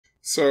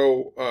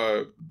So,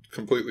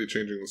 completely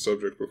changing the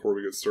subject before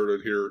we get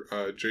started here.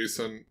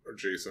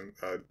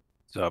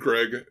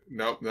 Greg,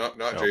 no,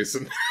 not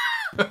Jason.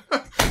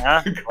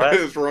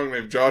 His wrong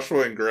name,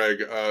 Joshua and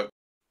Greg.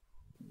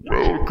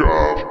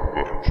 Welcome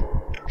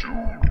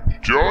to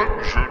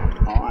Dungeon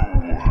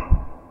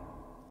Brew.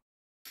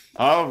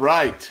 All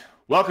right.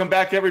 Welcome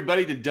back,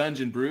 everybody, to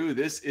Dungeon Brew.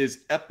 This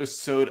is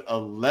episode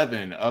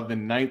 11 of the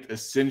 9th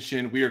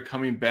Ascension. We are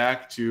coming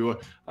back to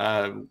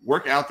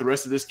work out the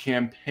rest of this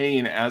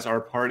campaign as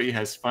our party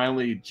has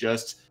finally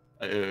just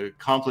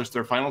accomplished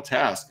their final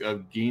task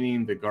of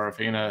gaining the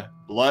Garifena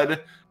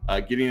blood,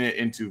 getting it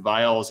into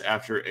vials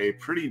after a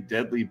pretty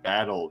deadly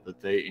battle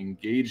that they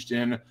engaged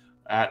in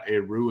at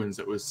a ruins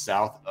that was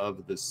south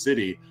of the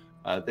city.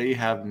 They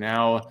have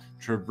now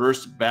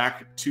traversed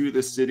back to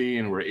the city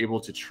and were able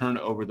to turn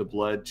over the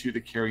blood to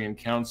the Carrion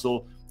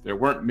Council. There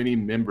weren't many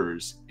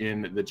members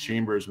in the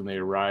chambers when they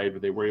arrived,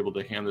 but they were able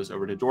to hand this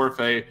over to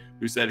Dorfe,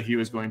 who said he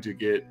was going to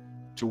get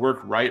to work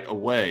right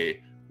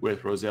away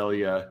with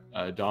Roselia,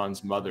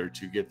 Dawn's mother,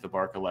 to get the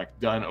Barkalek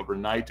done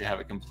overnight to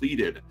have it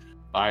completed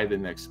by the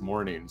next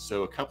morning.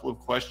 So a couple of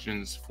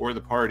questions for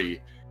the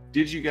party.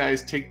 Did you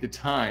guys take the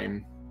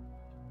time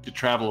to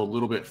travel a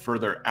little bit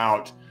further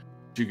out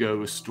to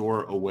go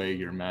store away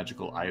your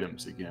magical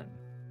items again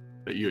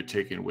that you had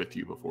taken with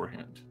you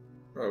beforehand?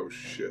 Oh,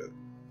 shit.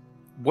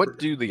 What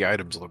do the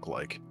items look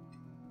like?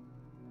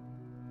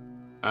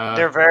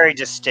 They're very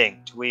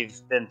distinct.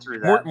 We've been through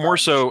that. More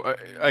so,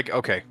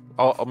 okay.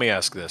 Let me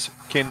ask this: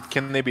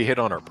 Can they be hid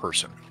on our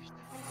person?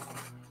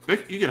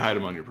 You could hide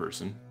them on your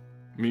person.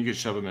 I mean, you could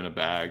shove them in a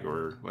bag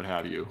or what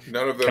have you.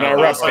 None of them. Can I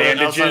wrap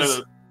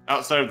bandages?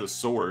 Outside of the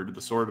sword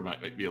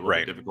might be a little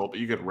Right. difficult, but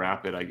you could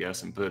wrap it, I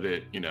guess, and put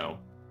it,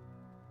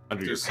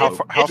 under your How coat.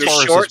 far It's a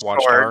is short this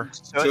watchtower? sword,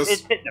 so Just-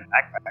 it's hitting a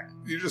backpack.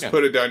 You just Yeah.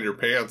 put it down your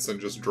pants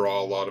and just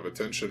draw a lot of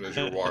attention as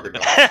you're walking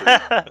down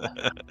the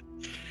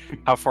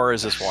street. How far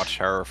is this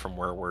watchtower from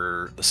where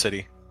we're the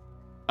city?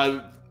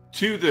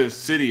 To the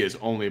city is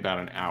only about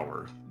an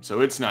hour,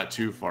 so it's not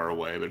too far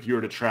away. But if you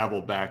were to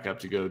travel back up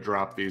to go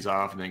drop these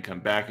off and then come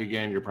back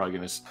again, you're probably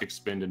going to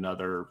expend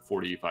another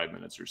 45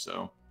 minutes or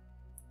so.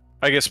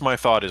 I guess my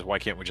thought is, why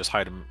can't we just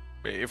hide them?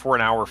 If we're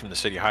an hour from the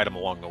city, hide them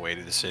along the way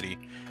to the city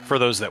for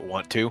those that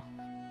want to.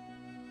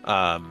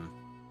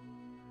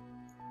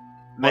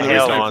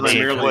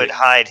 Mahail would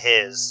hide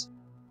his.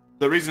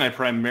 The reason I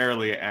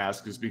primarily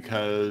ask is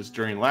because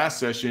during last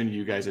session,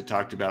 you guys had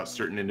talked about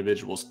certain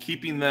individuals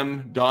keeping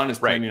them. Dawn is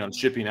planning on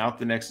shipping out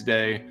the next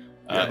day.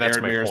 That's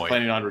my Aramir is point.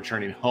 planning on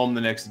returning home the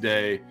next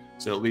day.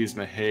 So it leaves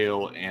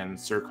Mahail and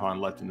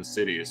𝐸𝐸 left in the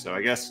city. So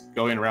I guess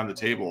going around the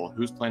table,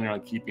 who's planning on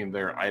keeping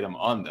their item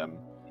on them?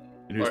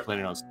 And who's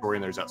planning on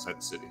storing theirs outside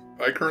the city?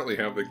 I currently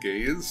have the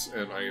𝐤𝐤𝐤,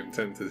 and I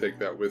intend to take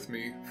that with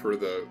me for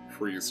the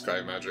free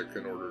sky magic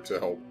in order to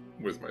help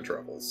with my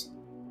travels.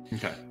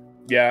 Okay.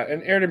 Yeah,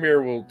 and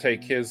Erdemir will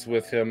take his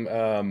with him.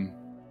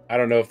 I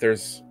don't know if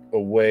there's a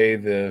way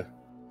or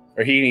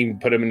he can even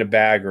put him in a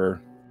bag or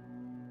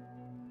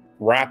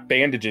wrap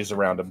bandages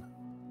around him.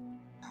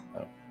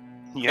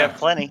 You have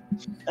plenty.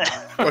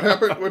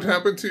 What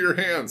happened to your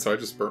hands? I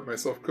just burnt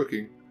myself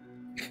cooking.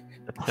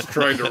 Just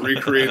trying to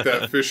recreate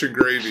that fish and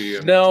gravy.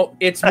 And... No,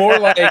 it's more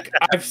like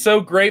I'm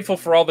so grateful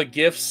for all the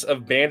gifts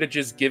of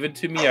bandages given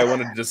to me. I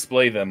wanted to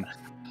display them.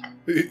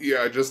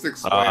 Yeah, just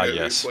explain it.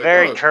 Yes. It's like,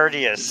 Very it's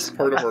courteous.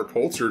 part of our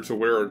culture to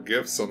wear our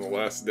gifts on the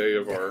last day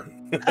of our...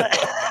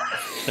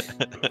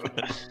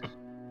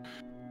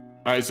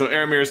 All right, so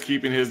Aramir is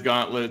keeping his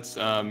gauntlets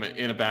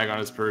in a bag on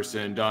his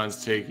person.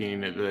 Dawn's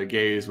taking the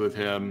𝐤𝐤𝐤 with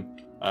him.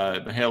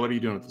 Mahail, what are you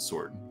doing with the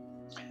sword?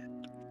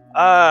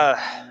 I'm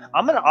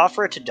going to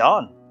offer it to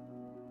Dawn.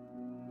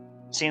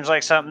 Seems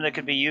like something that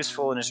could be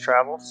useful in his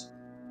travels.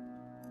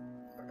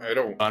 I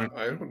don't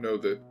know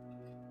that...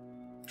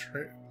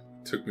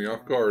 Took me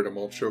off guard. I'm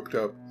all choked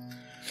up.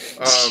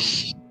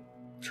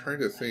 Trying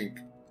to think.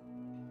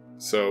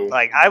 So...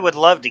 Like, I would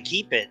love to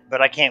keep it,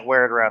 but I can't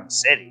wear it around the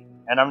city.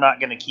 And I'm not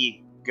going to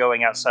keep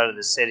going outside of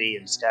the city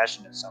and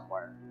stashing it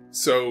somewhere.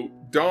 So,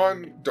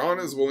 Dawn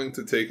is willing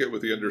to take it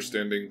with the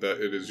understanding that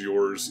it is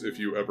yours if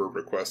you ever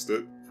request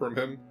it from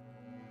him.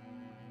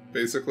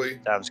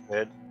 Basically. Sounds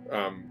good.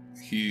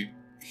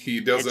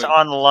 He doesn't... It's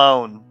on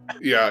loan.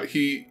 Yeah,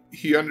 he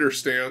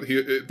understands...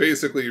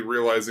 basically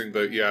realizing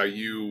that, yeah,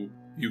 you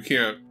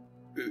can't...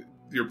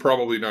 You're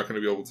probably not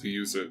going to be able to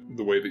use it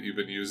the way that you've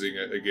been using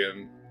it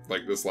again,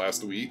 like this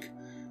last week.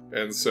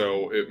 And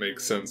so it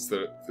makes sense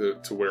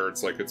that to where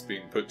it's like it's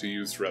being put to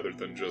use rather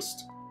than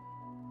just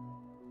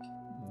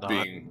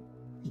being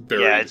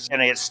buried. Yeah, it's going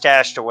to get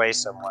stashed away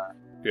somewhere.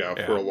 Yeah,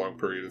 for a long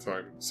period of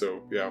time.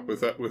 So yeah, with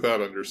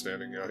that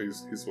understanding, yeah,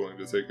 he's willing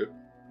to take it.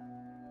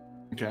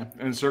 Okay.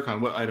 And 𝐸𝐸,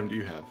 what item do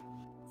you have?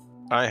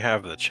 I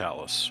have the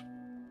chalice.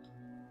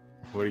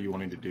 What are you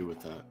wanting to do with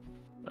that?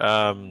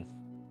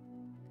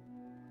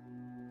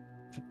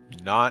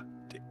 Not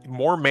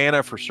more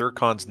mana for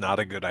𝐸𝐸's not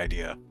a good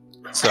idea.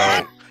 So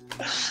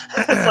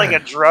It's like a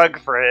drug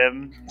for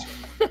him.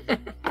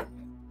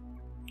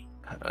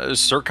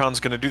 𝐥𝐢𝐤𝐞's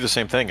going to do the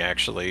same thing,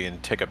 actually,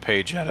 and take a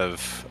page out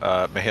of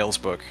Mihail's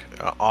book.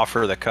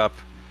 Offer the cup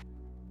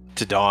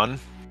to Dawn.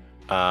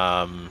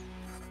 Yeah,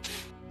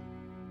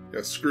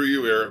 screw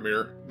you,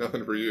 Eretmir.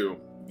 Nothing for you.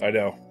 I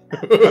know.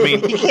 I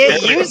mean, You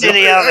can't use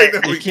any of I it.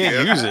 know You he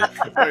can't use it.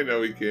 I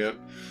know he can't.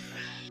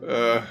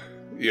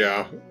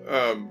 Yeah.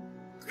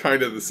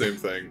 Kind of the same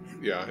thing.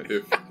 Yeah,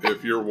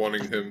 if you're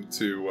wanting him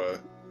to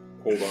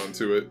hold on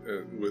to it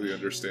with the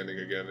understanding,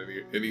 again,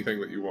 anything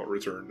that you want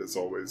returned is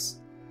always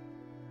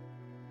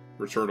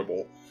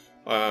returnable.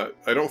 I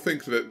don't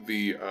think that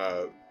the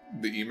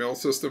email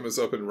system is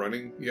up and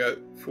running yet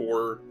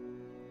for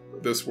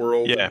this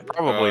world. Yeah,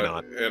 probably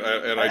not.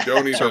 And I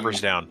don't even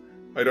Server's down.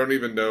 I don't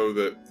even know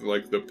that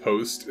like the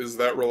post is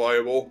that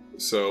reliable.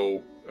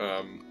 So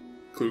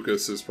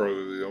Clucas is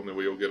probably the only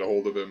way you'll get a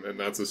hold of him, and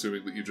that's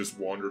assuming that you just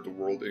wandered the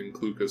world in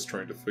Clucas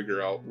trying to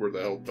figure out where the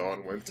hell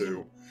Dawn went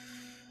to.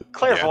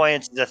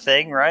 Clairvoyance is a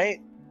thing, right?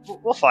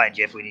 We'll find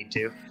you if we need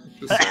to.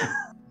 Just saying.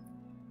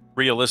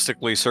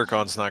 Realistically,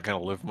 𝐥𝐤𝐤's not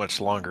going to live much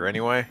longer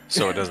anyway,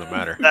 so it doesn't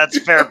matter. That's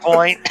a fair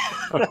point.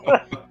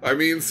 I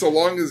mean, so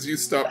long as you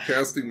stop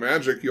casting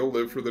magic, you'll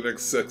live for the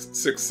next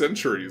six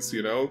centuries,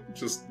 you know?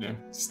 Just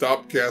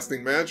stop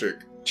casting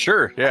magic.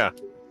 Sure, yeah.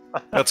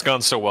 That's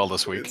gone so well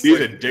this week. It's He's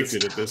like-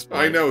 addicted at this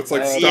point. I know, it's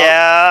like, stop,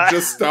 Yeah.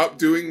 just stop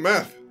doing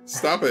meth.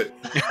 Stop it.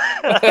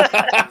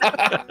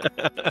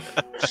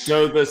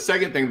 So the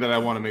second thing that I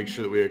want to make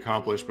sure that we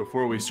accomplish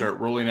before we start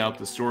rolling out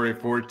the story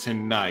for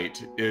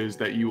tonight is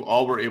that you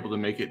all were able to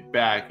make it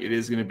back. It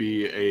is going to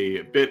be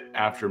a bit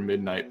after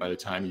midnight by the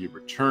time you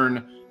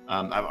return.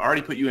 I've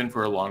already put you in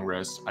for a long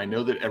rest. I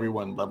know that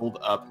everyone leveled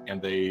up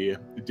and they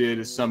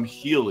did some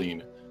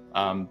healing.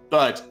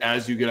 But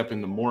as you get up in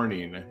the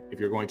morning, if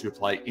you're going to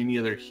apply any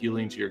other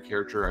healing to your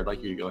character, I'd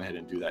like you to go ahead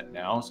and do that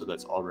now. So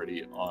that's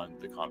already on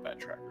the combat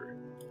tracker.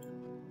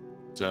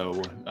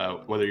 So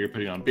whether you're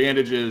putting on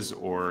bandages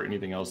or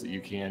anything else that you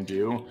can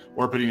do,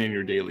 or putting in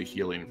your daily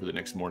healing for the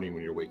next morning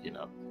when you're waking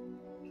up.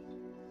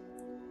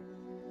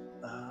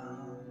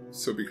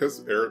 So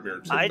because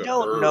Eretmir took I the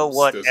don't herbs, know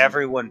what doesn't-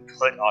 everyone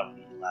put on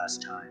me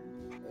last time.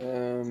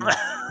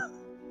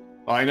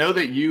 Well, I know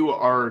that you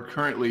are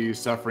currently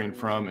suffering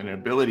from an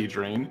ability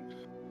drain.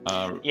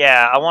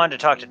 Yeah, I wanted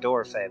to talk to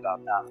Dorothy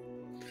about that.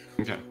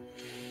 Okay.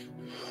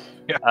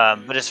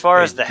 But as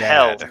far as the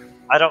Dad. health,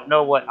 I don't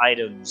know what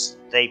items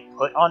they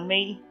put on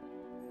me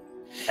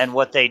and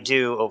what they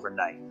do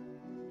overnight.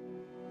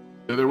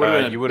 So there would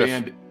have been you a would've-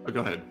 band. Oh,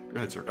 go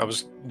ahead, sir. I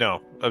was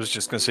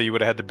just going to say you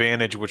would have had the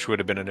bandage, which would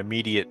have been an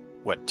immediate,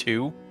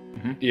 2?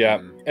 Yeah,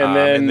 Mm. and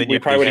then, and then we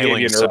you'd probably would be have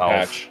given you an herb healing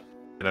patch.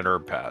 And an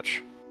herb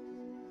patch.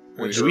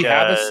 And Do we you're-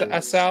 have Does-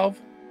 a salve?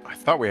 I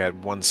thought we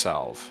had one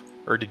salve.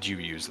 Or did you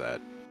use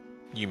that?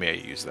 You may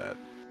use that.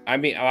 I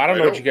mean, I don't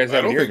know what you guys have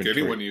I don't in your think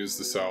inventory. anyone used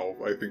the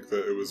salve. I think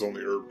that it was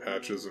only herb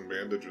patches and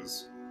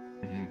bandages.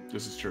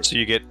 This is true. So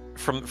you get,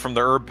 from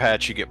the herb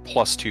patch, you get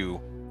 +2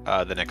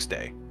 the next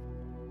day.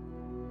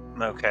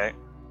 Okay.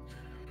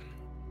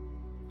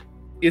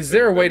 Is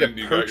there a way to And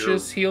then you got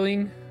purchase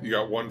healing? You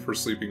got one for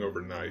sleeping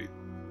overnight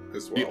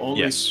as well. The only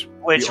Yes.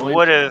 Which The only-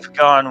 would have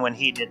gone when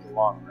he did the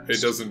long rest.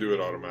 It doesn't do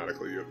it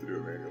automatically. You have to do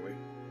it manually.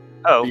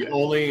 Oh, The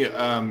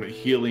only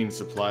healing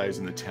supplies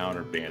in the town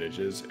are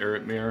bandages,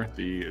 Eretmir.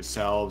 The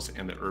salves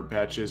and the herb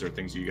patches are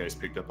things you guys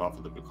picked up off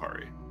of the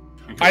Bakari.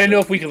 I didn't know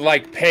if we could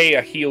like pay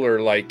a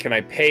healer. Like, can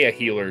I pay a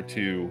healer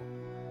to?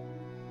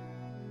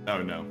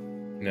 Oh no,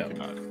 No. you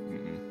cannot.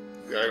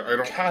 I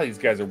don't God, these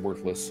guys are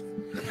worthless.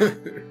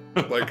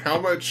 like how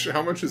much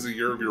is a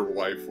year of your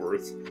life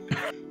worth?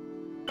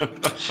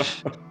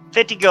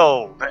 50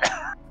 gold.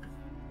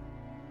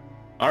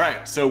 All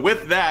right, so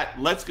with that,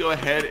 let's go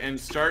ahead and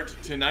start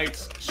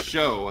tonight's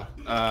show.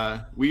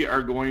 We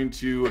are going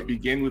to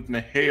begin with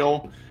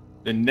Mihail.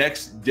 The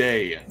next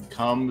day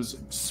comes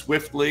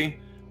swiftly.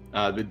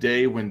 The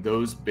day when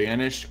those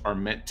banished are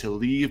meant to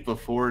leave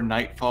before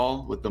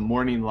nightfall. With the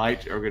morning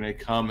light are going to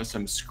come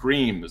some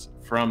screams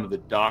from the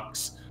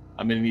docks.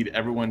 I'm going to need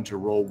everyone to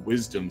roll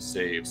wisdom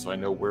save so I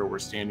know where we're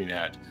standing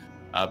at.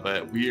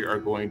 But we are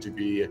going to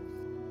be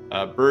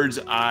bird's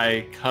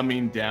eye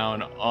coming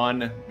down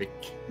on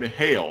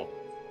Mihail,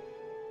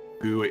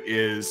 who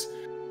is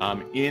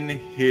in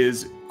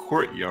his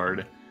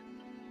courtyard.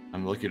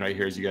 I'm looking right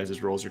here as you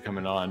guys' rolls are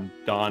coming on.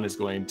 Don is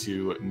going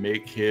to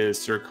make his,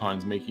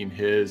 𝐥𝐤𝐤's making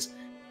his,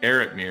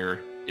 Eretmir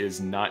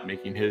is not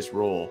making his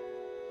roll.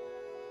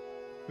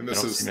 And I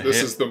this don't is see my this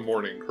hit. is the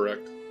morning,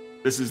 correct?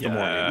 This is the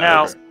morning.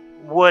 Now, Okay.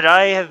 would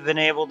I have been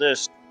able to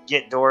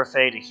get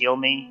Dorothy to heal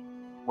me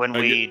when I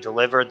we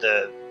delivered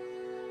the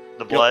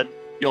blood?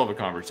 You'll have a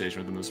conversation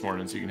with him this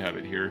morning, so you can have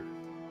it here.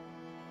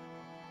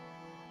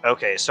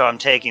 Okay, so I'm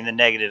taking the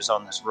negatives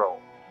on this roll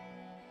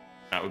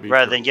That would be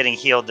rather than correct. getting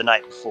healed the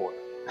night before.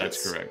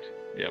 That's correct.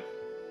 Yep.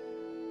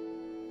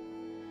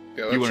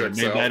 Yeah, that You wouldn't have checks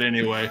made out. that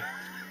anyway.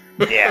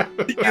 Yeah.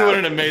 You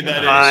wouldn't have made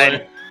that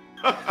Fine.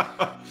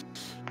 anyway.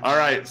 All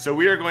right, so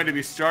we are going to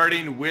be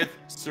starting with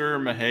Sir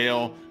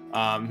Mihail.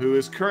 who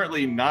is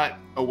currently not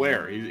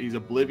aware. He's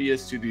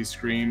oblivious to these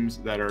screams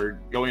that are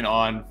going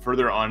on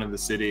further on in the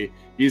city.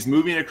 He's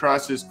moving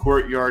across his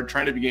courtyard,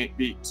 trying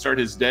to start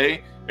his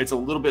day. It's a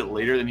little bit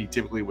later than he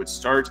typically would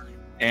start,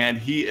 and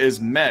he is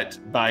met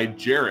by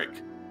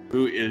Jarek,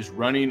 who is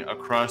running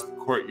across the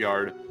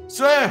courtyard.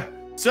 Sir!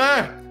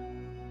 Sir!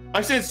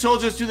 I sent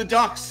soldiers to the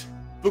docks.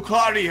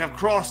 Vukhari have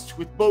crossed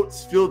with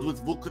boats filled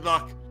with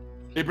Vukhrak.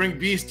 They bring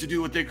beasts to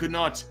do what they could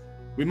not.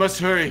 We must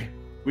hurry.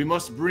 We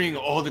must bring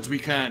all that we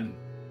can.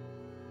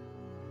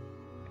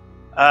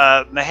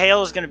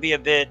 Mihail is going to be a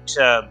bit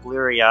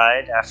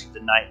bleary-eyed after the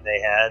night they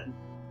had.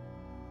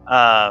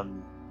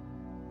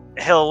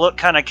 He'll look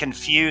kind of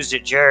confused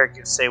at Jarek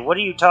and say, "What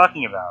are you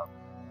talking about?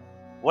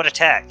 What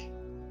attack?"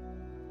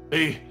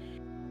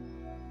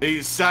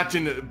 They sat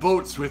in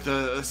boats with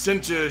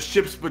sent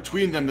ships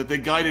between them that they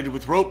guided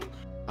with rope,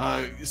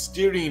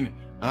 steering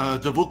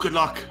the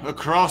Vukhrak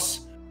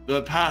across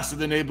the pass of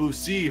the Nebu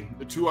Sea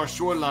to our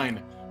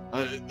shoreline.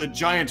 The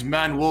giant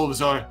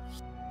man-wolves are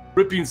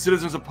ripping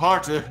citizens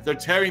apart. They're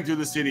tearing through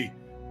the city.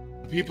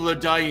 People are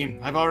dying.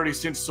 I've already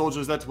sent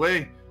soldiers that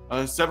way.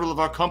 Several of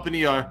our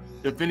company are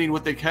defending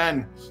what they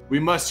can. We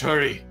must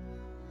hurry.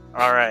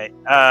 All right.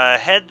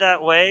 Head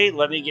that way.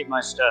 Let me get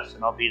my stuff,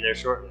 and I'll be there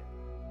shortly.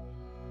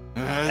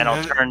 And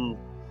I'll turn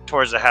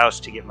towards the house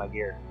to get my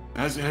gear.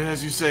 As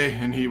you say,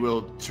 and he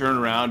will turn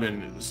around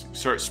and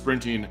start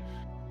sprinting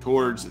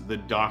towards the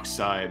dock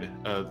side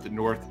of the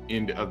north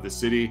end of the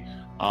city.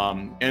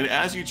 And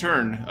as you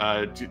turn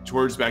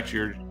towards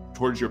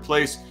your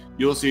place,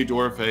 you'll see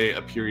Dorfe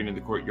appearing in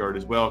the courtyard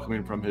as well,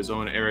 coming from his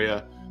own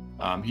area.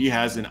 He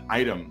has an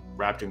item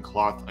wrapped in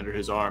cloth under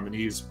his arm, and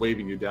he's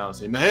waving you down,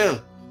 saying,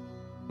 "Mihail,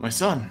 my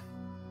son,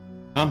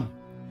 come."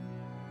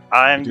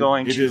 I'm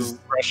going to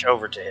rush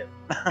over to him.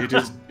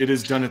 It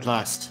is done at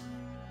last.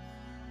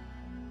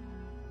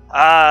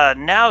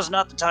 Now's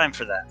not the time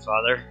for that,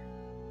 Father.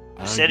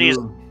 The city is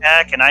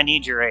back, and I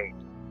need your aid.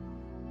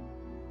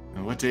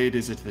 And what aid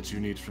is it that you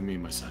need from me,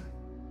 my son?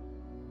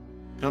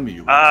 Tell me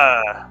you.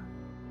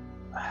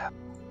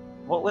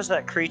 What was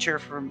that creature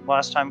from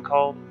last time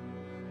called?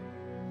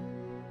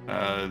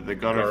 The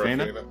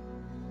Garafena?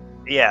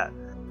 Yeah.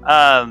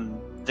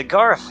 The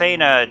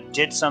Garafena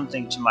did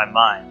something to my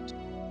mind.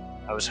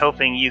 I was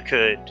hoping you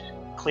could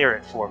clear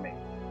it for me.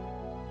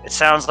 It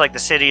sounds like the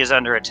city is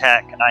under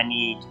attack, and I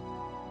need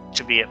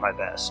to be at my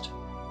best.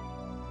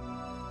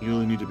 You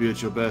only need to be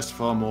at your best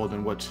far more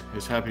than what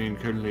is happening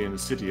currently in the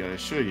city, I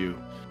assure you.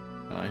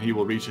 He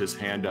will reach his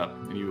hand up,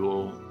 and you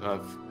will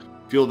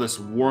feel this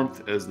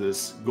warmth as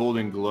this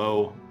golden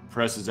glow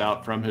presses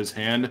out from his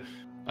hand.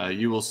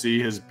 You will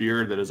see his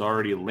beard that is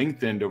already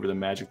lengthened over the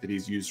magic that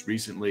he's used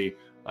recently,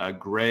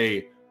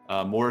 gray,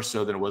 more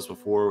so than it was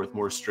before, with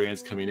more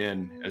strands coming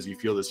in, as you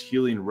feel this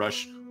healing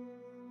rush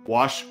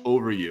wash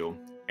over you,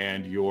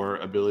 and your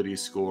ability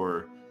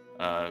score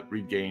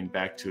regain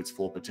back to its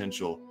full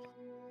potential.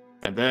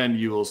 And then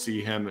you will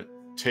see him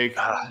take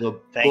the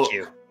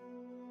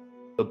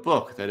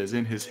book that is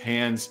in his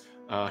hands.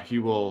 He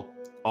will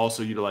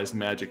also utilize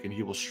magic, and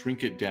he will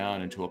shrink it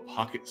down into a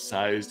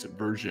pocket-sized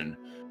version,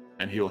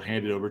 and he will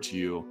hand it over to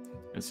you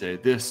and say,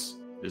 "This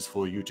is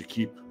for you to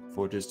keep,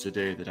 for it is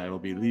today that I will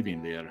be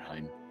leaving the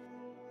Erheim."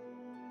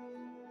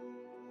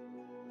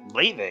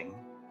 Leaving?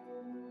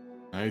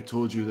 I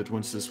told you that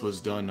once this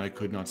was done, I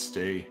could not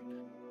stay.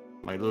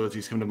 My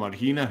loyalties come to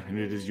Marhina, and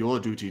it is your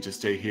duty to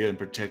stay here and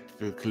protect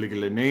the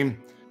Caligula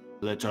name.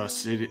 Let our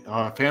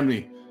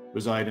family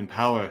reside in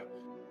power,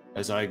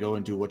 as I go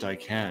and do what I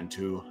can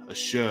to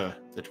assure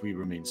that we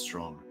remain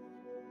strong.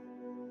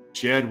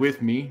 Shared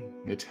with me,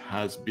 it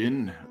has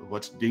been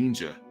what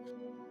danger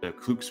the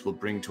Klooks will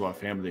bring to our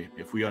family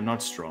if we are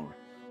not strong.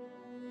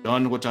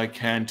 Done what I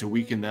can to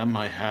weaken them,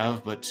 I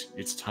have, but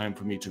it's time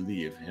for me to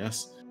leave,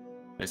 yes?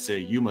 I say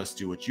you must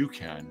do what you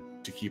can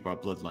to keep our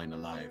bloodline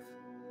alive.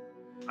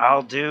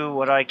 I'll do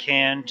what I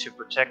can to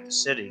protect the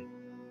city.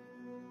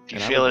 If you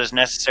feel it is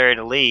necessary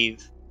to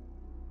leave.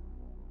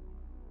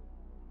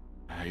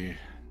 I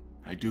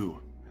do.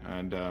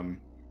 And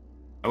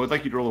I would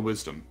like you to roll a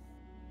wisdom.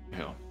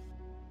 Hell.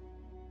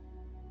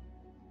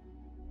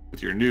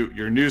 With your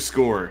new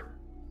score.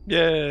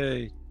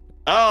 Yay!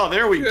 Oh,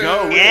 there we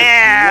go.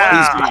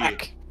 Yeah!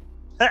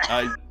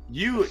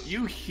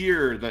 You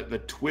hear that the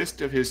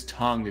twist of his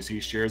tongue as he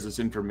shares this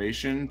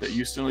information, that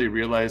you suddenly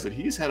realize that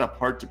he's had a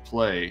part to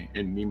play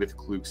in Nemeth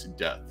Klook's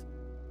death.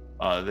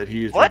 That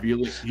he is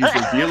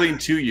revealing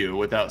to you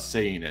without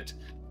saying it,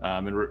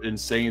 and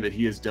saying that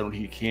he has done what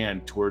he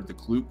can toward the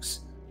Klooks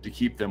to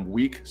keep them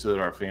weak so that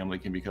our family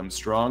can become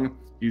strong.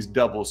 He's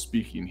double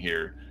speaking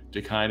here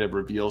to kind of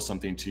reveal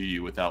something to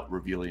you without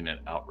revealing it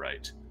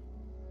outright.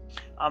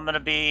 I'm gonna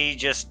be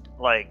just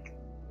like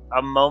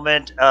a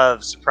moment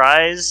of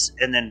surprise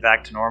and then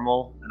back to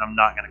normal, and I'm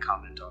not gonna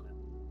comment on it.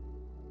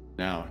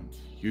 Now,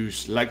 you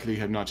likely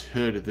have not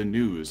heard the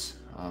news,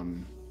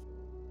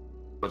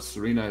 but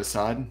Serena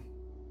Assad,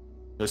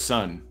 her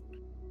son,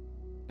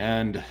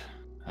 and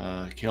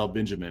Kel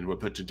Benjamin were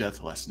put to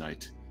death last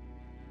night.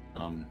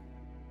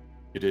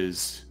 It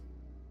is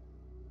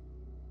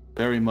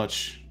very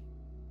much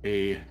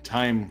a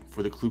time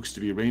for the Klooks to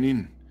be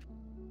reigning.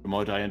 From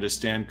what I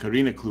understand,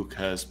 𝐥𝐤𝐤𝐞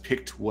has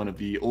picked one of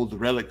the old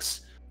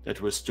relics that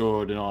were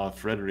stored in our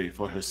Frederi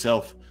for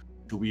herself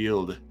to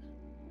wield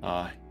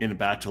in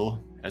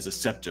battle as a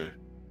scepter,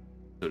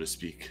 so to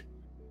speak.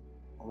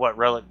 What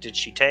relic did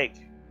she take?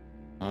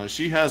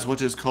 She has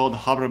what is called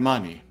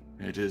Habramani.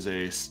 It is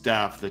a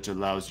staff that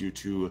allows you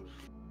to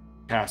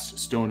cast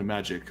stone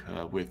magic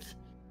with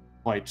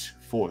quite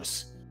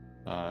force,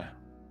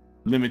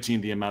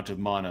 limiting the amount of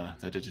mana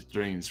that it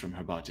drains from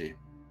her body,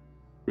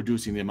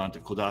 reducing the amount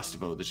of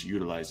𝐾odastevo that she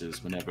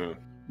utilizes whenever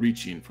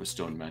reaching for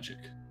stone magic.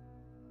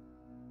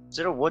 Is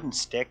it a wooden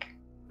stick?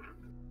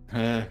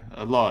 A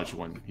large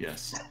one,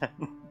 yes.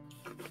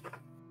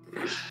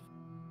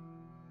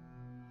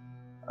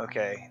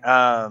 Okay.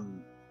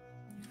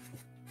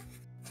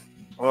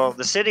 Well,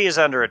 the city is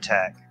under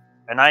attack,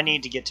 and I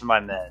need to get to my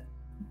men.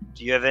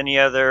 Do you have any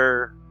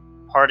other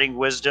parting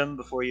wisdom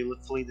before you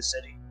flee the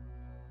city?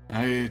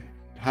 I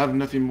have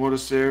nothing more to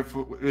share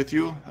with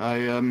you.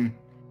 I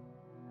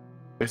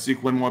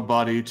seek one more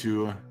body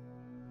to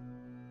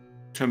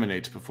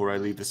terminate before I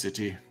leave the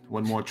city.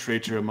 One more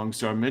traitor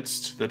amongst our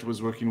midst that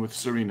was working with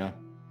Serena.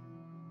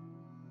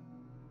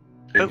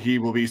 And he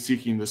will be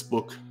seeking this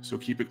book, so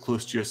keep it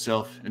close to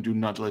yourself and do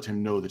not let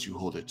him know that you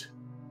hold it.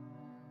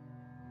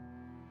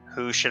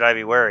 Who should I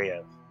be wary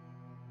of?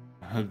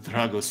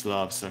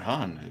 Dragoslav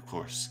Sarhan, of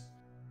course.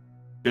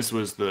 This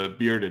was the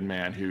bearded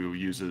man who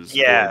uses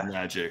gold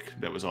magic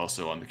that was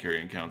also on the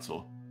Carrion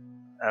Council.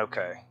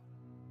 Okay.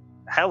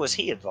 How was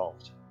he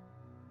involved?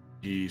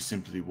 He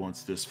simply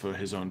wants this for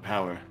his own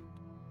power.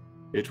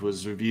 It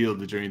was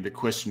revealed during the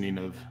questioning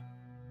of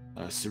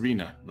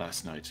Serena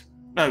last night.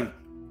 Now,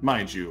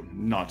 mind you,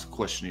 not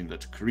questioning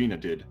that Karina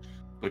did,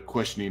 but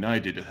questioning I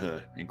did to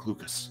her in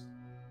Clucas.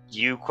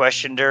 You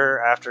questioned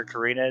her after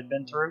Karina had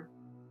been through?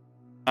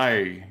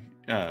 I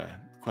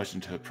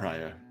questioned her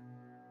prior.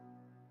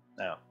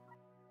 No.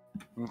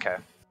 Okay.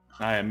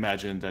 I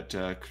imagine that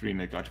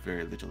Karina got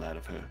very little out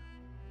of her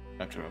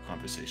after our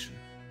conversation.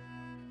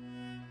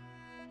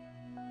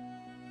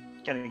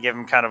 Gonna give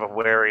him kind of a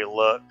wary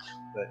look,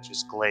 but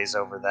just glaze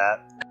over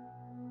that.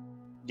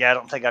 Yeah, I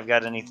don't think I've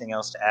got anything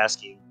else to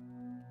ask you.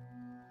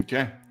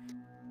 Okay.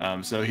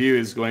 So he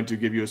is going to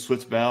give you a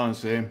swift bow and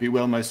say, "Be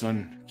well, my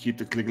son. Keep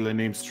the 𝐥𝐤𝐤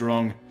name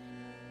strong.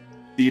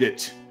 Feed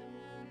it,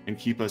 and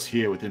keep us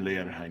here within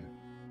Leierheim."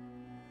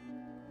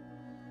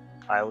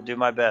 I will do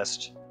my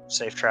best.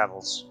 Safe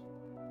travels.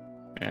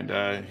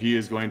 And he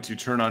is going to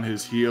turn on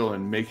his heel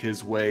and make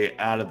his way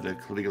out of the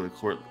𝐥𝐤𝐤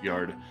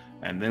courtyard.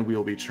 And then we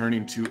will be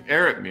turning to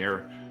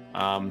Eretmir,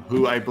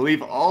 who I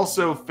believe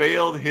also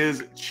failed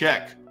his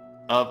check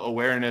of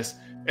awareness.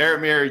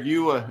 Eretmir,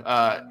 you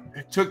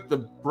took the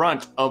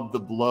brunt of the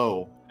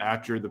blow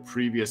after the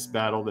previous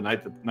battle the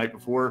night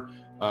before.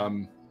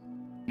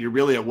 You're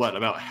really at what,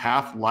 about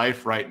half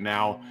life right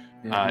now.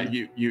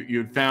 Mm-hmm.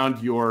 You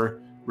found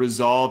your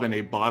resolve in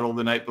a bottle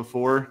the night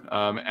before,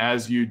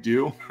 as you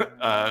do,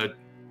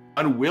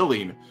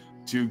 unwilling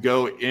to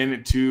go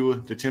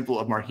into the Temple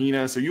of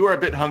Marhina. So you are a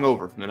bit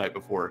hungover from the night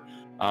before.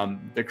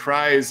 The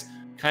cries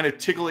kind of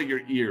tickle at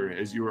your ear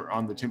as you were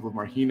on the Temple of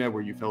Marhina,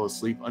 where you fell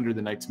asleep under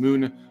the night's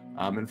moon.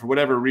 And for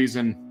whatever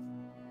reason,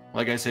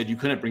 like I said, you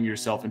couldn't bring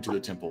yourself into the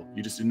temple.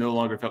 You just no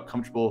longer felt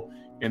comfortable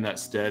in that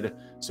stead.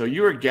 So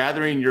you are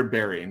gathering your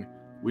bearing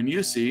when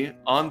you see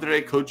Andre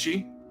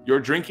Kochi,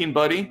 your drinking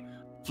buddy,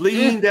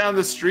 fleeing down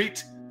the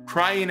street,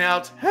 crying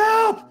out,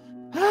 "Help!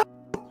 Help!"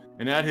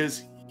 And at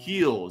his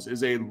heels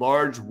is a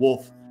large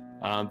wolf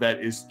that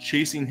is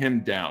chasing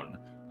him down.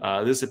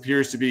 This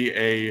appears to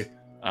be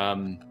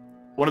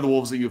one of the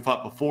wolves that you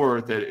fought before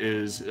that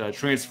is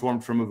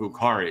transformed from a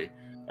Vukari,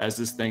 as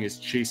this thing is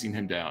chasing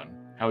him down.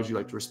 How would you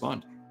like to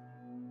respond?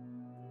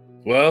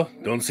 Well,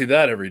 don't see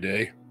that every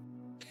day.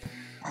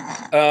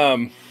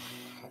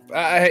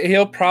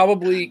 He'll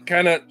probably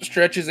kind of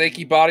stretch his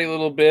achy body a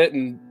little bit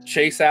and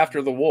chase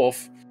after the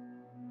wolf.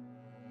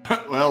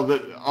 Well,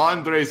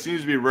 Andre seems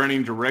to be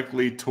running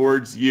directly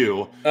towards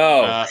you.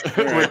 Oh,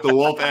 with the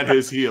wolf at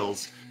his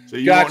heels. So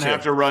you won't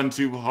have to run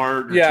too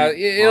hard. Yeah,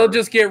 he'll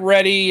just get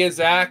ready his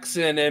axe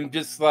and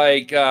just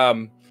like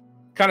kind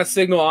of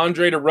signal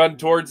Andre to run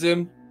towards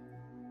him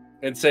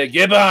and say,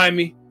 "Get behind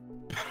me."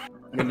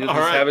 And he'll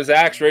just have his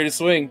axe ready to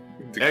swing.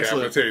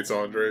 Decapitates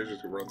Andre,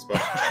 just runs by.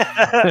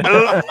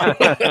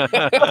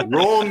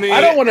 Roll me. I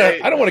don't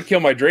want to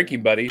kill my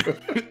drinking buddy.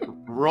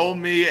 Roll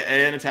me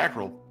an attack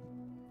roll.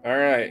 All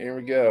right, here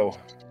we go.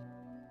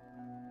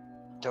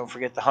 Don't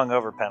forget the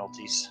hungover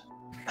penalties.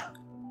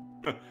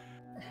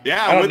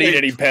 Yeah, I don't need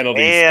any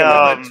penalties.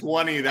 With a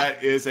 20,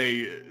 that is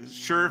a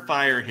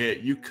surefire hit.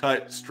 You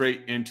cut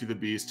straight into the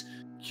beast,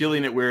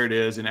 killing it where it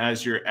is, and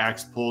as your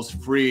axe pulls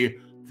free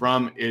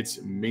from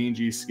its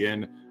mangy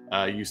skin,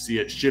 you see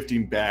it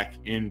shifting back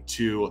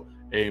into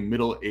a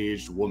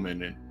middle-aged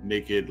woman,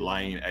 naked,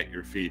 lying at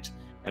your feet.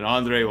 And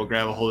Andre will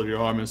grab a hold of your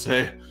arm and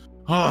say,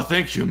 "Oh,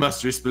 thank you,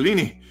 Master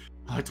Spellini.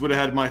 It would have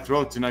had my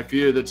throat, and I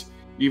fear that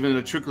even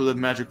a trickle of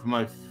magic from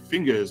my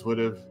fingers would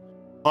have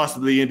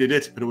possibly ended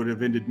it, but it would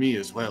have ended me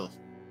as well."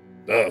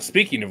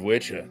 Speaking of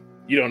which,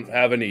 You don't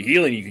have any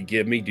healing you can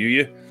give me, do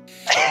you?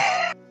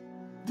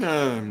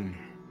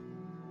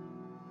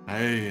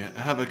 I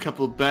have a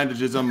couple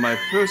bandages on my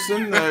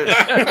person.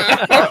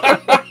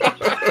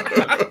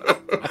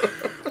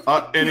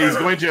 And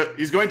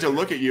he's going to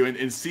look at you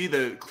and see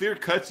the clear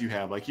cuts you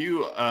have. Like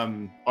you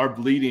are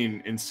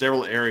bleeding in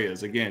several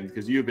areas again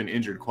because you have been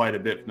injured quite a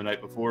bit from the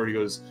night before. He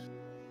goes,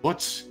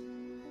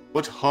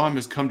 "What harm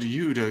has come to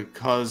you to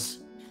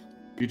cause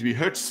you to be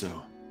hurt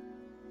so?"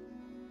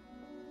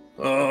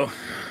 Oh,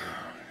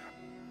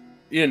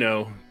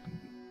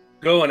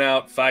 going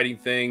out fighting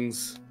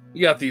things.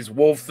 You got these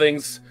wolf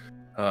things,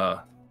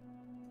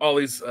 all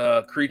these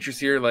creatures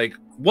here. Like,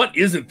 what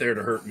isn't there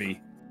to hurt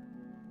me?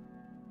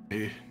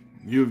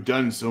 You've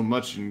done so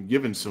much and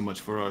given so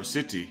much for our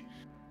city.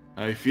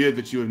 I fear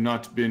that you have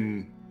not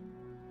been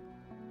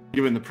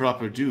given the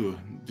proper due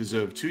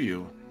deserved to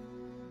you.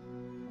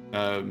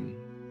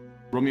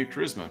 Roll me a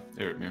charisma,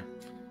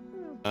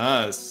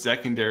 𝐿rithmir.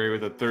 Secondary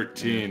with a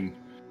 13.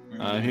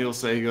 He'll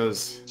say, he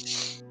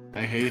goes,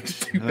 "I hate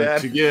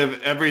to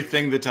give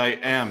everything that I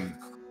am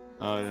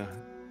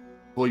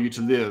for you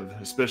to live,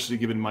 especially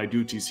given my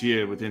duties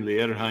here within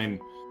Leerheim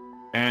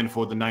and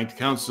for the Ninth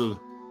Council.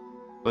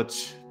 But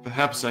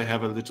perhaps I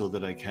have a little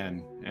that I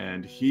can."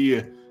 And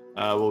he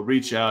will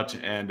reach out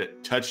and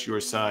touch your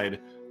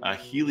side,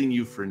 healing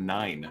you for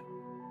 9.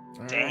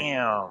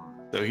 Damn.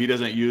 So he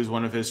doesn't use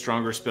one of his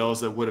stronger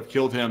spells that would have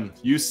killed him.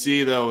 You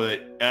see, though,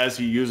 that as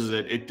he uses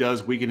it, it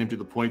does weaken him to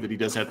the point that he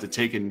does have to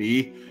take a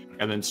knee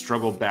and then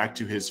struggle back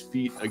to his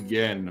feet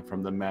again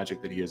from the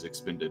magic that he has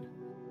expended.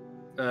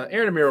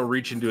 𝐿rithmir will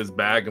reach into his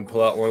bag and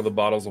pull out one of the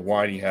bottles of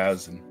wine he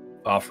has and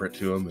offer it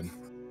to him and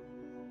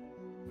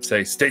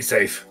say, "Stay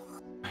safe."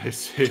 I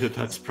say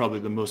that's probably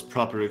the most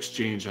proper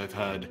exchange I've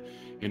had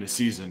in a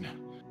season.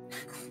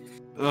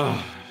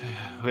 Well,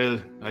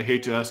 I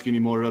hate to ask any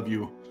more of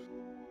you,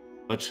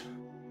 but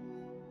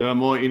there are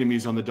more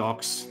enemies on the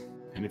docks,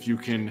 and if you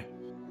can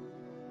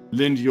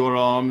lend your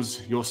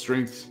arms, your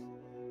strength,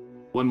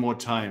 one more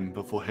time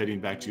before heading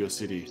back to your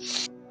city,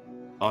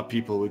 our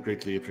people would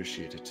greatly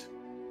appreciate it.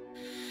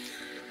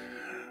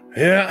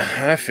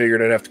 Yeah, I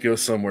figured I'd have to go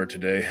somewhere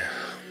today.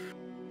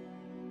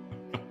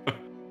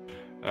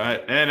 All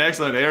right, and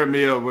excellent.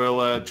 𝐿rithmir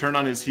will turn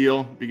on his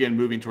heel, begin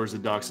moving towards the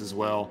docks as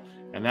well,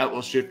 and that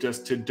will shift us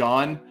to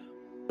Don,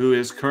 who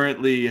is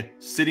currently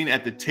sitting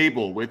at the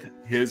table with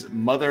his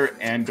mother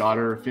and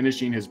daughter,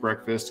 finishing his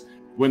breakfast.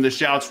 When the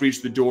shouts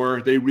reach the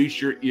door, they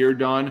reach your ear,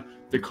 Don.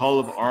 The call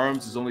of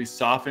arms is only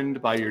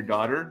softened by your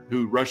daughter,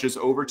 who rushes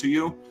over to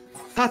you.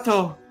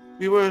 "Tato,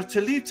 we were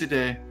to leave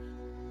today."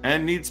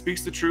 And Need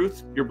speaks the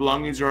truth. Your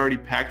belongings are already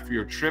packed for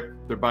your trip.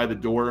 They're by the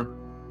door.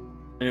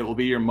 And it will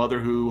be your mother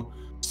who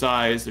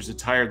sighs. There's a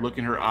tired look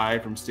in her eye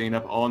from staying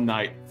up all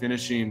night,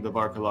 finishing the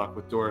Varkalok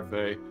with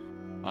Dorothy.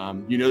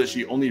 You know that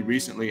she only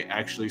recently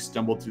actually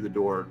stumbled through the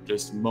door,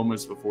 just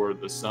moments before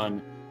the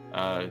sun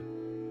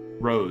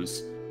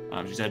rose.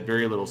 She's had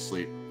very little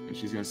sleep. And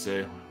she's going to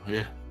say,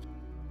 "Yeah,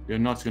 you're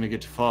not going to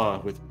get far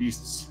with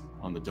beasts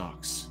on the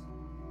docks."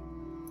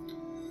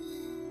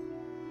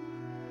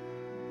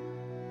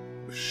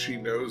 She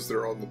knows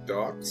they're on the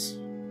docks?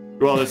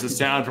 Well, it's the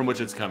sound from which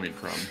it's coming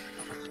from.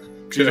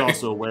 She's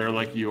also aware,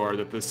 like you are,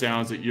 that the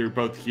sounds that you're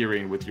both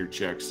hearing with your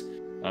checks,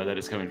 that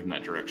is coming from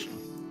that direction.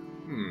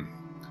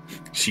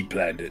 She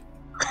planned it.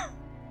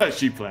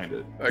 She planned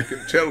it. I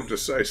can tell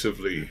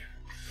decisively.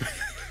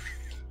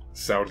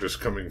 Sound is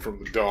coming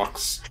from the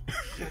docks.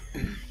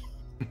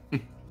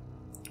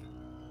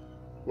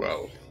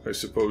 Well, I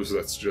suppose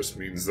that just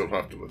means they'll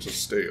have to let us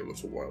stay a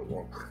little while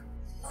longer.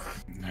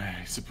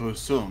 I suppose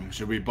so.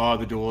 Should we bar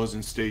the doors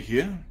and stay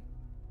here?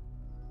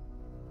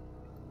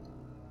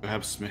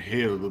 Perhaps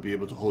𝐿rithmir will be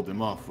able to hold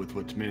them off with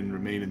what men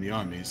remain in the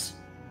armies.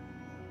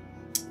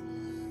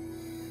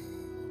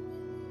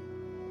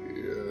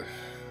 Yeah,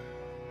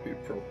 he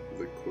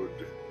probably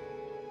could.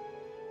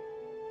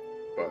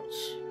 But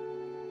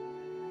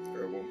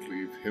I won't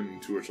leave him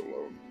to it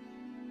alone.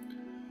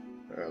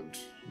 And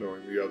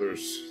knowing the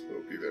others,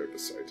 they'll be there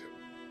beside him.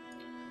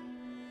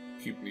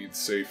 Keep Need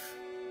safe.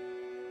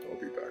 I'll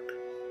be back.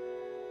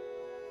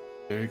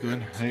 Very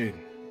good. Hey.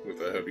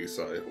 With a heavy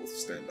sigh, he'll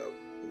stand up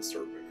and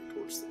start moving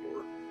towards the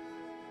door.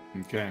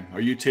 Okay.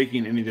 Are you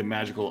taking any of the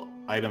magical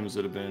items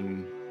that have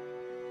been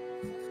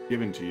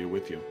given to you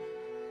with you?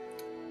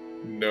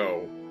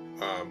 No.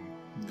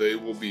 They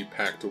will be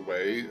packed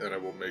away, and I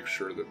will make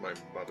sure that my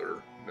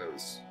mother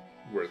knows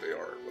where they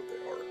are and what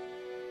they are.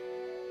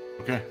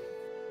 Okay.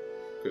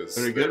 Because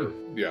very good.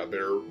 Yeah,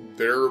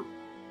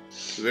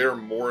 they're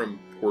more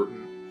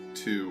important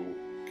to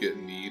get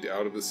Need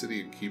out of the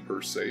city and keep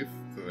her safe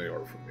than they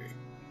are for me.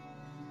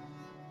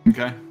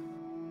 Okay.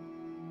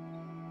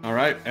 All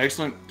right,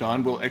 excellent.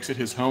 Don will exit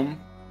his home.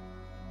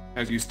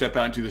 As you step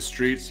out into the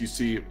streets, you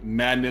see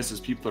madness as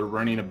people are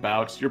running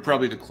about. You're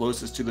probably the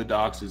closest to the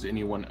docks as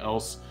anyone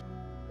else.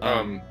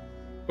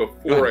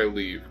 Before I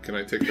leave, can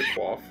I take the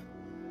cloth?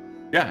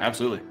 Yeah,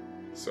 absolutely.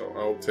 So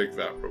I'll take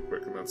that real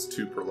quick, and that's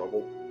 2 per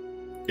level.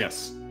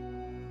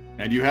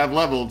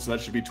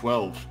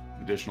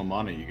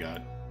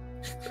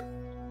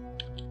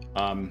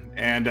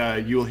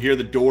 And you'll hear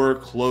the door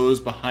close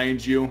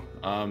behind you,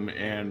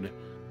 and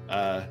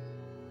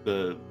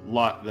the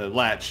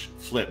latch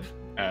flip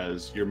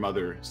as your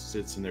mother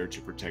sits in there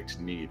to protect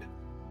Need.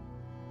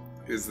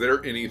 Is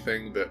there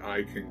anything that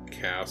I can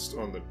cast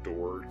on the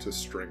door to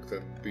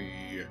strengthen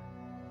the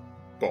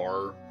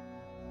bar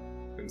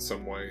in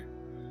some way?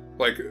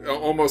 Like,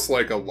 almost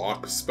like a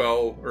lock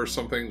spell or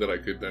something that I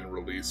could then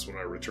release when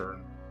I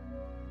return?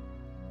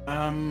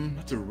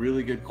 That's a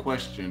really good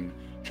question.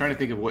 I'm trying to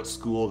think of what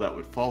school that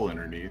would fall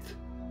underneath.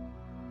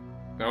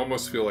 I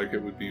almost feel like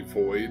it would be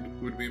Void,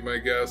 would be my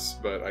guess,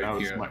 but I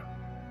can't.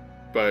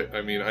 But,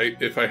 I mean,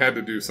 if I had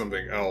to do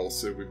something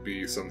else, it would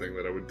be something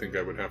that I would think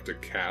I would have to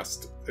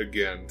cast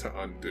again to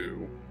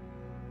undo.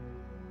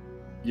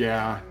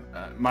 Yeah,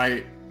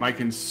 my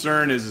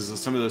concern is that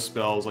some of those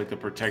spells, like the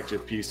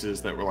protective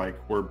pieces that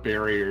were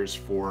barriers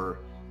for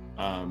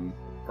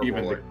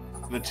even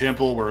the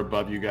temple, were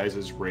above you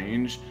guys'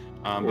 range.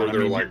 Or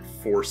they're like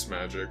force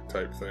magic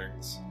type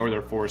things. Or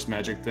they're force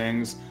magic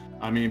things.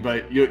 I mean,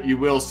 but you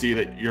will see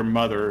that your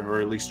mother, or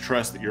at least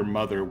trust that your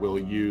mother, will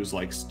use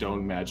like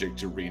stone magic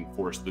to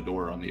reinforce the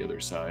door on the other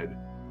side.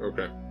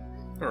 Okay.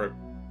 Alright.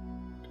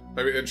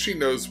 I mean, and she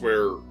knows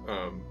where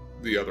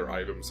the other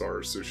items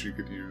are, so she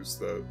could use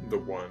the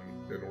one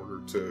in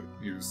order to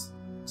use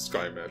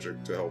sky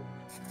magic to help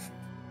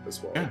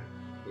as well. Yeah,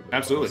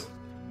 absolutely.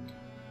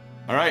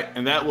 Alright,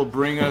 and that will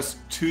bring us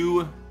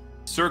to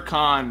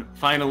𝐸𝐸,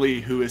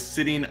 finally, who is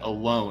sitting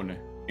alone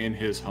in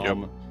his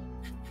home. Yep.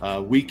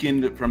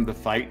 Weakened from the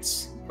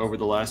fights over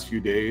the last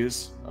few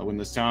days. When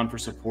the sound for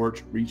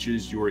support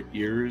reaches your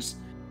ears,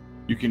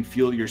 you can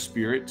feel your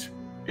spirit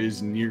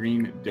is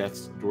nearing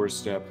death's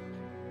doorstep.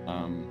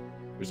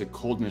 There's a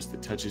coldness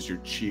that touches your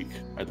cheek.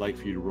 I'd like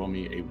for you to roll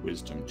me a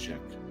wisdom check.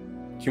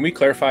 Can we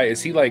clarify,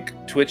 is he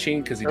like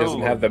twitching because he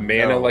doesn't have the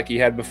mana like he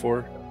had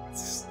before?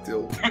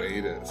 Still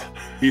made it.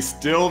 He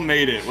still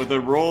made it. With a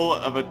roll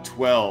of a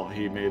 12,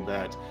 he made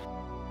that.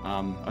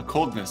 A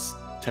coldness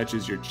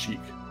touches your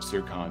cheek,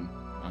 𝐸𝐸.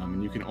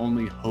 And you can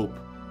only hope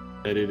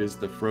that it is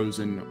the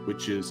frozen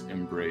witch's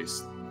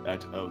embrace,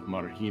 that of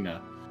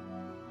Marhina.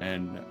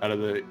 And out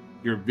of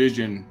your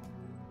vision,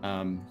 you're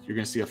going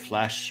to see a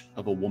flash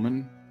of a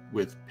woman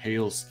with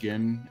pale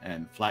skin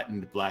and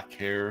flattened black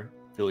hair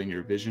filling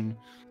your vision.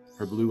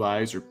 Her blue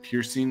eyes are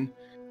piercing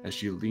as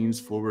she leans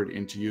forward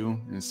into you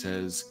and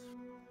says,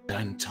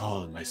 "Stand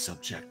tall, my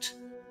subject.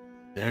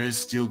 There is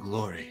still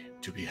glory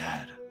to be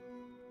had."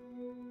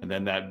 And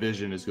then that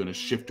vision is going to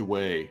shift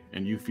away,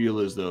 and you feel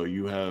as though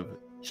you have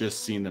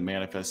just seen the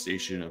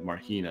manifestation of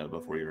Marhina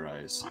before your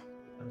eyes.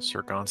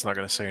 𝐸𝐸's not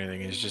going to say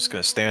anything. He's just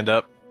going to stand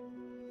up,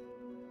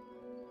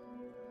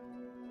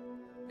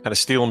 kind of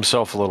steel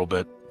himself a little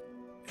bit,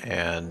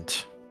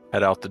 and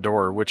head out the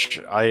door, which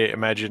I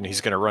imagine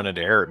he's going to run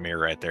into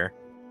𝐸𝐸 right there.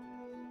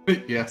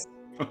 Yes.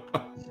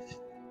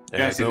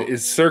 Yeah, so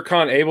is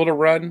𝐸𝐸 able to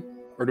run,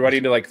 or do I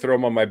need to like throw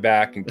him on my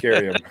back and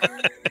carry him?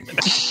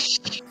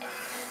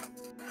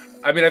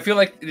 I mean, I feel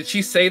like, did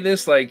she say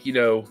this? Like, you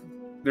know,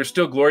 there's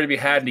still glory to be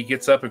had, and he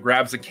gets up and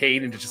grabs a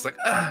cane and it's just like,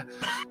 I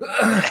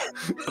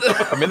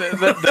mean,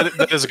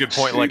 that is a good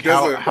point. Like, he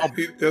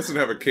doesn't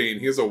have a cane.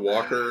 He has a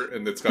walker,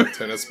 and it's got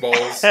tennis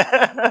balls.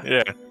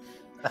 Yeah.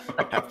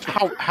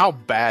 How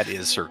bad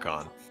is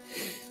𝐸𝐸?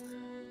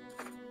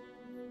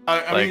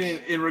 I mean,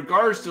 in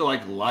regards to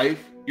like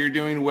life, you're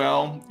doing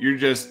well. You're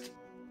just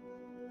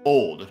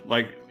old.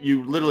 Like,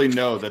 you literally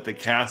know that the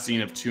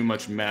casting of too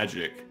much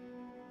magic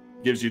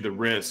gives you the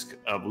risk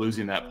of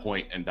losing that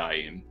point and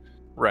dying.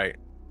 Right.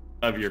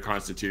 Of your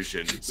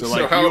constitution. So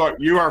like,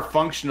 you are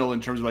functional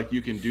in terms of like,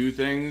 you can do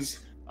things,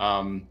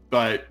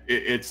 but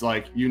it's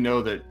like, you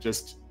know that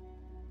just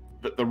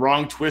the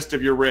wrong twist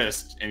of your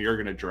wrist and you're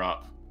gonna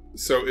drop.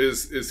 So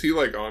is he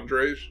like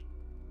Andrej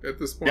at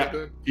this point? Yeah,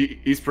 then?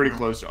 He's pretty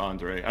close to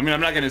Andrej. I mean, I'm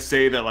not gonna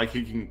say that like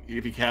he can,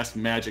 if he casts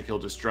magic, he'll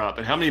just drop.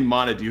 But how many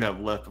mana do you have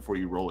left before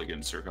you roll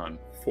against 𝐸𝐸?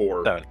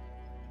 4.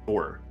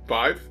 4.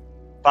 5?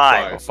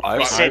 5. Five.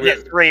 We're sitting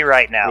at 3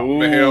 right now.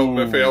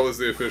 Mihail is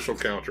the official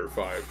counter.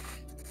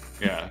 5.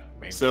 Yeah.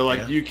 So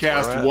like, you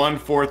cast 1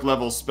 4th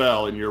level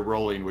spell and you're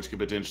rolling, which could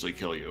potentially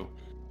kill you.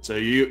 So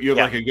you have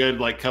like a good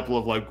like couple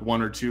of like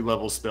 1 or 2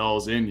 level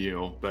spells in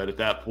you, but at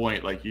that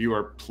point, like, you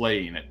are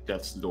playing at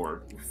death's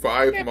door.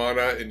 5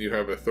 mana, and you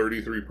have a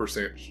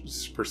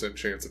 33%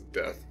 chance of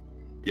death.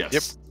 Yes.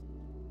 Yep.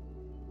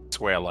 That's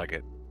the way I like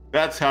it.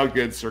 That's how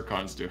good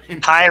𝐸𝐸's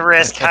doing. High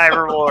risk, high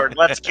reward.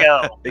 Let's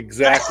go.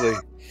 Exactly.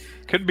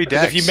 Could be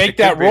dex. If you make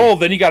that roll,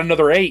 then you got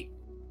another 8.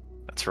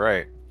 That's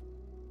right.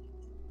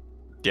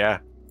 Yeah.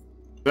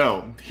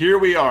 So here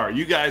we are.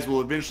 You guys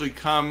will eventually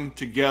come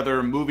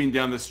together, moving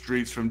down the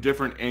streets from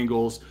different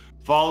angles,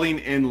 falling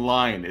in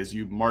line as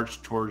you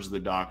march towards the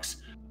docks,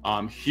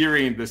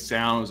 hearing the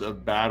sounds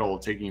of battle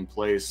taking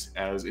place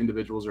as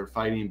individuals are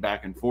fighting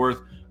back and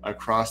forth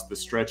across the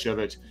stretch of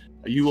it.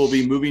 You will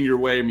be moving your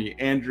way,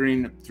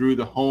 meandering through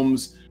the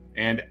homes,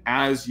 and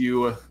as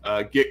you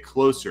get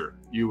closer,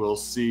 you will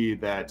see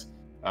that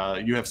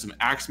you have some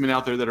axemen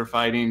out there that are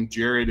fighting.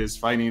 Jared is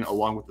fighting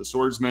along with the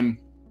swordsman.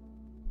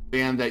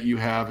 and that you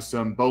have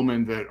some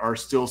bowmen that are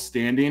still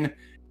standing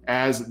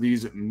as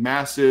these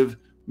massive,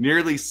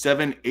 nearly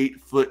 7-8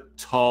 foot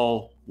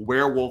tall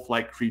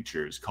werewolf-like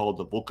creatures called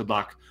the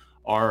𝐦𝐤𝐤𝐤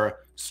are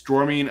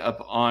storming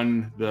up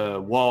on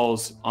the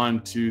walls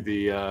onto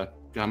the I'm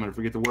gonna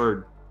forget the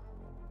word.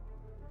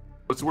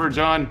 What's the word,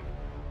 John?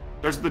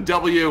 There's the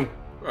W.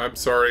 I'm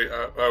sorry,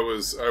 I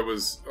was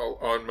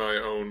on my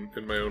own,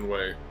 in my own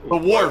way. The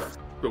wharf.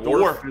 The The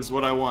wharf? wharf is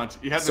what I want.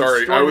 You have them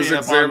Sorry, I was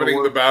storming up on examining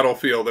the wharf.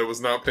 battlefield. I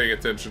was not paying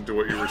attention to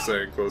what you were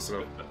saying close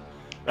enough.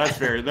 That's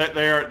fair. That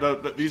they are.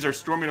 These are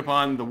storming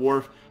upon the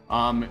wharf.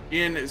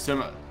 In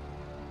some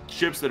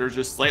ships that are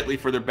just slightly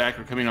further back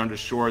are coming onto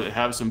shore that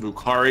have some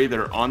𝐸𝐤ari that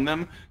are on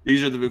them.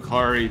 These are the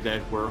𝐸𝐤ari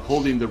that were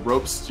holding the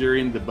ropes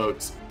steering the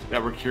boats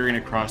that were carrying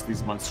across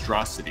these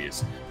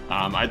monstrosities.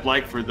 I'd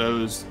like for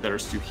those that are �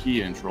ฑ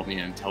𝐢𝐤𝐤 to roll me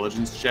an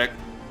intelligence check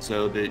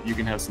so that you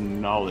can have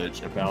some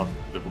knowledge about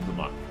the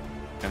𝐸𝐤𝐤.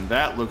 And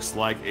that looks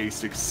like a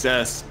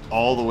success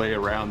all the way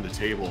around the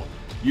table.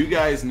 You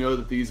guys know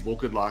that these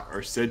𝐸𝐤𝐤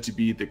are said to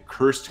be the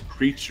cursed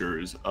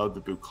creatures of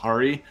the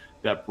𝐸𝐤𝐤ari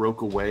that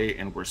broke away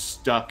and were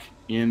stuck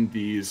in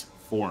these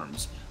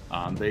forms.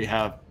 They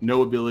have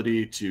no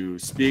ability to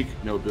speak,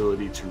 no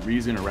ability to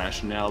reason or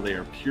rationale. They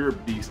are pure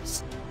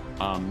beasts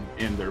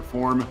in their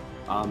form.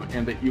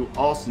 And that you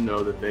also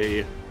know that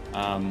they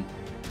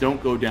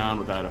don't go down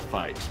without a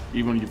fight.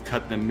 Even when you've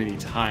cut them many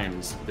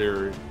times,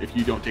 if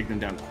you don't take them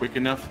down quick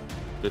enough,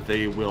 that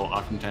they will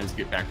oftentimes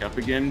get back up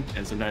again,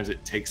 and sometimes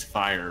it takes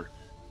fire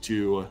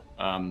to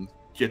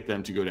get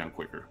them to go down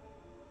quicker.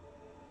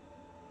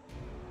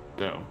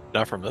 So,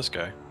 Not from this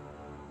guy.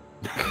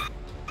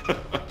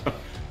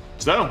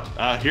 so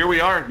here we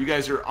are. You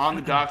guys are on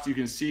the docks. You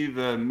can see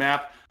the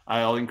map.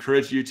 I'll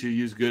encourage you to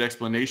use good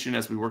explanation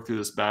as we work through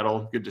this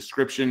battle, good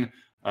description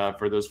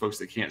for those folks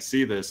that can't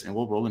see this, and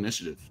we'll roll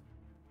initiative.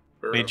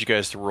 I need you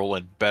guys to roll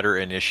a better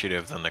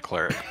initiative than the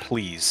cleric,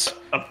 please.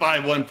 A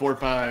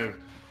 5-1-4-5.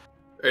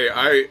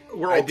 Hey,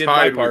 we're all did my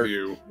tied part. with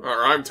you.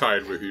 Or I'm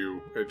tied with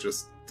you. It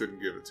just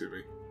didn't give it to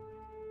me.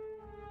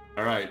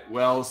 All right.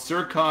 Well,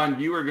 𝐸𝐤𝐤,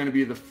 you are going to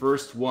be the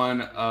first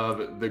one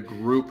of the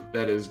group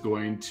that is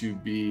going to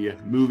be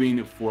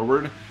moving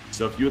forward.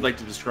 So if you would like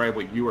to describe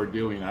what you are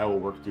doing, I will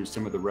work through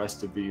some of the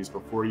rest of these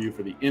before you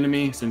for the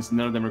enemy, since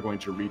none of them are going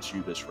to reach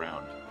you this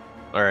round.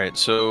 All right,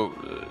 so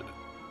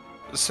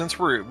since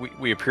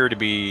we appear to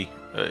be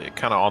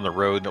kind of on the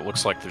road, and it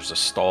looks like there's a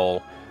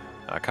stall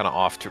kind of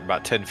off to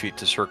about 10 feet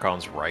to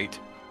𝐸𝐤𝐤's right.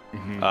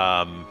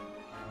 Mm-hmm.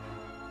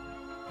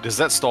 Does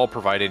that stall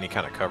provide any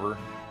kind of cover?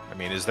 I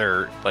mean, is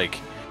there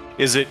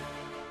is there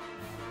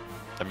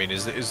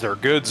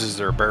goods? Is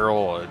there a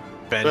barrel, a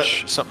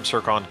bench, something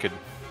𝐸𝐤𝐤 could?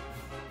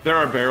 There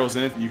are barrels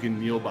in it that you can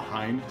kneel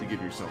behind to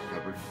give yourself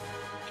cover.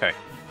 Okay,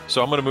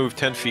 so I'm going to move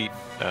 10 feet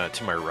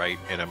to my right,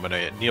 and I'm going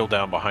to kneel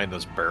down behind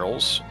those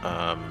barrels.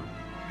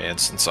 And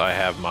since I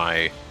have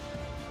my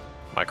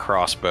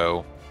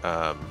crossbow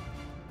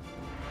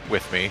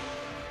with me,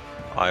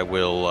 I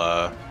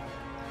will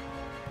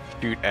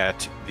shoot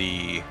at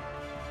the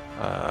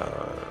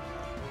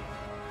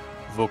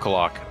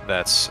𝐸𝐤𝐤𝐤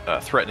that's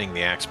threatening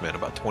the axeman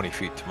about 20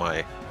 feet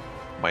to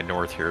my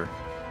north here.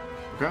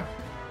 Okay.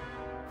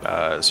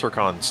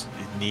 𝐸𝐤𝐤's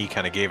knee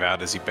kind of gave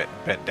out as he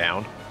bent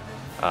down.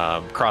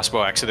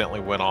 Crossbow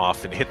accidentally went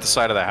off and hit the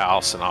side of the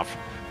house and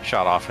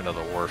shot off into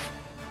the wharf.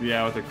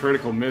 Yeah, with a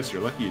critical miss,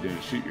 you're lucky you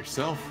didn't shoot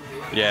yourself.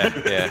 Yeah.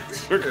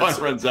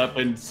 𝐸𝐤𝐤 runs up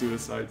and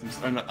suicides,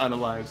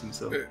 unalives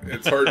himself.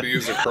 It's hard to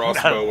use a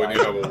crossbow when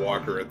you have a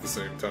walker at the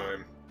same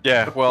time.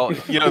 Yeah, well,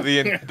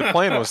 the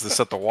plan was to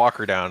set the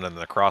walker down and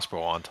the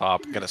crossbow on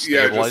top, kind of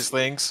stabilize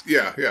things.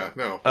 Yeah,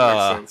 no,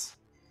 that makes sense.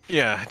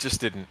 Yeah, it just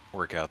didn't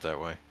work out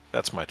that way.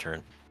 That's my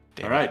turn.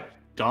 Damn All right,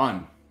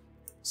 Dawn.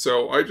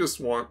 So I just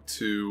want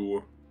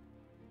to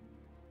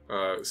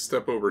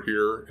step over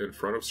here in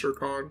front of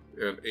𝐸𝐤𝐤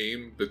and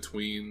aim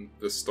between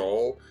the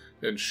stall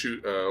and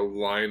shoot a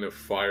line of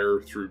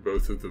fire through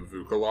both of the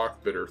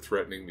𝐸𝐤𝐤 that are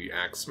threatening the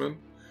axeman.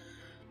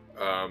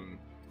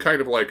 Kind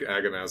of like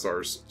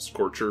Aghanazar's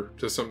Scorcher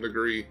to some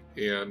degree,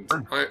 and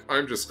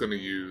I'm just going to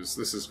use,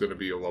 this is going to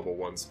be a level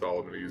 1 spell,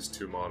 I'm going to use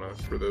 2 mana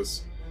for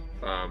this.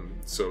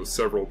 So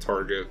several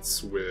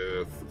targets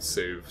with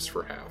saves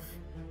for half.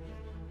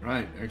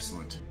 Right,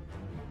 excellent.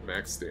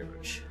 Max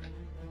damage.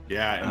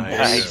 Yeah, and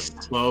Nice.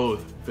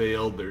 both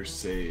failed their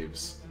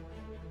saves.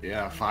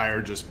 Yeah,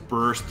 fire just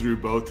burst through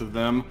both of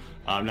them.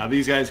 Now,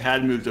 these guys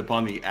had moved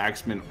upon the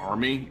Axeman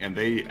army, and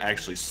they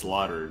actually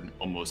slaughtered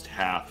almost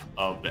half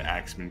of the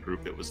Axeman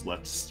group that was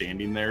left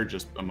standing there,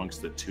 just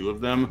amongst the two of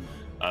them.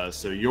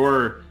 So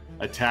your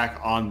attack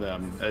on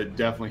them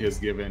definitely has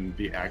given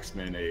the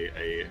Axemen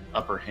a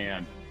upper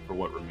hand for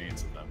what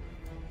remains of them.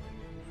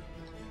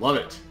 Love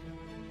it.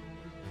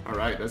 All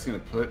right, that's going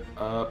to put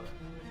up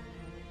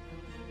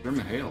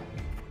𝐸𝐤𝐤𝐤.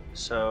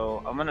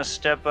 So I'm gonna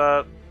step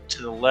up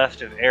to the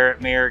left of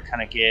Eretmir,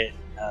 kind of get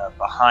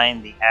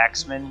behind the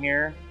axeman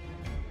here.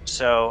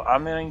 So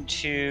I'm going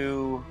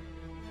to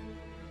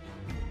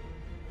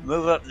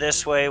move up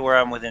this way where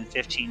I'm within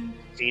 15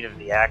 feet of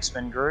the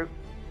axeman group,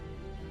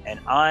 and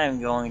I am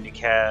going to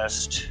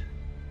cast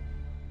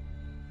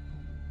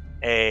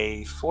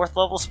a 4th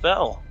level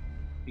spell,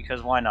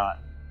 because why not?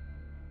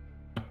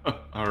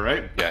 All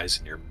right. You guys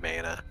and your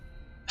mana.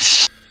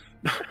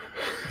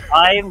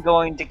 I am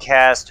going to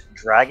cast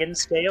Dragon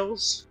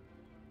Scales.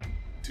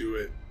 Do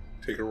it.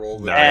 Take a roll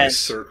with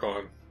Nice.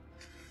 𝐸𝐸.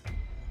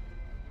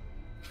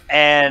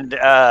 And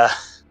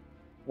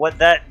what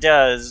that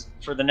does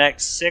for the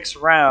next 6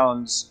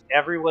 rounds,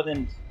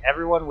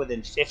 everyone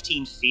within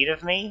 15 feet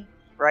of me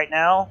right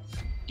now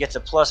gets a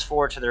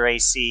 +4 to their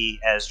AC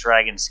as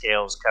Dragon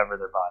Scales cover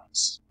their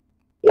bodies.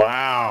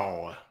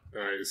 Wow.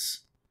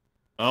 Nice.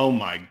 Oh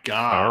my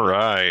god. All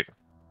right.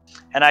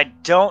 And I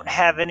don't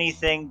have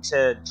anything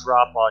to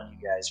drop on you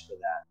guys for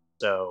that,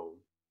 so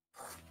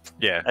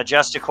Yeah.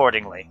 adjust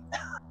accordingly.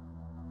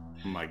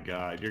 Oh my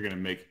god. You're gonna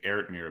make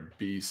Eretmir a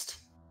beast.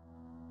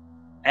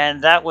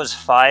 And that was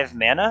 5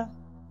 mana.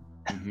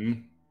 Mm-hmm.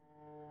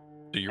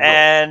 Do you roll?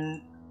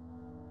 And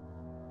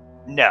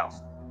no,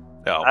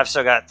 Oh. I've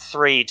still got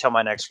 3 till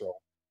my next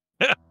roll.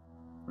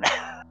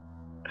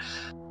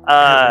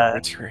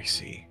 What's your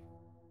AC?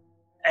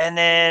 And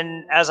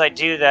then as I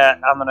do that,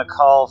 I'm gonna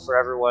call for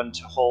everyone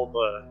to hold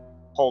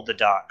the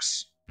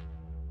docks,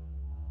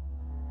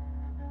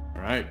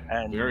 All right.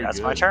 and Very that's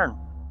good. my turn.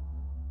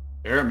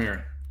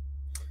 Eretmir.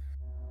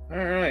 All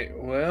right.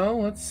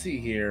 Well, let's see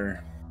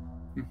here.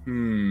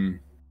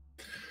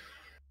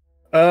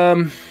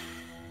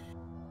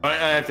 I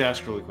have to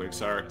ask really quick.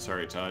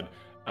 Sorry, Todd.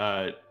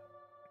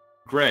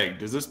 Greg,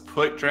 does this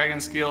put dragon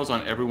scales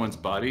on everyone's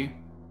body?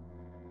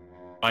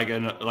 Like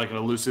an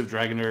elusive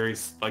dragon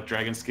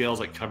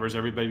scales covers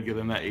everybody to give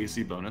them that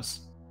AC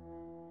bonus?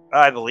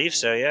 I believe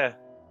so, yeah.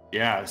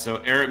 Yeah, so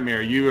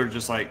Eretmir, you are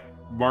just like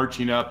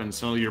marching up and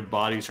suddenly your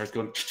body starts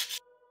going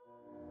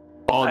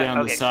all down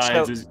Okay, the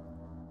sides. so-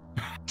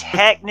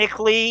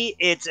 Technically,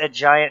 it's a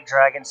giant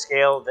dragon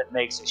scale that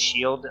makes a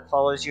shield that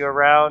follows you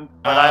around,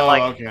 but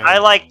I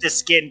like the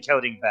skin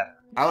coating better.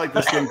 I like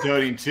the skin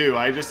coating too.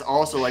 I just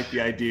also like the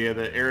idea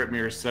that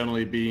Eretmir is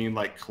suddenly being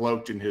like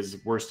cloaked in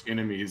his worst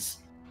enemies.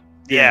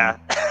 Yeah.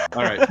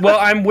 All right. Well,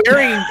 I'm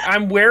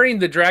wearing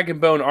the dragon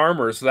bone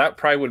armor, so that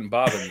probably wouldn't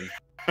bother me.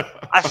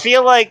 I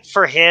feel like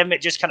for him,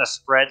 it just kind of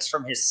spreads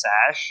from his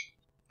sash,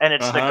 and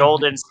it's the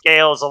golden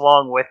scales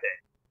along with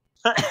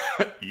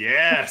it.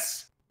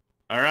 Yes.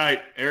 All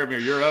right,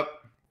 Eretmir, you're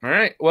up. All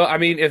right. Well, I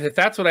mean, if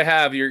that's what I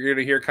have, you're going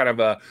to hear kind of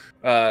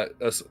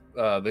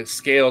the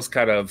scales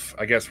kind of,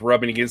 I guess,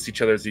 rubbing against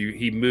each other as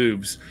he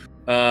moves.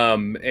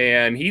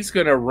 And he's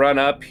going to run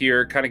up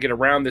here, kind of get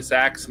around this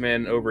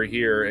axeman over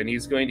here, and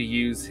he's going to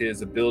use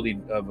his ability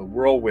of a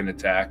whirlwind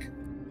attack.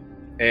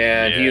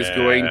 And he is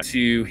going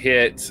to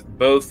hit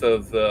both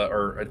of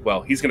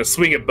he's going to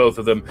swing at both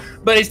of them,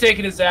 but he's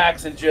taking his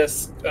axe and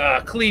just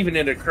cleaving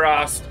it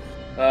across.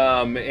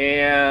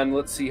 And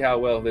let's see how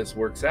well this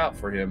works out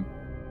for him.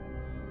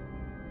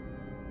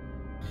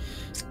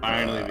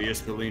 Finally, the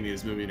Ispellini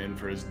is moving in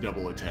for his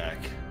double attack.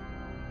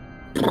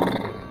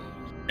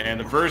 And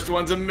the first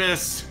one's a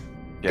miss.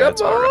 Yeah,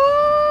 that's all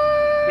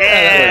right.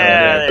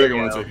 Yeah, the there second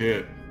you one's go. a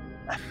hit.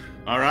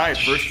 All right,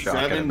 first Shock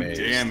and 7 amaze.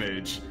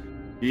 damage.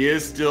 He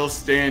is still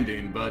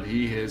standing, but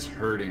he is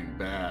hurting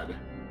bad.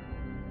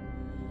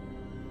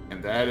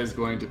 And that is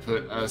going to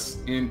put us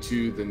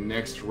into the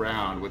next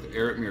round with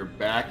Eretmir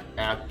back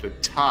at the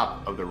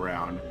top of the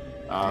round.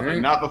 But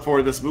not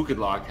before this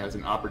𝐸𝐸 has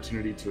an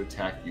opportunity to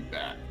attack you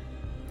back.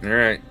 All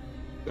right.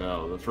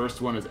 So the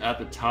first one is at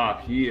the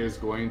top. He is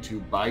going to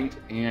bite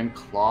and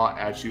claw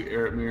at you,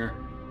 Eretmir.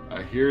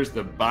 Here's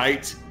the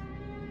bite,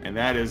 and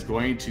that is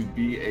going to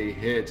be a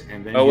hit.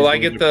 And then will I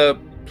get the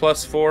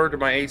 +4 to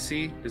my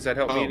AC? Does that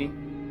help me any?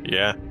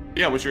 Yeah.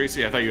 Yeah, what's your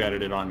AC? I thought you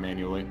added it on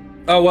manually.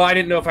 Oh, well, I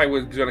didn't know if I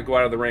was going to go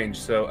out of the range,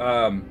 so,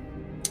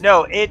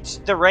 No,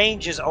 the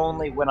range is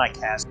only when I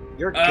cast it.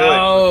 You're good.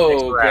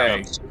 Oh, for 6 okay.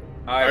 rounds.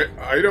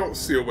 I don't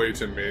see a way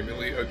to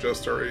manually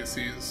adjust our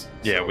ACs.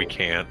 Yeah, so- we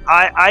can't.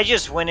 I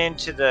just went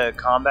into the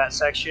combat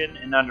section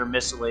and under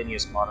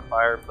miscellaneous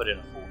modifier put in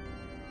a 4.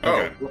 Oh,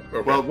 Okay.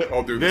 okay. Well,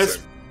 I'll do this- the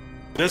same.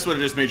 This would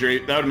have just made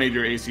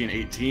your AC an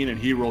 18, and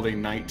he rolled a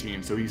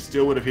 19, so he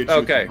still would have hit you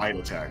with Okay. the bite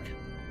attack.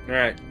 all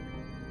right.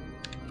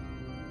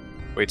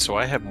 Wait, so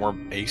I have more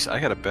AC? I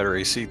got a better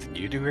AC than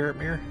you do,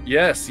 Eretmir?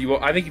 Yes, you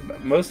will. I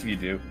think most of you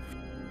do.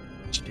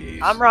 Jeez.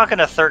 I'm rocking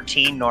a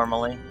 13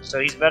 normally, so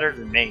he's better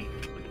than me.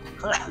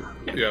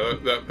 Yeah,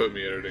 that put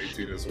me at an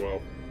 18 as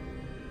well.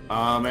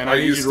 And I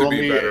need you used to roll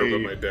be me better, a-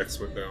 but my dex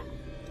went down.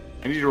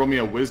 I need you to roll me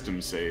a wisdom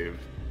save,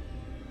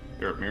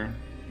 Eretmir.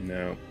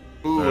 No.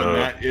 Ooh, and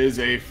that is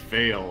a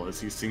fail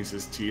as he sinks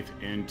his teeth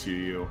into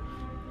you.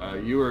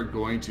 You are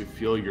going to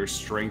feel your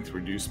strength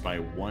reduced by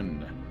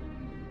 1.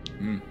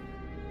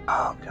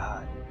 Oh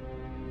god.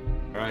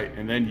 All right,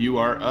 and then you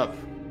are up.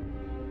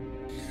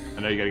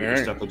 I know you gotta get your All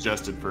right. stuff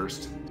adjusted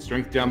first.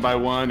 Strength down by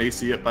 1,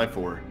 AC up by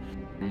 4.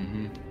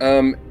 Mm-hmm.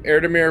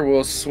 Eretmir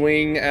will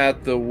swing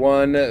at the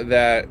one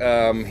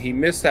that he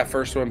missed that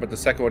first one, but the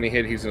second one he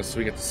hit, he's going to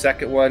swing at the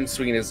second one,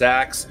 swinging his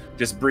axe,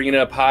 just bringing it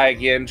up high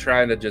again,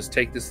 trying to just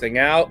take this thing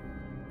out.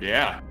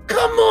 Yeah.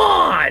 Come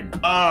on!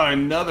 Oh,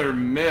 another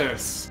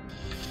miss.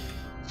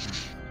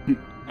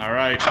 All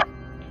right.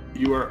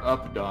 you are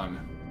up,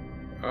 Don.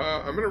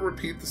 I'm going to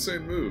repeat the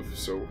same move.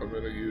 So I'm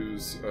going to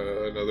use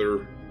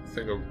another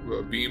thing of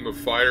a beam of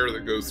fire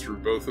that goes through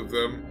both of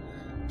them.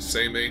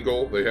 Same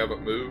angle. They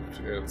haven't moved,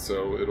 and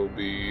so it'll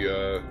be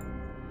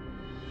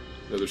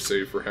another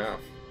save for half.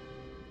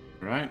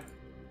 All right.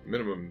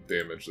 Minimum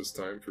damage this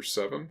time for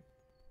 7.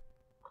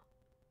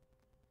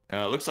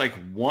 Looks like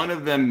one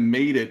of them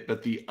made it,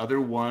 but the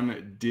other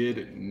one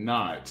did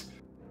not.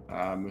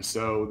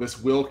 So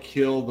this will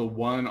kill the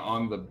one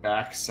on the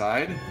back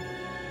side.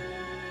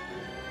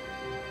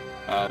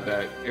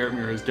 That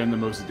𝐿 has done the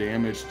most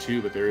damage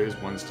to, but there is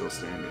one still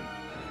standing.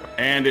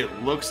 And it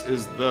looks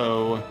as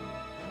though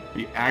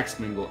the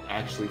axeman will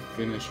actually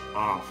finish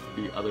off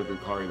the other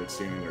𝐵𝐼𝐸 that's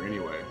standing there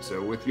anyway.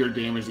 So with your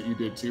damage that you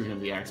did to him,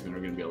 the axemen are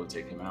going to be able to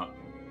take him out.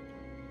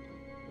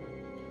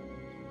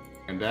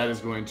 And that is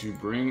going to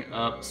bring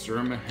up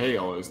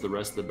𝐸𝐤𝐤 as the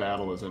rest of the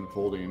battle is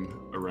unfolding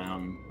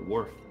around the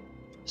wharf.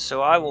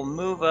 So I will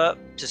move up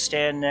to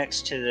stand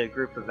next to the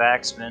group of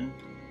axemen.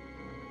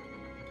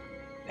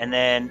 And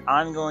then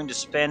I'm going to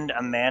spend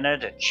a mana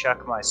to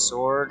chuck my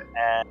sword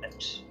at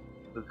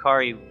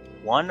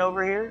𝐵𝐼𝐸 1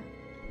 over here.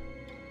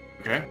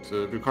 Okay,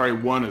 so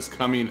𝐵𝐼𝐸 1 is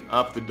coming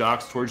up the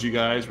docks towards you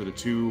guys where the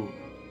 2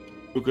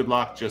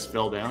 𝐵𝐸 just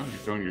fell down. You're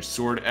throwing your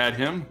sword at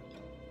him.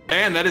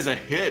 And that is a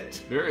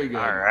hit. Very good.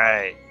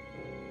 Alright.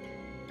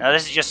 Now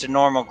this is just a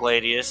normal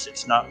Gladius.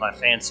 It's not my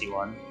fancy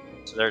one.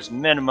 So there's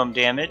minimum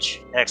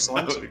damage.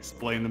 Excellent. That would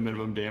explain the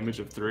minimum damage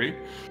of 3.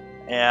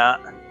 Yeah.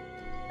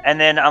 And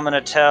then I'm going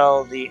to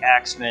tell the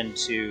axemen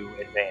to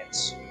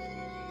advance.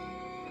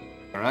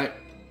 All right.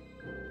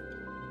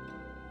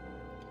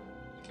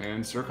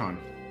 And 𝐸𝐿.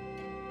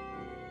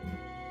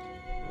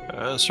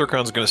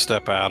 𝐸𝐿's going to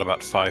step out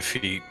about 5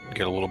 feet,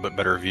 get a little bit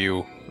better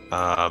view.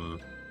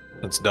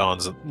 Since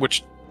Don's,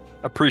 which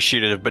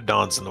appreciative, but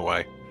Don's in the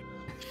way.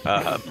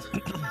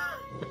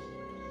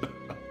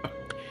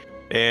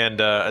 And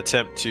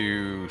attempt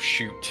to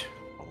shoot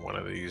one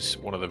of the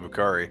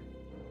𝐵𝐼𝐸.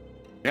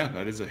 Yeah,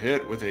 that is a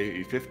hit with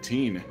a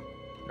 15.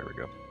 There we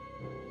go.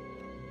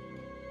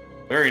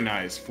 Very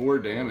nice. 4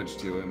 damage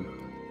to him.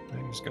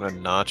 He's gonna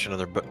notch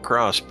another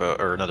crossbow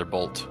or another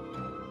bolt.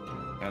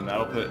 And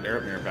that'll put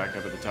𝐿 back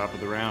up at the top of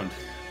the round.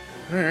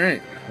 All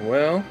right.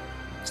 Well,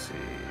 let's see.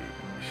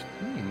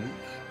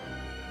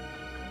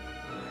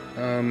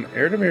 I think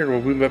𝐿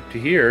will move up to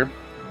here,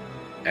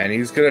 and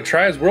he's gonna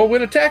try his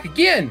whirlwind attack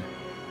again.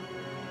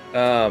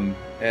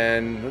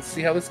 And let's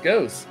see how this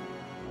goes.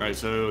 All right,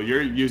 so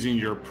you're using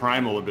your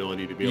primal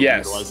ability to be able to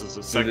utilize this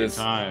a second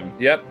time.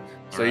 Yep.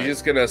 So he's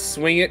just gonna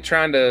swing it,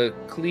 trying to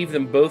cleave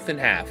them both in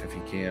half if he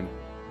can.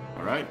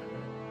 All right.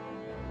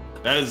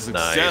 That is a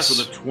success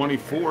with a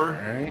 24. All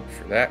right,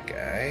 for that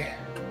guy.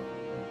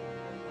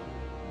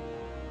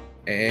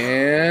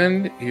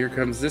 And here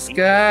comes this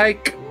guy.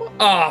 Come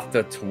off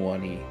the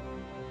 20.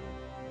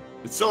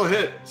 It's still a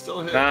hit. Still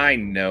a hit. I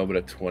know, but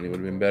a 20 would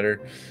have been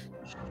better.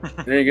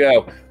 There you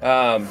go.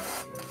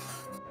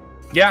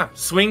 Yeah,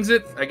 swings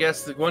it. I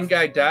guess the one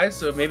guy dies,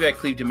 so maybe I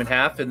cleaved him in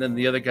half, and then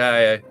the other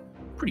guy,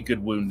 pretty good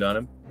wound on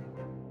him.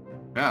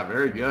 Yeah,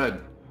 very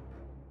good.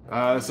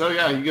 So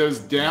yeah, he goes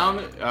down.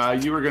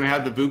 You were going to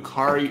have the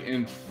𝐵𝐼𝐸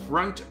in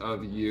front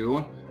of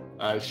you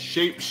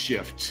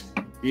shapeshift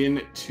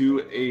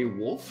into a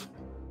wolf.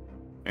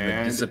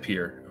 And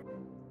disappear.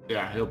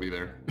 Yeah, he'll be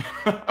there.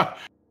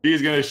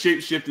 He's going to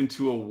shapeshift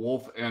into a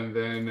wolf and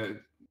then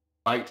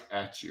bite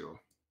at you.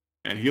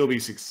 And he'll be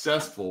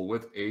successful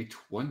with a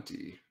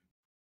 20.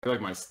 I feel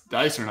like my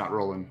dice are not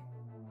rolling.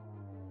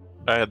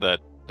 I had that.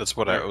 That's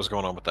what was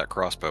going on with that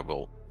crossbow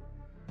bolt.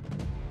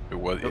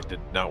 It did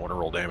not want to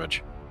roll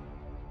damage.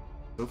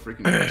 So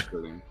freaking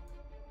frustrating.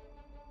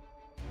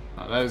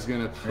 That is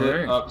going to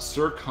put up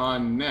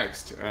𝐸𝐿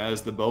next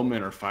as the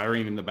bowmen are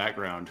firing in the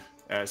background.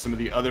 Some of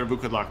the other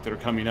𝐵𝐸 that are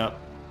coming up.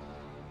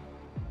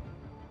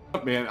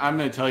 Oh, man, I'm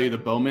going to tell you the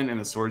bowmen and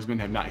the swordsmen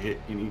have not hit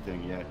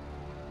anything yet.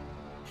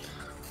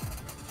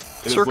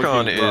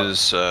 𝐸𝐿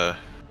is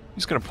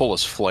he's going to pull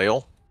his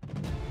flail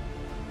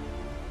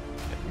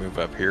and move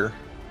up here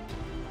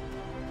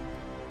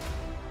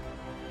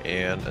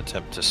and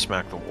attempt to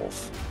smack the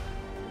wolf.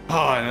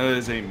 Oh, and that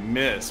is a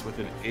miss with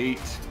an 8.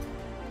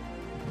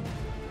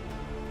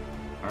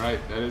 All right,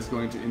 that is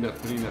going to end up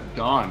putting up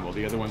Don while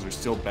the other ones are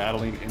still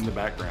battling in the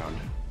background.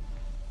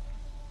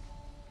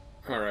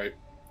 All right.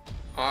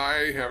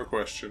 I have a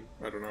question.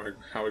 I don't know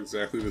how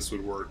exactly this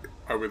would work.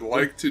 I would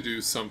like to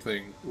do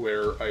something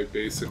where I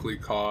basically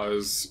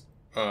cause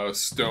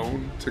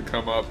stone to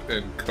come up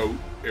and coat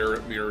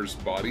𝐿's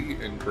body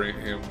and grant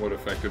him what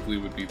effectively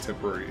would be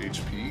temporary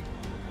HP.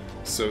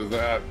 So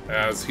that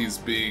as he's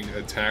being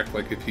attacked,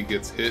 like if he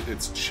gets hit,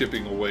 it's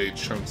chipping away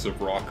chunks of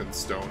rock and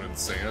stone and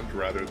sand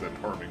rather than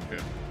harming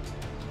him.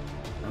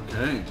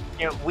 Okay.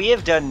 You know, we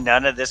have done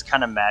none of this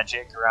kind of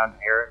magic around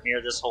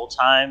𝐿 this whole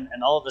time,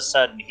 and all of a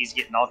sudden he's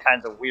getting all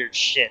kinds of weird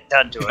shit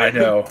done to him. I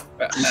know.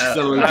 I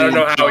don't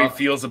know how he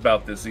feels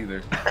about this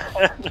either.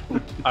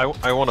 I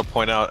want to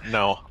point out,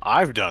 no,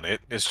 I've done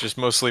it. It's just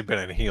mostly been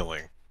in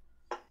healing.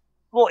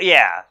 Well,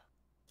 yeah.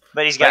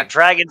 But he's got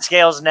dragon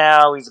scales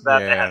now. He's about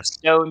to Yeah. have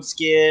stone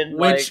skin.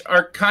 Which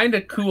are kind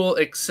of cool,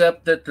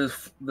 except that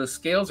the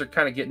scales are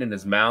kind of getting in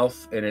his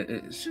mouth, and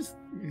it's just,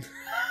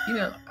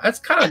 that's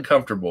kind of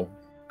uncomfortable.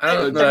 I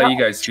don't know how you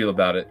guys feel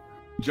about it.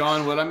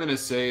 John, what I'm going to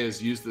say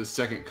is use the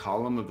second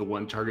column of the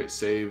one target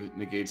save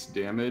negates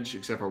damage,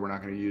 except for we're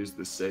not going to use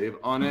the save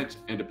on it.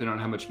 And depending on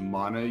how much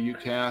mana you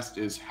cast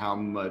is how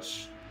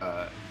much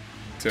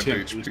Temp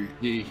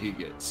HP. he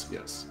gets.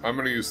 Yes. I'm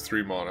going to use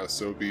 3 mana,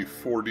 so it'll be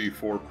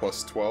 4d4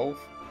 plus 12.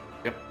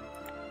 Yep.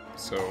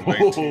 So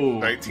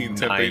 19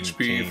 temp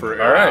HP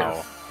for All right.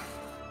 arrow.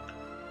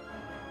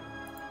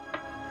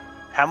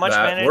 How much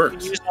That mana works.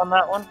 did you use on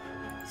that one?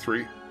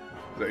 3. Does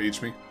that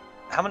age me?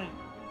 How many?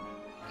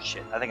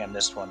 Shit, I think I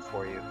missed one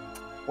for you.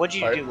 What'd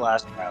you do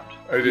last round?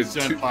 I did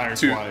Send fire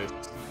 2. twice.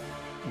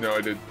 No,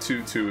 I did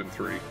 2, 2, and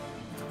 3.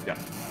 Yeah.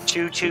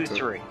 2, 2,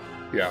 3.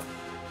 Yeah.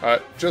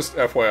 Just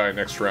FYI,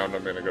 next round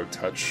I'm going to go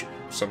touch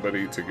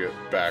somebody to get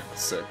back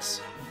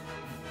 6.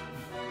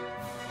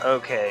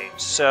 Okay,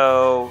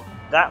 so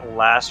that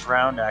last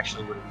round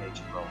actually would have made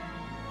you roll.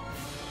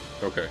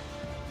 Okay.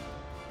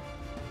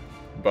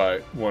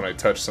 But when I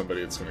touch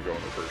somebody, it's going to go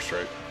in reverse,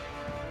 right?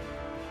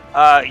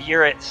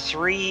 You're at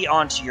 3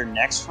 onto your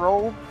next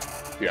roll.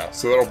 Yeah,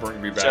 so that'll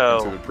bring me back So-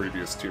 into the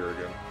previous tier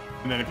again.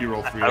 And then if you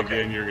roll 3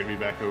 Okay. again, you're going to be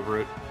back over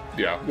it.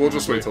 Yeah, we'll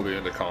just wait till the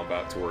end of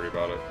combat to worry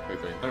about it, I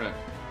think. All right.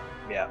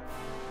 Yeah.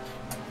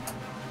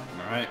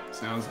 All right.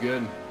 Sounds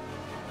good.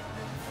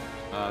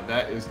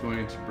 That is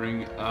going to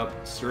bring up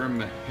Sir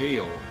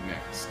Mihail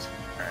next.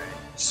 Alright,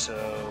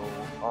 so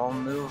I'll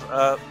move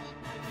up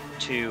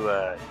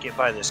to get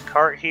by this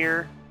cart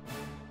here.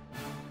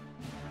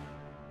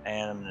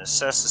 And I'm going to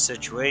assess the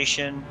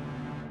situation.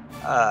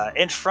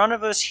 In front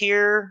of us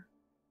here,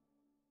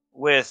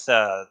 with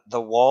the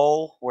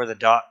wall where the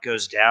dot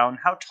goes down,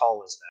 how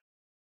tall is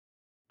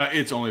that?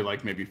 It's only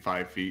like maybe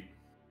 5 feet.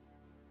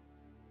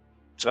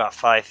 It's about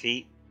 5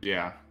 feet.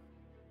 Yeah.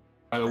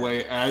 By the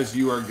way, as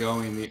you are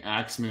going, the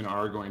axemen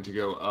are going to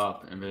go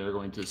up, and they are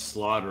going to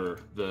slaughter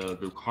the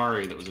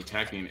Bukhari that was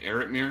attacking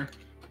Eretmir.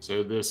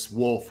 So this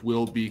wolf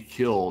will be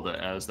killed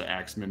as the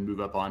axemen move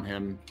up on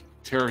him,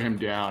 tear him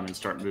down, and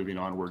start moving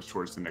onwards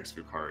towards the next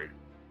Bukhari.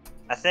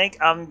 I think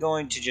I'm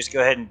going to just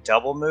go ahead and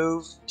double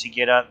move to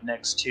get up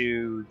next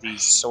to the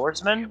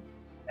swordsmen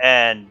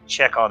and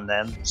check on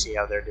them, see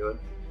how they're doing.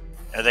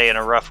 Are they in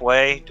a rough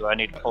way? Do I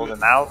need to pull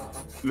them out?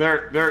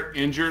 They're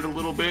injured a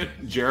little bit.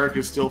 Jarek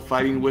is still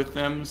fighting with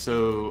them,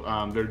 so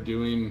they're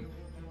doing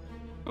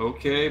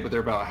okay, but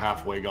they're about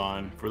halfway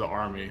gone for the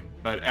army.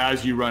 But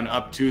as you run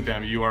up to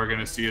them, you are going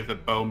to see that the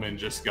bowmen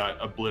just got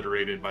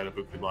obliterated by the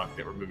Bukidlok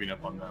that were moving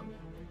up on them.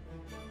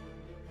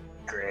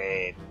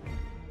 Great.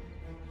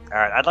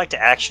 Alright, I'd like to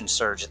action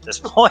surge at this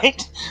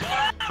point.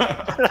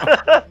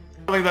 I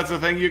think that's a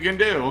thing you can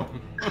do.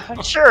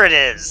 Sure it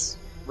is.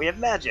 We have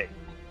magic.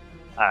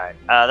 Alright,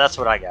 that's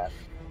what I got.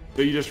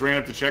 So you just ran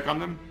up to check on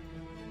them?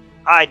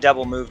 I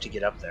double moved to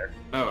get up there.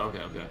 Oh,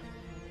 okay.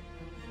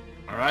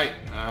 All right,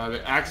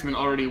 the axemen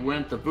already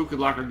went. The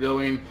Bukidlok are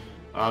going.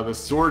 The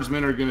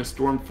swordsmen are going to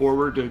storm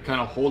forward to kind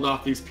of hold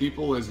off these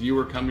people as you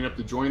are coming up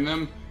to join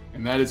them,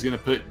 and that is going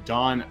to put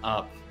Dawn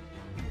up.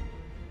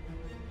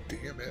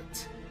 Damn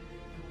it.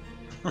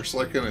 There's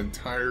like an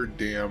entire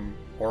damn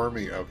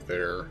army up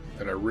there,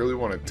 and I really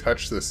want to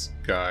touch this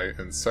guy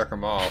and suck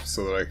him off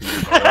so that I can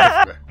get my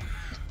life back.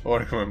 I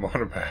want to get my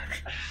mana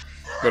back.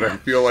 But I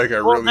feel like I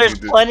really there's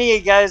need to... plenty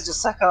of guys to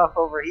suck off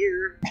over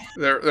here.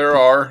 There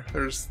are.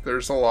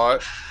 There's a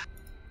lot.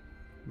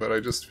 But I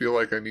just feel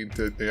like I need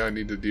to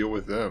deal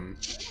with them.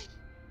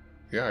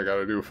 Yeah, I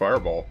gotta do a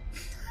fireball.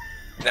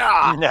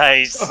 Ah,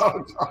 Nice.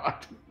 Oh, God.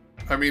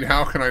 I mean,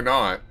 how can I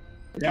not?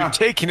 you're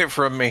taking it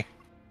from me.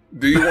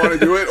 Do you want to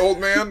do it, old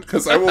man?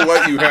 Because I will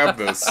let you have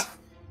this.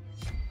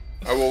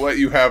 I will let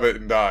you have it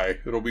and die.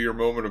 It'll be your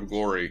moment of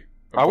glory.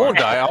 I won't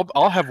die.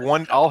 I'll have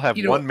one. I'll have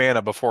You know one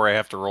mana before I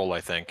have to roll.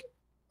 I think.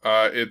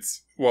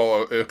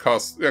 It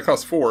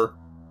costs 4.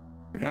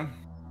 Yeah.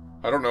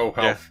 I don't know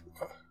how. Yeah.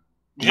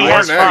 He You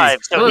has are 5,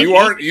 next. so You he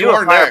are can do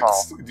a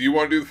fireball. next. Do you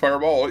want to do the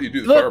fireball? I'll let you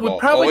do the Look, fireball. we I'll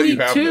probably let you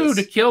need have 2 this.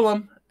 to kill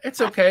him.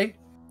 It's okay.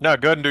 No,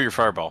 go ahead and do your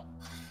fireball.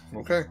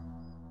 Okay.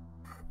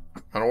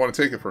 I don't want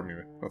to take it from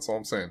you. That's all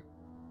I'm saying.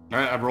 All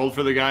right, I've rolled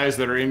for the guys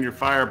that are in your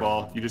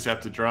fireball. You just have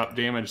to drop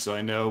damage so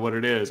I know what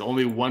it is.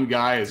 Only one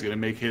guy is going to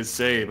make his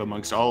save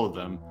amongst all of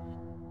them.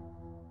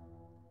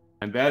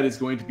 And that is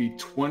going to be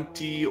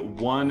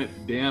 21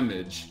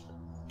 damage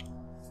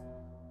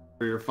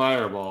for your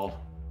fireball,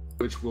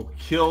 which will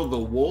kill the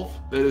wolf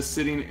that is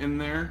sitting in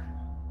there.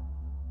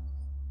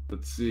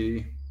 Let's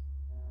see.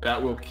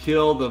 That will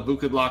kill the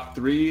Bukidlok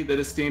 3 that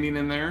is standing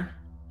in there.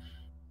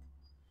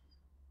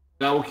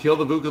 That will kill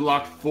the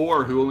Bukidlok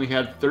 4, who only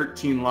had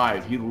 13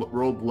 lives. He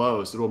rolled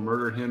low, so it will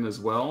murder him as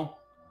well.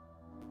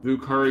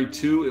 Bukhari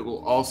 2, it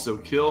will also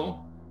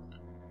kill.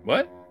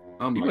 What?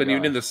 Oh He my wasn't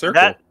even God. in the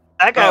circle.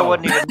 That guy Oh.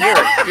 wasn't even near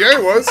it. Yeah,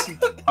 it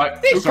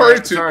was.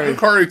 Sorry.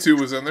 Bukhari 2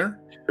 was in there.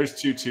 There's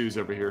 2 2s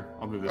over here.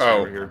 I'll move this Oh.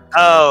 over here.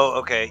 Oh,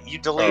 okay. You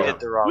deleted Oh.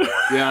 the wrong one.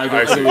 Yeah,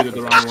 I I see. deleted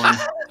the wrong one.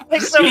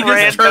 Like some He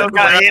just rando turned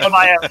got hit around.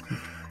 by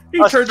He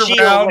a turned shield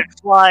around. went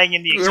flying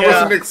in the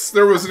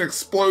There was an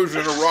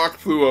explosion. A rock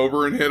flew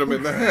over and hit him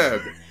in the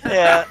head.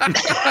 Yeah.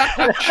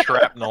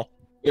 Shrapnel.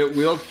 It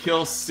will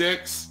kill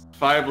 6.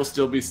 5 will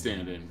still be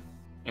standing,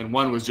 and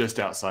 1 was just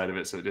outside of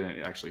it, so it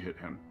didn't actually hit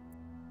him.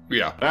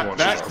 Yeah,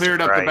 That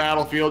cleared up the Right.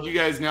 battlefield. You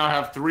guys now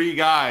have 3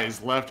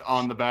 guys left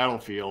on the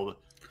battlefield,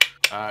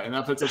 and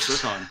that puts up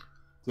𝐸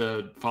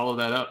to follow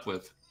that up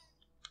with.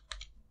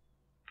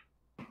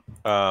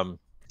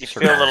 You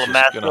feel a little Circon's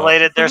just gonna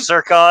emasculated there,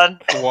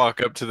 𝐸.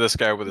 walk up to this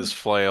guy with his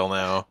flail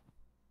now.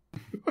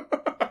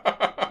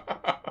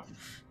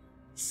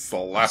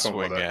 Slap him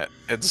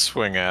with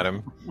Swing at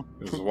him.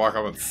 Just walk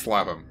up and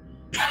slap him.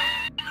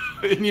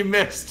 And you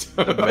missed.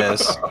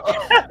 Miss.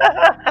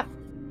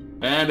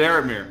 And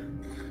Eretmir.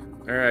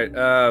 All right.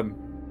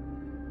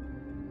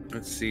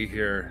 Let's see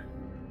here.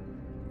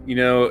 You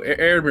know,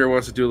 Eretmir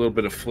wants to do a little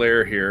bit of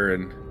flair here,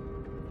 and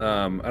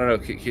I don't know.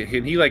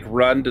 Can he like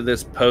run to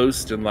this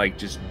post and like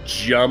just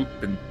jump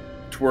and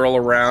twirl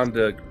around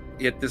to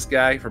hit this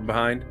guy from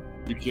behind?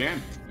 You can.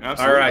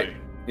 Absolutely. All right.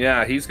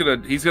 Yeah, he's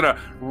gonna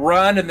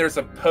run, and there's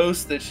a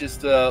post that's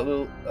just a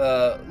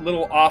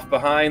little off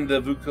behind the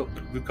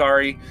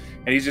Vucari,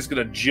 and he's just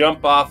gonna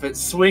jump off it,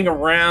 swing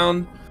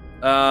around,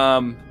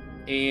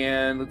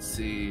 and let's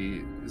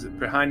see, is it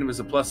behind him is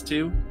a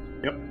 +2?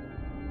 Yep.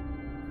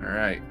 All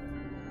right,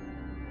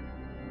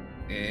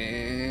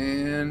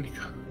 and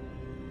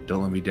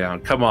don't let me down.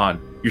 Come on,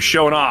 you're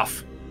showing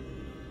off.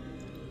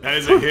 That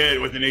is a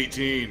hit with an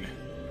 18.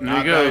 There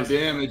Not he bad goes.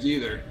 damage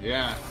either.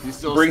 Yeah, he's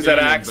still Brings that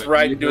standing, axe but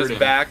right you into hurt his him.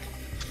 back.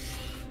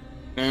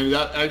 And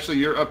that, actually,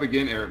 you're up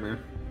again, Eretmir.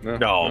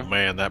 Oh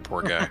man, that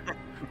poor guy.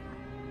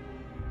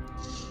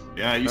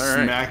 Yeah, you All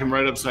right. smack him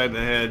right upside the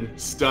head,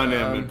 stun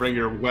him, and bring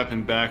your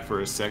weapon back for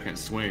a second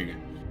swing.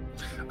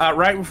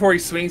 Right before he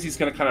swings, he's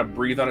going to kind of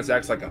breathe on his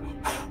axe like a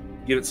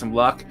give it some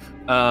luck.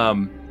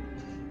 And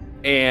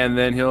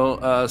then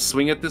he'll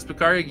swing at this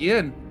Bakari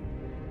again.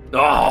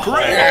 Oh, Oh,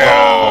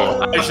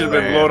 I should have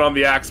been man. blowing on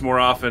the axe more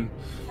often.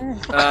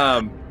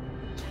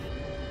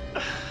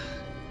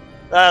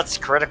 That's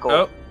critical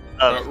Oh,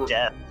 of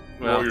death.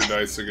 roll well, your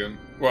dice again.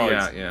 Well,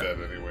 Yeah, he's yeah. dead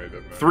anyway.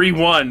 Doesn't matter. 3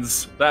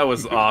 1s. That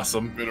was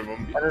awesome.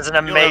 Minimum. That is an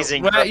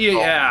amazing Well, critical.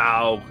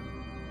 yeah,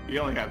 You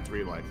only have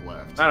 3 life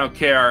left. I don't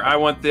care. I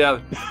want the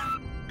other.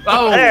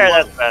 Oh, There,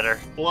 that's better.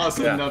 Plus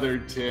Yeah. another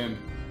 10.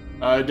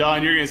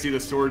 Don, you're going to see the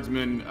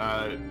swordsman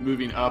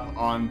moving up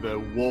on the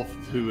wolf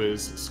who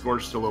is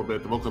scorched a little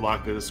bit. The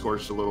𝐸 is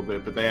scorched a little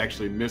bit, but they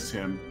actually miss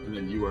him, and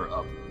then you are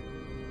up.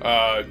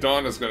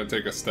 Dawn is going to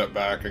take a step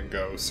back and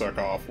go suck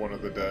off one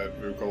of the dead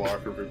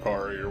𝐸 or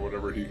Vucari or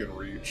whatever he can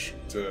reach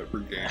to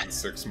regain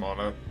 6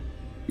 mana.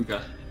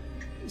 Okay.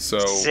 So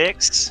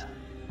 6.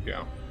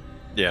 yeah,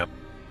 Yeah.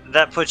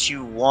 That puts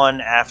you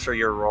 1 after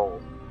your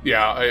roll.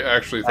 yeah. I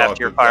actually thought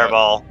After your that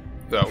fireball.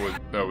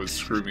 that would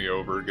screw me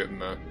over getting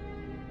that,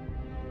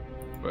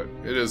 but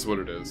it is what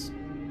it is.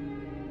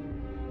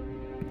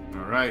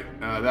 All right.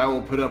 That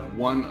will put up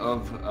one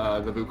of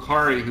the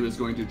Vucari, who is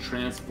going to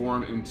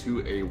transform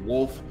into a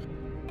wolf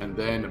and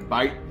then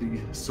bite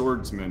the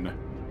swordsman.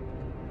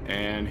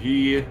 And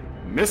he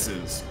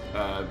misses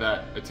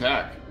that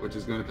attack, which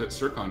is going to put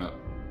𝐸 up.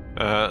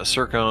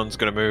 𝐸 going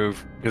to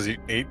move because he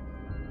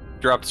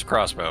dropped his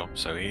crossbow,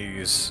 so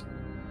he's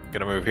going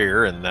to move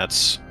here, and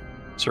that's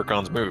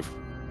𝐸's move.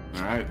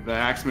 All right. The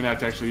Axemen have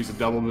to actually use a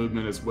double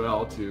movement as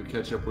well to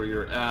catch up where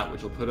you're at,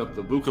 which will put up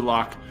the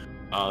𝐸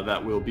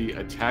that will be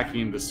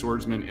attacking the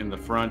swordsman in the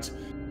front.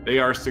 They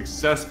are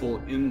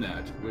successful in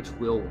that, which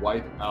will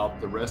wipe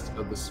out the rest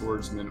of the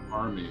swordsman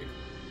army,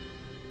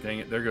 dang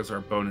it. There goes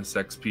our bonus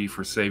XP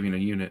for saving a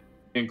unit.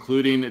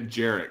 including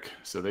𝐥𝐢𝐤𝐞.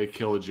 So they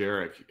kill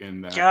𝐥𝐢𝐤𝐞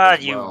in that. God,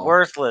 as you well.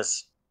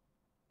 worthless.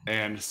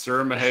 And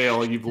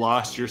𝐸, you've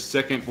lost your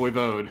second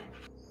voivode.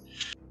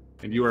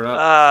 And you are up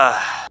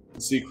Ah, to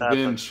seek that's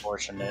revenge.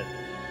 unfortunate.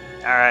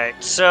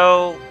 Alright,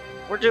 so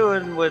we're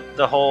doing with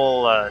the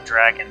whole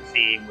dragon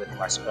theme with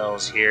my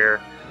spells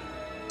here.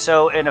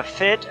 So in a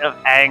fit of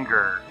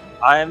anger,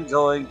 I'm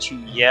going to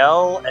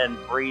yell and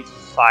breathe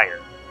fire.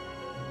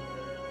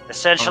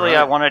 Essentially,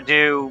 I Alright. want to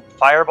do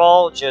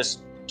fireball,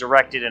 just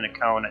directed in a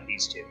cone at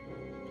these two.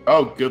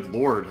 Oh, good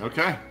lord.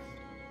 Okay.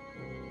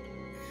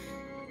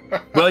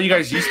 Well, you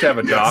guys used to have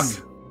a dock.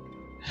 Yes.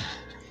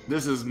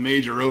 This is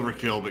major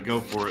overkill, but go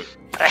for it.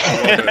 I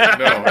love it.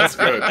 No, that's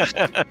good.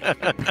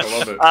 I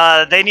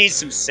love it. They need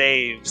some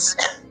saves.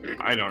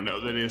 I don't know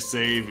that is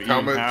save.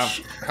 How even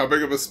much? How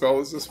big of a spell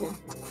is this one?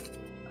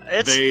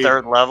 It's They-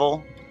 3rd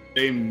level.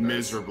 They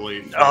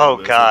miserably. failed Oh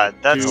this. god,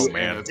 It's that's 2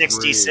 and a 3.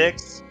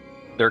 66.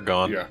 They're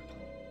gone. Yeah.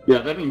 Yeah,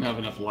 they didn't even have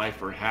enough life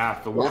for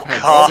half. The wolf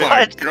had Oh God.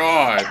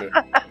 my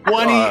god.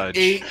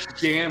 28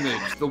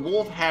 damage. The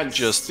wolf had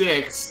Just-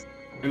 6,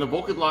 and the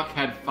𝐸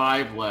had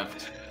 5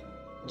 left.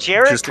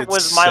 Jarek Just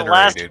was my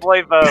last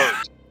incinerated.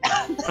 voivode.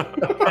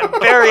 I'm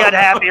very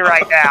unhappy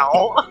right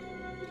now.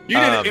 You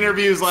did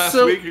interviews last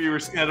so- week, or you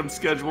had them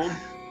scheduled?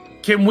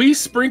 Can we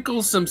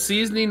sprinkle some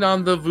seasoning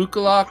on the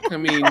𝐸? I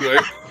mean,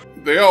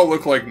 They all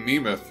look like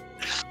Nemeth.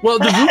 Well,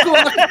 the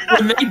Vukulak,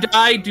 when they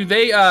die, do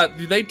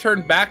they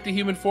turn back to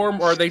human form,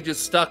 or are they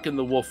just stuck in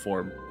the wolf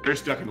form? They're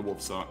stuck in the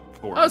wolf form.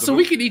 Oh, so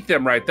we could eat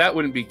them, right? That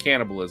wouldn't be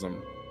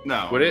cannibalism.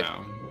 No, would it?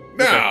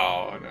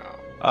 No.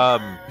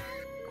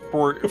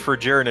 For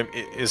Jaren,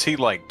 is he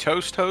like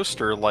toast,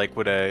 or like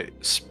would a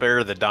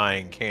spare the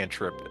dying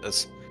cantrip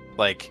as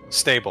like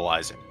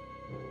stabilize him?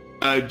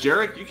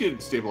 Jarek, you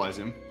could stabilize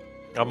him.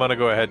 I'm gonna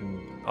go ahead and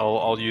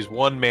I'll use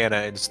 1 mana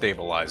and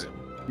stabilize him.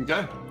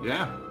 Okay,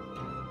 yeah.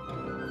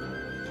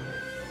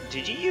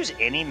 Did you use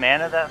any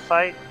mana that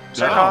fight? No,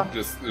 Zircon?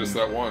 Just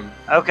that one.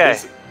 Okay.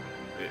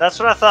 That's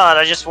what I thought.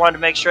 I just wanted to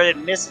make sure I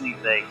didn't miss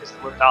anything because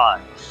it looked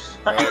odd.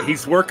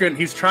 He's working.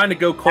 He's trying to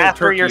go cold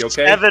After turkey. your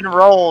Okay. 7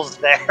 rolls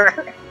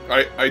there.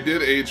 I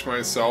did age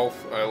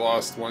myself. I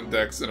lost 1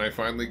 dex and I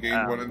finally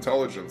gained 1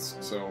 intelligence.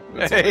 So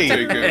that's Hey,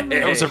 taken.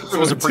 that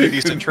was a pretty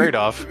decent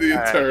trade-off. The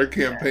entire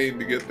campaign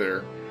to get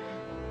there.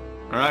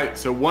 All right,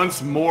 so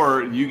once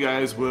more, you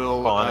guys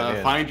will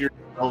Fine, find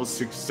yourselves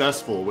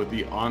successful with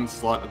the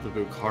onslaught of the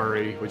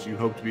Volcari, which you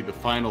hope to be the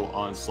final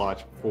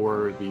onslaught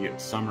for the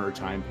summer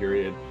time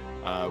period,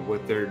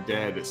 with their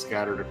dead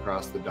scattered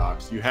across the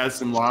docks. You had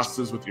some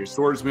losses with your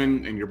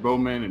swordsmen and your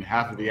bowmen and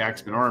half of the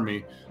axeman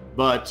army,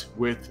 but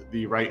with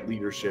the right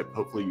leadership,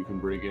 hopefully you can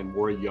bring in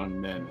more young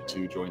men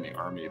to join the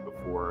army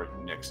before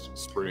next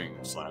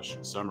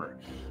spring/summer.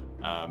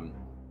 I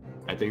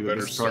think that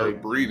Better this is probably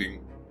start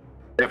breeding.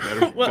 yeah,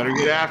 better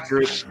get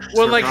after it.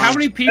 Well, like, how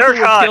many people were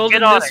Zircon, killed get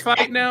in on this it.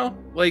 fight now?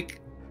 Like,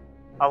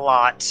 A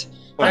lot.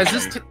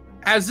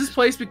 has this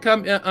place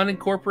become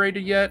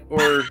unincorporated yet,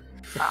 or?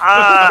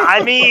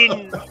 I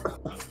mean,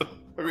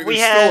 I mean, we there's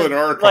had still an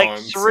Archon. like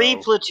 3 so-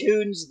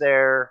 platoons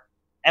there,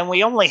 and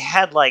we only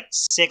had like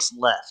 6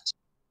 left.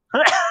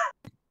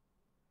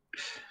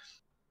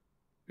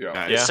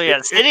 Yeah. So yeah,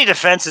 city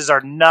defenses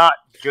are not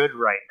good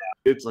right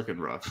now. It's looking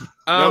rough.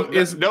 No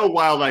Is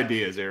wild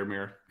ideas,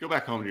 Aramir. Go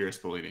back home to your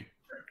Spallini.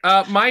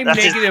 my That's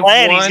his negative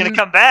plan. 1? He's gonna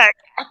come back.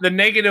 The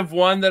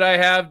 -1 that I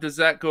have, does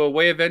that go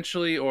away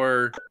eventually,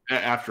 or?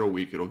 After a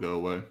week, it'll go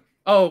away.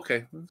 Oh,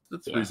 okay,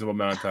 that's a Yeah. reasonable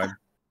amount of time.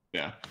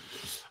 Yeah.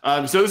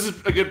 So this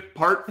is a good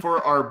part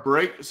for our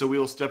break. So we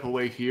will step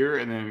away here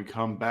and then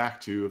come back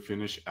to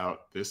finish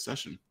out this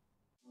session.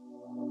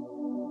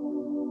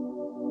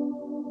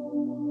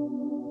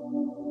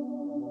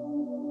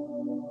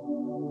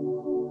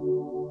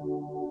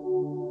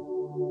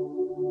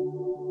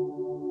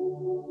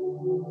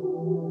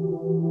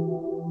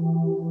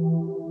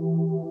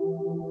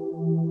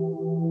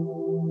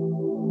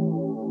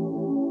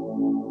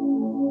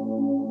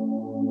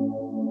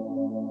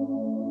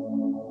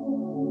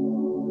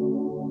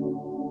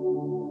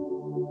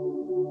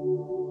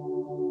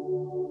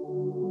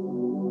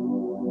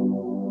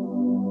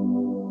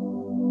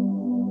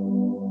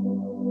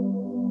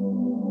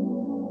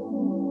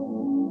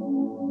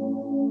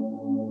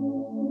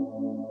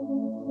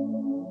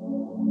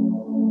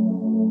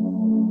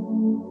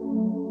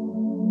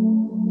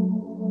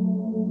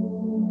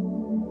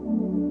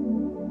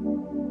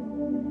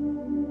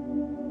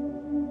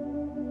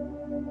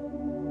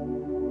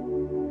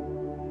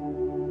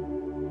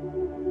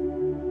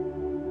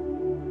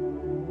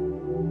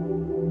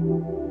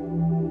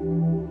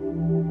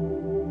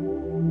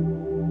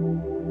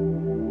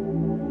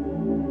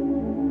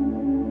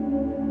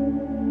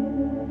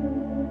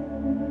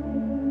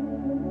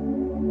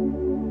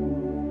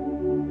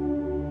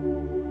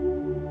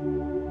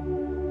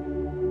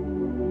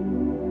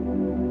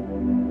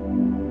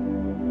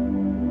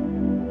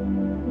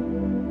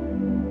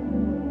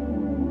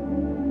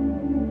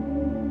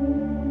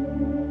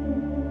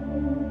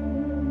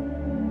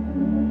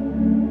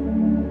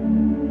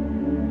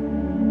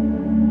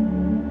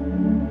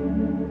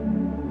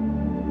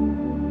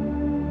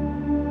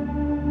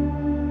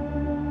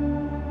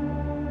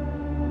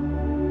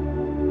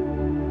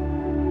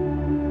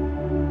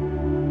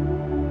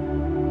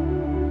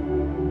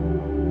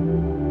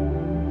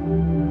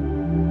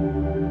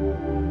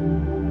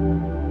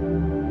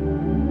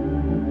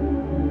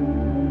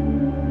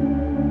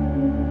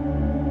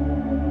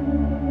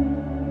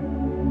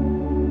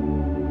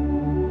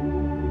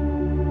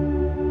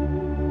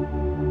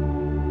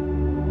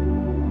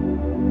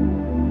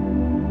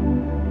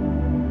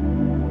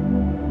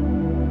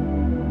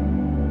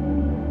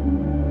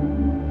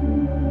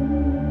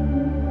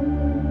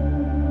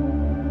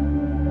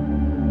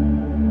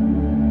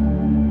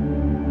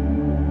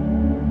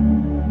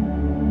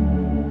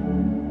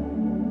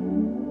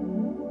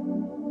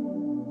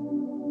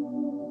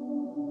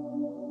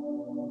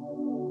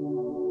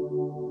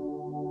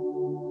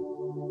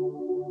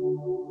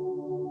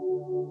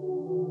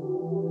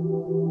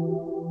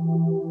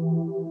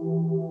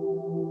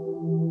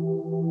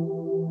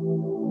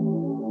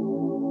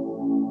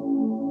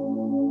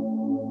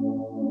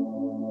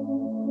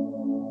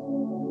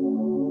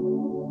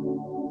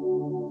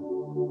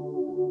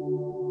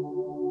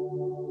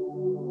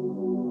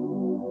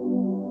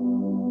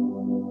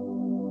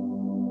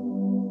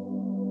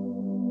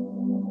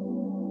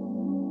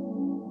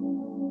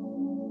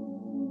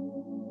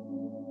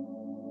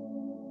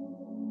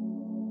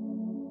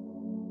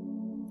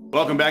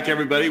 Welcome back,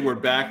 everybody. We're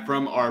back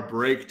from our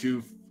break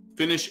to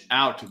finish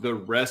out the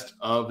rest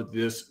of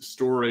this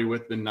story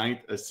with the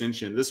 9th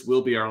Ascension. This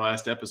will be our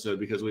last episode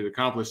because we've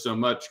accomplished so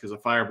much because a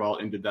fireball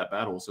ended that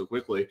battle so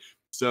quickly.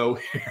 So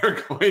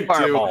we're going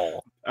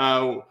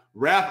to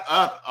wrap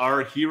up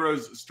our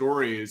heroes'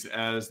 stories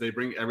as they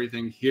bring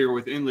everything here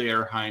within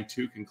𝐸𝐴𝐻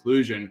to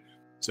conclusion.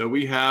 So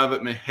we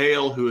have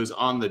Mihail, who is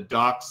on the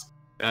docks,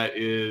 that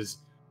is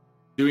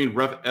doing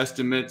rough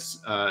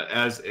estimates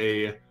as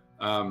a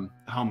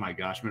oh my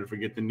gosh, I'm going to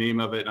forget the name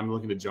of it. I'm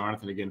looking to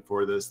Jonathan again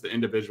for this. The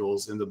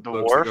individuals in the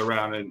books that go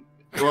around and,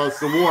 well, it's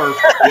the wharf.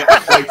 Yeah,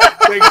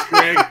 thanks,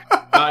 Greg.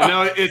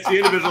 No, it's the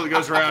individual that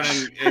goes around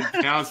and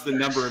counts the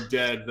number of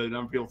dead, the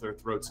number of people with their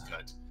throats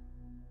cut.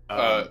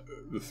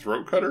 The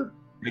throat cutter?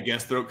 I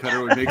guess throat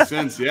cutter would make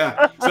sense,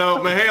 yeah.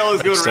 So Mihail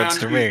is going around. Makes sense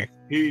to me.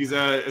 He's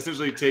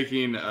essentially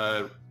taking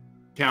a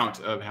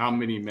count of how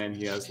many men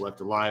he has left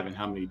alive and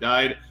how many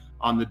died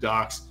on the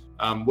docks,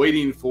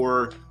 waiting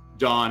for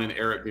Dawn and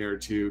𝐸𝐴𝐻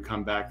to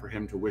come back for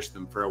him to wish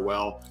them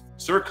farewell.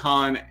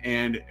 𝐸𝐻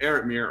and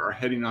𝐸𝐴𝐻 are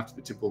heading off to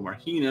the Temple of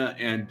Marhina,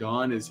 and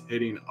Dawn is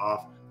heading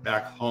off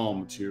back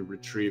home to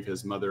retrieve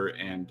his mother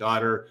and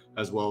daughter,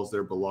 as well as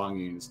their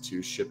belongings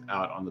to ship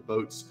out on the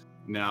boats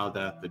now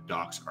that the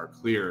docks are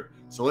clear.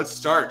 So let's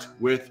start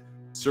with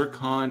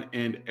𝐸𝐻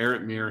and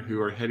𝐸𝐴𝐻, who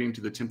are heading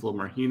to the Temple of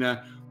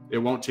Marhina. It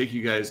won't take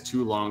you guys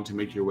too long to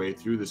make your way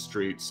through the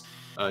streets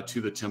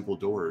to the temple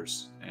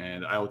doors.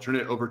 And I will turn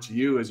it over to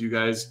you as you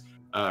guys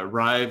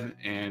arrive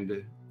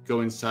and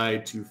go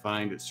inside to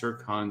find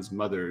𝐸𝐻's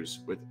mothers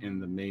within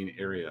the main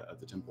area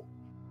of the temple.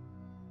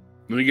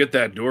 Let me get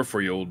that door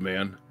for you, old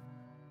man.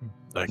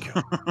 Thank you.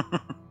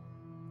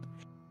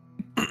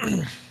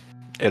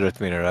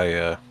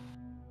 𝐸𝐴𝐻,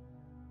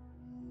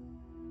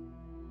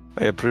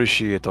 I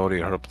appreciate all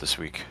your help this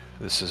week.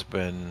 This has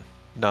been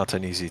not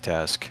an easy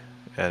task,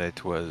 and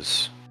it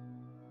was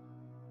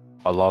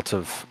a lot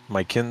of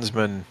my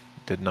kinsmen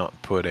did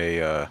not put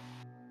a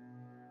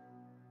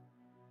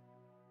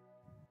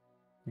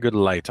good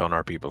light on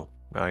our people.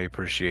 I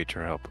appreciate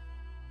your help.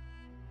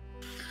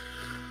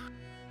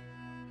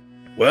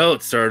 Well,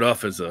 it started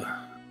off as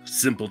a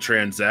simple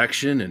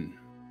transaction, and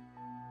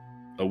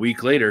a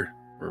week later,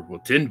 or well,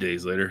 10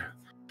 days later,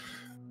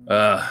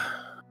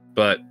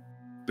 but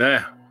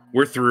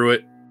we're through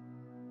it.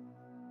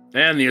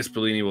 And the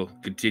Espelini will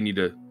continue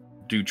to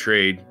do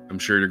trade. I'm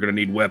sure they're going to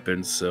need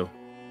weapons, so.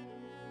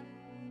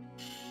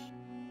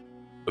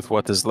 With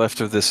what is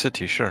left of this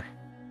city, sure.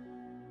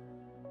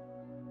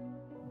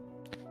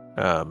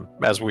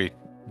 As we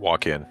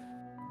walk in.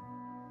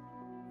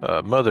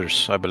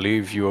 Mothers, I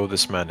believe you owe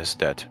this man his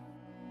debt.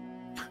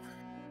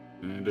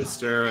 And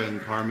Astera and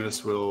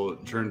Parmis will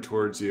turn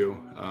towards you,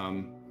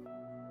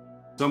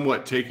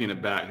 somewhat taken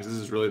aback, because this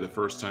is really the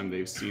first time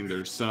they've seen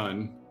their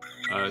son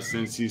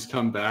since he's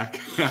come back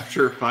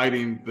after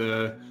fighting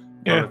the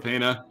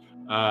Arapena,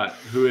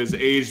 who is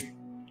aged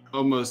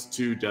almost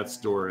to death's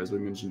door, as we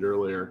mentioned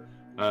earlier.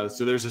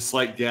 So there's a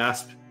slight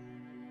gasp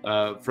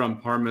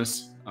from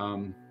Parmis,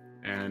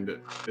 and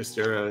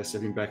Astera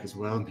stepping back as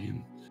well,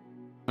 being,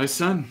 my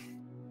son.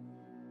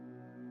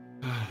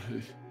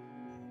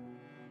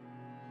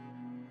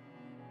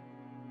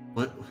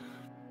 What?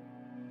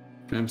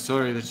 I'm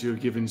sorry that you have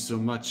given so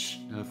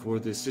much for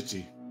this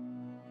city.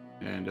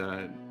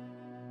 And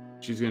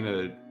she's going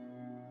to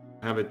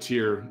have a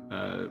tear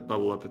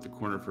bubble up at the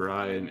corner of her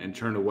eye and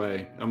turn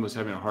away, almost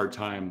having a hard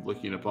time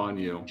looking upon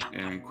you,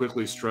 and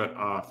quickly strut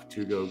off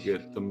to go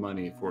get the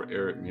money for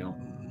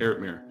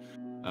𝐸𝐴𝐻.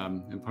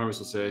 And Parmis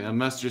will say,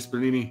 Master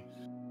Espelini,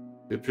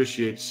 we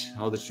appreciate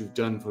all that you've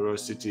done for our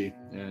city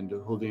and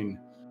holding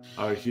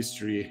our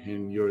history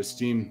in your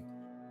esteem.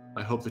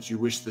 I hope that you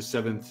wish the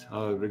 7th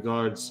our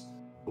regards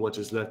for what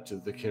is left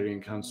of the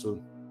Carrion Council.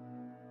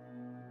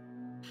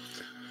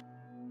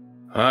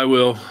 I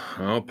will.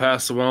 I'll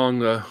pass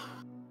along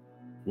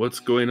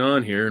what's going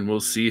on here, and we'll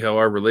see how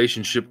our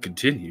relationship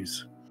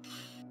continues.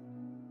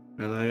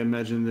 Well, I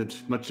imagine that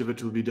much of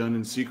it will be done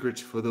in secret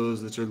for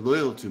those that are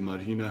loyal to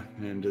Marhina,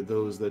 and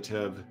those that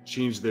have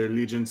changed their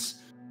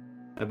allegiance.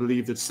 I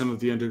believe that some of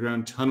the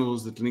underground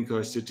tunnels that link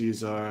our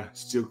cities are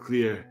still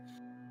clear.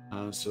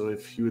 So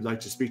if you would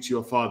like to speak to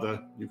your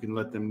father, you can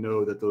let them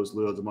know that those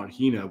loyal to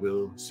Marhina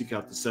will seek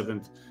out the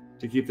 7th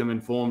to keep them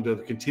informed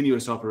of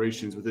continuous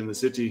operations within the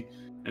city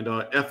and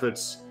our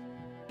efforts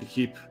to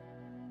keep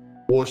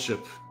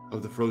worship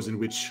of the Frozen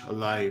Witch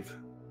alive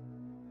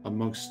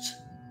amongst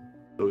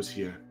those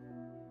here.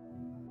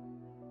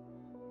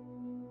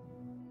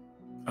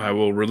 I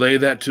will relay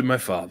that to my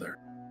father.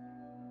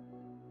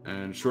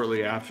 And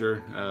shortly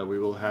after, we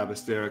will have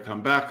Astera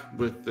come back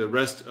with the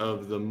rest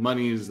of the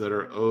monies that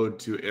are owed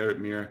to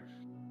𝐸𝐴𝐻,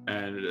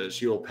 and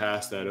she will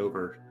pass that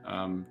over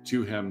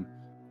to him,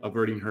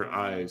 averting her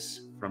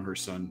eyes from her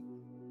son.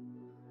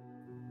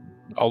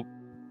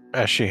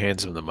 As she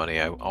hands him the money,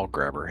 I'll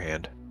grab her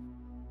hand.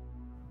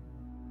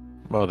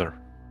 Mother,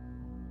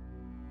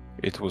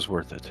 it was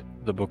worth it.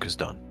 The book is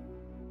done.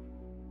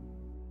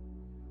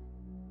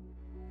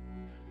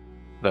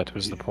 That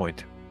was the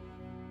point.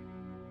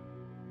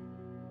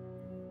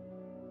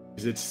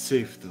 Is it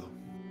safe, though?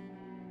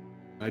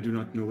 I do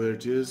not know where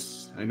it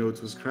is. I know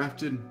it was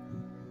crafted,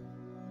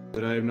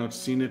 but I have not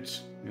seen it,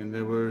 and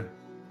there were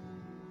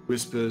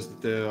whispers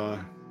that there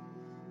are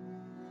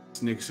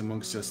snakes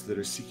amongst us that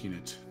are seeking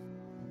it.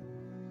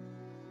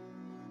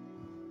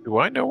 Do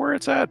I know where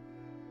it's at?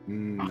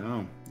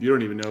 No, you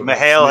don't even know.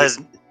 Mihail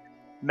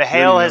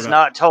has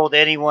not told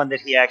anyone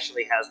that he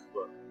actually has the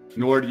book.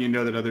 Nor do you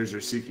know that others are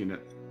seeking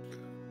it.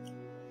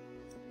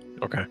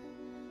 Okay.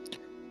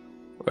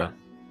 Well,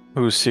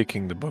 who's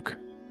seeking the book?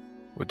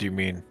 What do you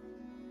mean?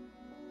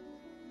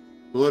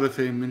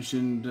 Orofe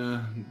mentioned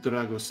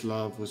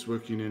Dragoslav was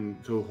working in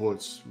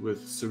cohorts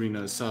with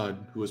Serena Assad,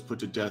 who was put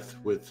to death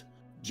with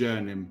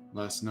𝐥𝐢𝐤𝐞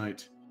last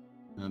night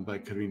by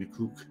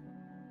𝐥𝐢𝐤𝐞.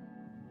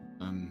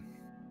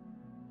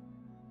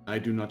 I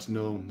do not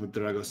know what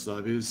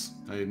Dragoslav is.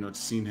 I have not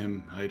seen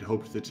him. I had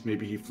hoped that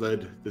maybe he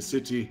fled the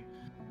city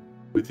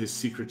with his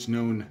secret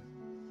known.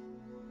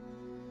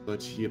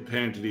 But he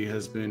apparently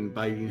has been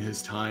biding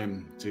his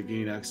time to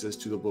gain access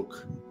to the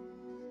book,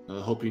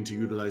 hoping to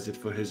utilize it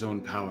for his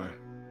own power,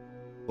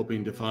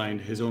 hoping to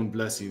find his own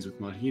blessings with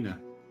Marhina.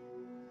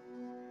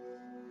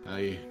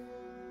 And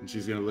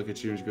she's going to look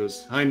at you and she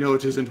goes, I know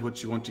it isn't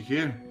what you want to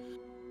hear,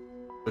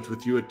 but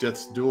with you at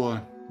death's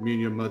door, me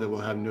and your mother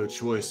will have no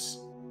choice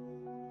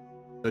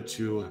but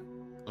to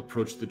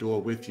approach the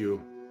door with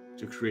you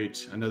to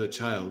create another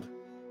child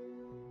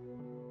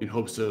in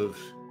hopes of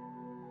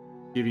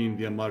giving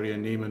the Amaria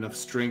name enough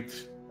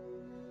strength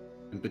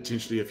and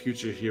potentially a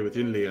future here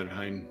within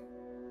Leirhain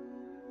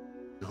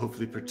to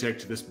hopefully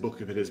protect this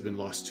book if it has been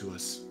lost to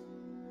us.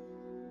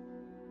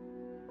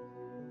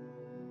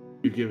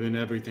 You've given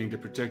everything to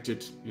protect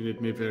it, and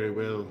it may very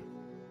well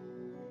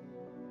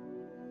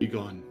be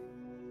gone.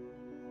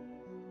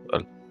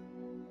 Well,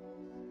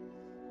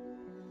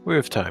 we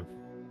have time.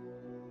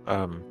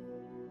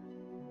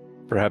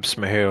 Perhaps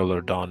Mihail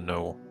or Don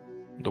know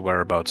the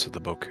whereabouts of the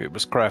book. It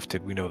was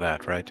crafted, we know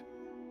that, right?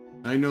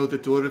 I know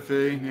that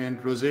Orofe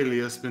and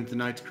Rosalia spent the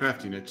night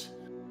crafting it.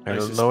 I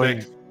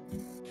knowing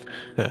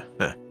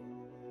suspect...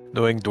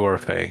 knowing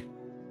Dwarfe,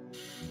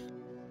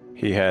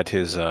 he had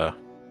his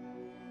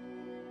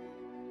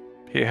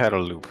he had a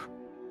loop.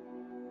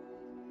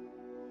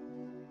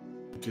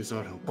 It is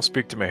our hope. I'll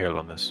speak to Mihail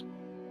on this.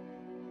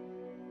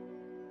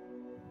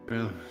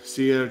 Well,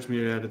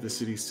 𝐶𝐤𝐬𝐿 out of the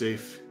city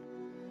safe.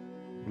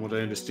 From what I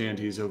understand,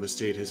 he's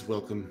overstayed his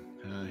welcome.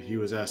 He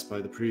was asked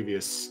by the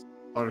previous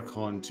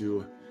Archon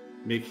to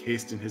make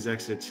haste in his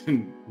exit,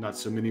 in not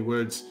so many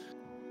words.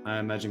 I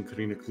imagine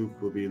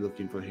𝐥𝐢𝐤𝐞 will be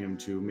looking for him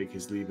to make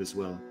his leave as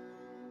well.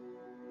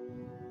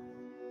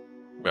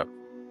 Well,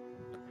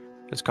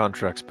 his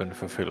contract's been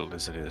fulfilled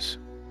as it is.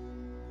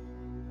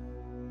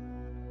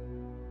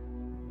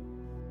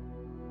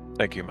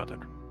 Thank you, Mother.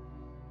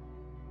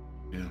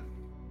 Yeah.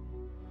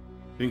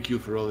 Thank you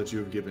for all that you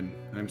have given.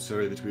 I'm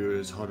sorry that we were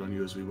as hard on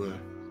you as we were.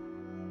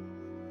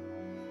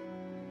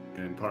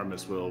 And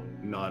Parmus will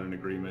nod in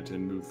agreement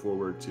and move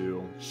forward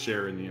to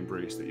share in the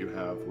embrace that you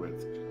have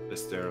with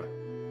Estera.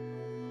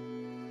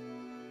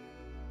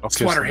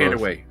 Just want her hand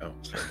away. Oh,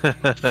 sorry.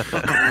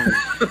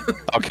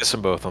 I'll kiss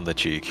them both on the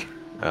cheek.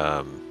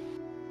 Turn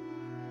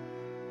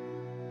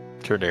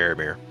to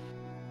Aramir.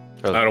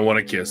 I don't want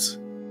to kiss.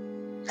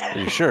 Are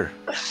you sure?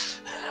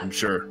 I'm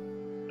sure.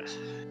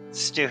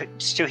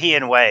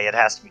 𝐥𝐢𝐤𝐞, it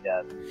has to be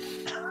done.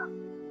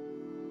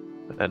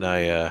 And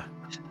I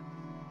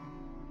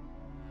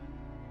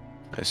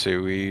say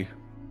we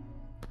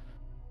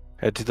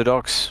head to the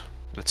docks.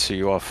 Let's see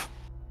you off.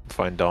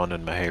 Find Don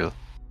and Mihail.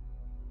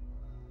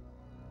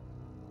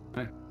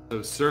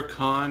 So Sir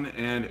Khan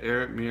and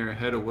Aramir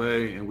head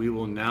away, and we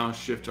will now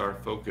shift our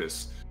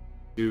focus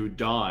to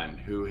Don,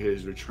 who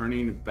is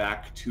returning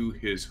back to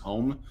his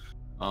home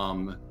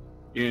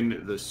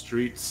in the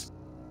streets.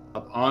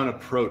 Upon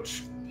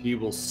approach, he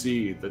will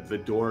see that the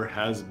door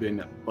has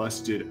been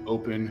busted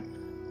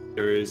open.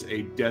 There is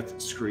a death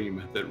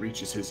scream that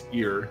reaches his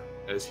ear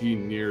as he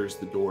nears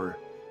the door.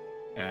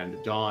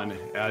 And Don,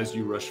 as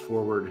you rush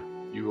forward,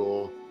 you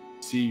will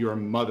see your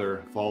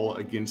mother fall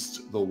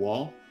against the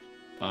wall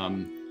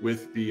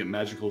with the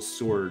magical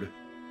sword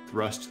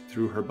thrust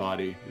through her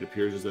body. It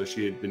appears as though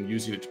she had been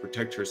using it to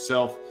protect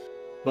herself,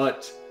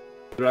 but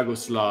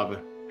Dragoslav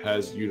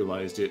has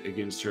utilized it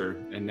against her,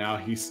 and now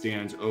he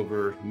stands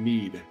over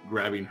Mead,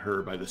 grabbing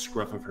her by the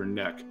scruff of her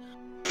neck,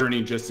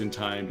 turning just in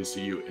time to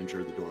see you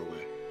enter the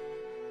doorway.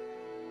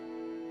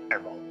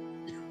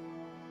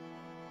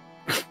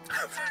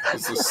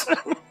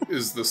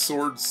 Is the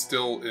sword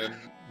still in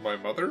my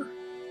mother?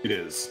 It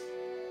is.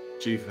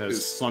 Chief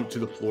has slumped to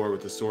the floor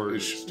with the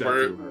sword stabbed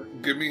through her.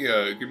 Give me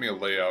a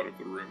layout of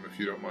the room if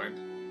you don't mind.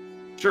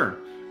 Sure.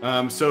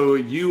 So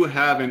you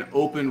have an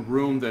open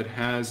room that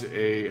has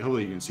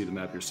hopefully you can see the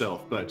map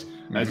yourself, but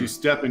as you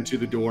step into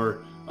the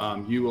door,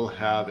 you will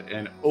have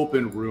an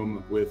open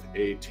room with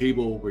a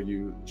table where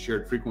you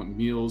shared frequent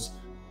meals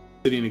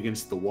sitting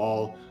against the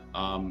wall.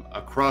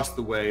 Across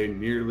the way,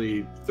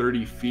 nearly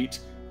 30 feet,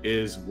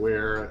 is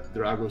where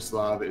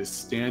Dragoslav is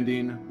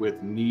standing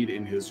with Need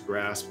in his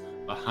grasp.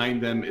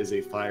 Behind them is a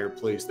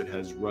fireplace that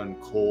has run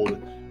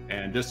cold,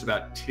 And just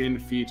about 10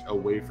 feet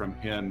away from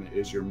him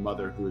is your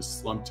mother, who is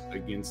slumped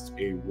against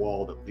a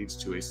wall that leads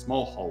to a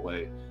small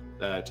hallway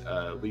that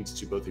leads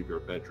to both of your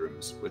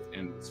bedrooms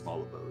within the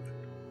small abode.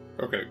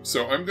 Okay,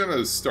 so I'm going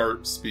to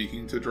start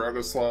speaking to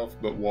Dragoslav,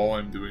 but while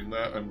I'm doing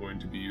that, I'm going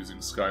to be using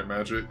Sky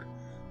Magic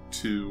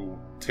to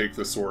take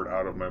the sword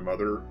out of my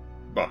mother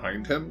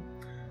behind him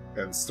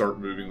and start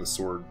moving the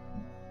sword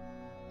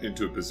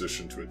into a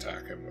position to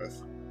attack him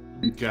with.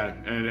 Okay,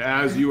 and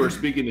as you are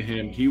speaking to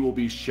him, he will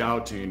be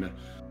shouting,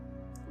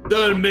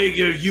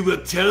 "Maker, you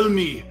will tell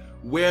me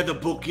where the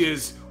book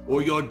is,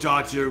 or your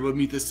daughter will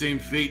meet the same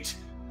fate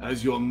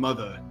as your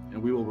mother."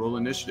 And we will roll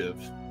initiative.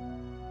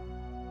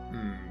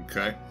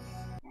 Okay.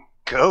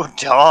 Go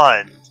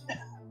Dawn!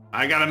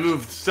 I gotta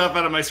move stuff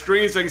out of my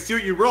screen so I can see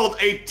what you rolled.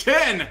 A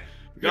 10!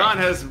 Dawn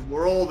has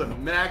rolled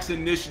max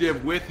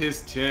initiative with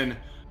his 10.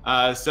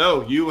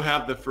 So you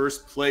have the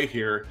first play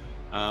here.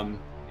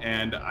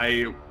 And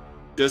I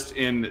just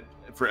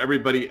for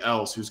everybody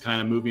else who's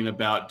kind of moving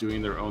about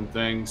doing their own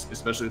things,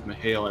 especially with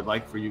Mihail, I'd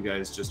like for you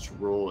guys just to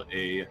roll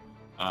a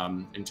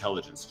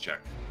intelligence check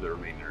for the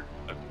remainder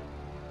of you.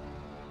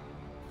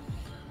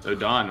 So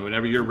Dawn,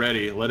 whenever you're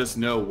ready, let us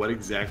know what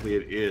exactly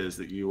it is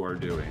that you are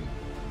doing.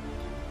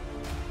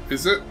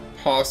 Is it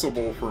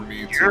possible for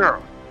me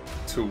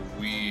to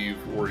weave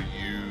or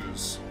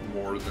use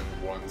more than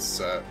one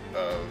set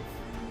of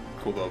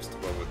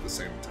𝐦𝐤𝐤𝐤 at the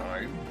same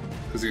time?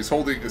 Because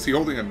is he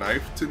holding a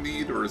knife to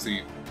Need, or is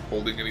he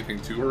holding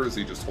anything to her, or is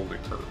he just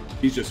holding her?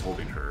 He's just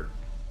holding her.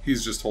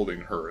 He's just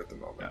holding her at the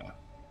moment.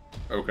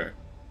 Yeah. Okay.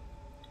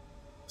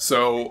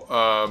 So,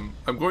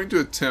 I'm going to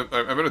attempt...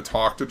 I'm going to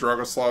talk to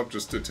Dragoslav,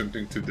 just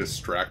attempting to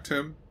distract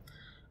him,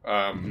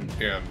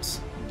 and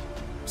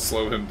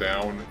slow him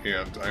down,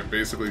 and I'm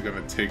basically going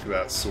to take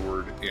that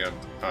sword, and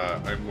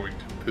I'm going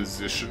to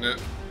position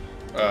it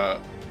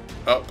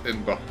up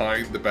and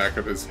behind the back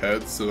of his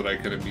head so that I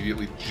can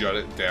immediately jut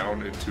it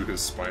down into his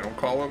spinal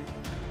column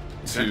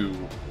to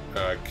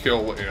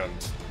kill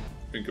and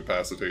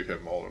incapacitate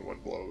him all in one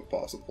blow if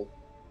possible.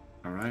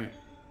 All right.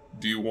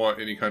 Do you want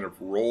any kind of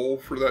roll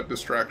for that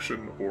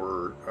distraction,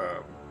 or...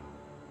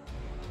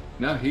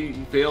 No, he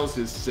fails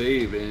his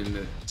save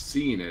in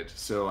seeing it,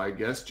 so I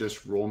guess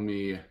just roll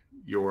me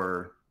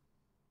your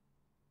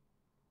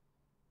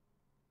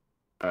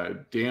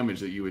damage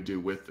that you would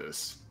do with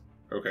this.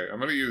 Okay, I'm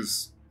going to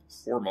use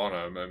 4 mana.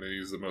 I'm going to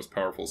use the most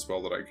powerful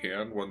spell that I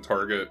can. One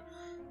target,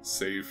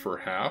 save for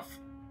half.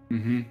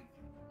 Mm-hmm.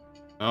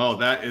 Oh,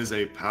 that is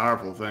a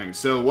powerful thing.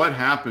 So what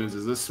happens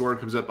is this sword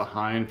comes up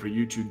behind for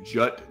you to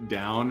jut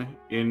down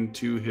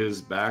into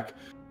his back.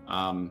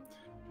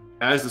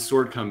 As the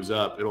sword comes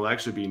up, it'll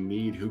actually be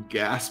Need who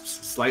gasps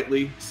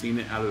slightly, seeing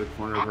it out of the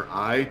corner of her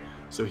eye.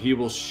 So he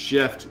will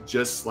shift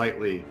just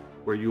slightly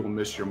where you will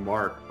miss your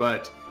mark.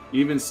 But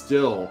even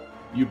still,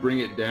 you bring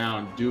it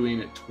down,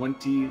 doing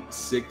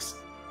 26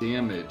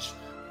 damage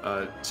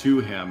to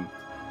him.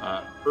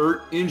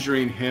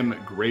 Injuring him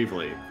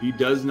gravely. He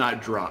does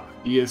not drop.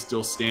 He is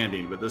still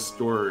standing, but this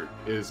sword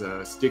is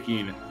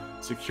sticking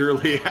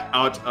securely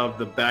out of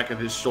the back of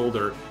his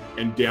shoulder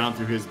and down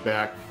through his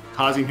back,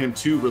 causing him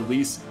to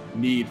release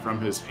Need from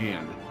his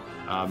hand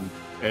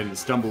and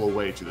stumble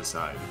away to the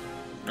side.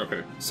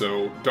 Okay,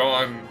 so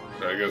Dawn,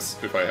 I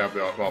guess if I have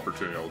the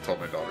opportunity, I'll tell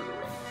my daughter to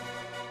run.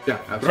 Yeah,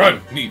 absolutely.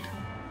 Run, Need!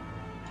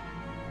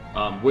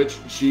 Which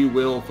she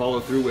will follow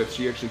through with.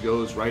 She actually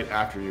goes right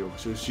after you.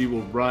 So she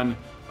will run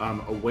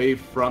away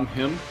from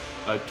him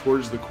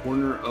towards the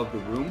corner of the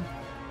room,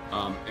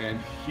 and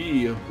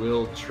he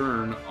will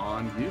turn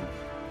on you.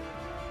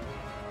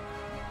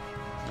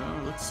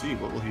 Let's see,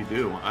 what will he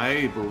do?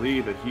 I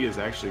believe that he is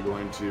actually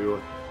going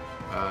to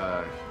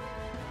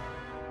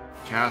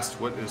cast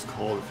what is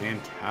called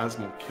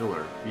Phantasmal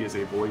Killer. He is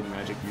a void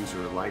magic user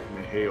like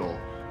Mihail.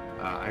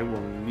 I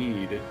will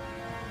need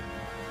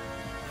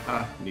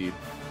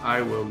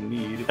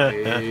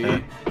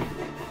a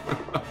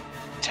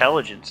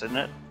Intelligence, isn't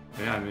it?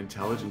 Yeah, an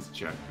intelligence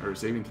check or a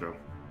saving throw.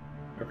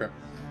 Okay.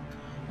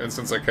 And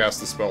since I cast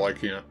the spell, I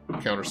can't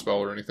counterspell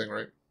or anything,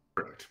 right?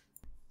 Correct.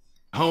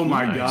 Oh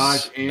my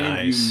gosh,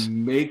 and you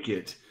make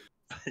it.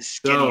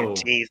 Skin in your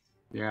teeth.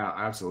 Yeah,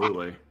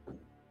 absolutely.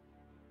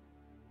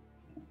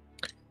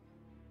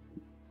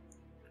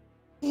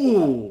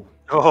 Ooh.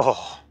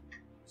 Oh.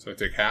 So I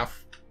take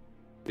half?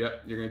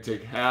 Yep, you're going to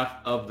take half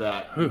of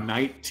that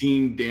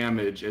 19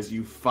 damage as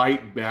you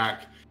fight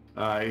back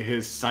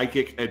his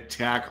psychic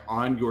attack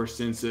on your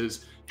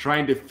senses,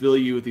 trying to fill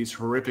you with these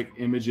horrific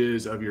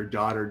images of your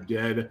daughter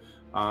dead,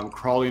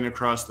 crawling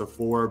across the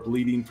floor,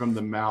 bleeding from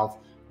the mouth,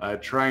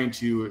 trying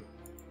to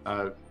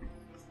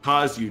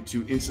cause you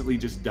to instantly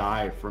just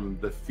die from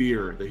the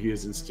fear that he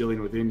is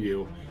instilling within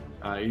you.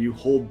 You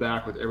hold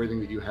back with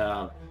everything that you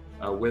have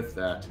with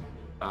that.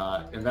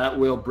 And that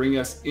will bring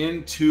us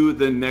into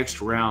the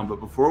next round. But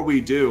before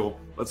we do,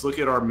 let's look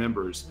at our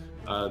members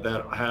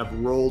that have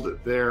rolled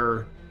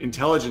their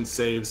intelligence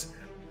saves.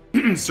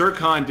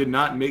 𝐸𝐸 did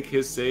not make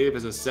his save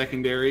as a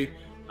secondary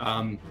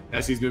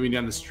as he's moving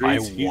down the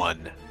streets. By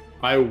one.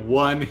 By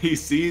one. He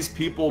sees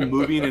people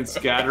moving and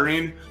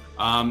scattering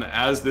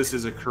as this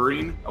is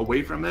occurring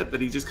away from it, but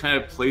he just kind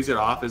of plays it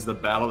off as the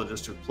battle that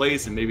just took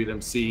place and maybe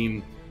them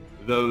seeing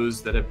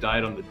those that have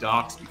died on the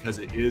docks because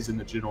it is in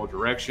the general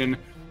direction.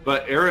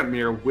 But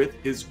𝐿, with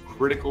his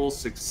critical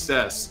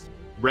success,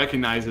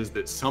 recognizes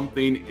that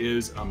something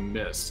is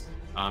amiss.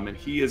 And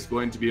he is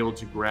going to be able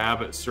to grab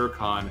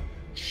𝐸,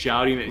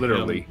 shouting at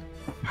Literally. him.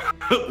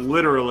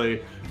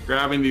 Literally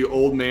grabbing the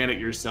old man at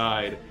your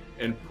side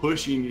and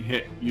pushing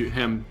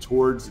him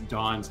towards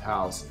Dawn's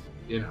house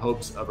in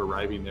hopes of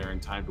arriving there in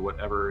time to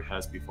whatever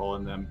has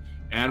befallen them.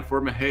 And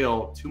for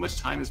Mihail, too much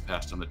time has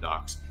passed on the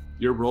docks.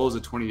 Your roll is a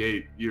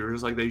 28. You're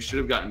just like, they should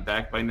have gotten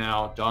back by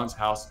now. Dawn's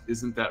house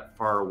isn't that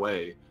far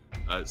away.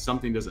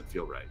 Something doesn't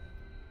feel right.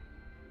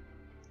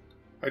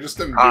 I just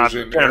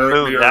envision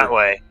move that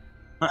way.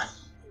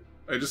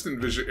 I just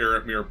envision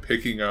𝐿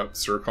picking up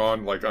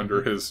𝐸 like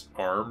under his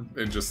arm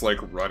and just like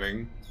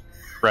running.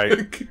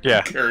 Right.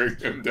 Yeah. Carrying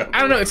him down.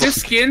 I don't know. If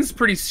his skin's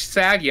pretty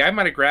saggy, I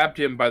might have grabbed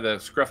him by the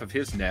scruff of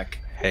his neck.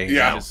 Hey,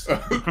 Yeah.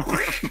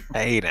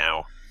 hey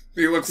now.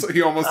 He almost looks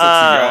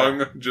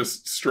young,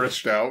 just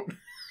stretched out.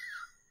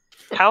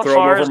 How Throw him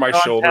far over is my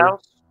Dawn's shoulder.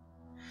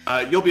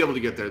 house? You'll be able to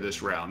get there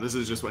this round. This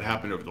is just what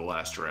happened over the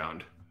last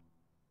round.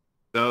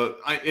 So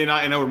I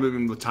know we're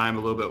moving the time a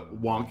little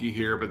bit wonky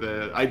here, but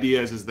the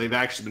idea is they've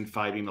actually been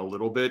fighting a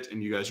little bit,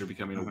 and you guys are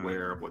becoming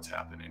aware of what's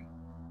happening.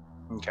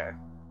 Okay.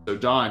 So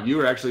Don, you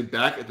are actually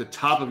back at the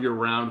top of your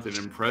round with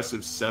an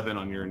impressive 7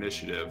 on your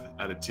initiative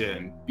out of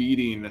 10,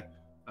 beating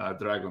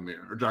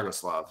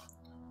Dragoslav.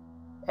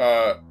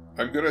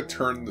 I'm gonna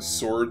turn the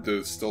sword that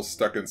is still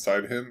stuck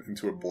inside him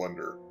into a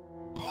blender.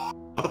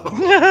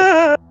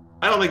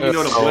 I don't think you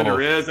know what a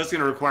blender is. That's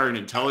going to require an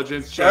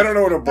intelligence check. I don't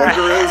know what a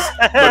blender is,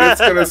 but it's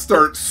gonna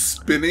start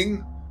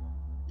spinning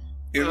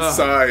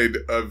inside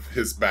of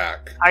his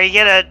back. Are you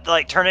gonna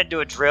like turn it into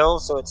a drill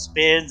so it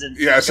spins and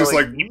Yeah, it's just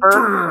going like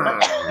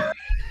deeper?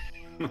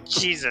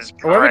 Jesus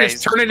Christ! Or maybe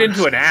just turn it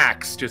into an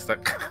axe. Just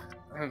like.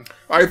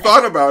 I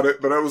thought about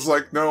it, but I was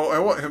like, no, I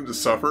want him to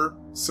suffer,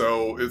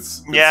 so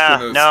it's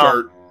gonna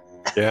start.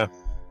 Yeah.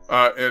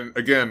 And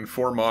again,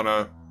 4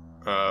 mana,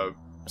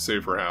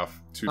 save for half.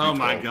 2d12 Oh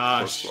my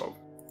gosh! plus 12.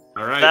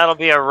 All right. That'll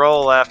be a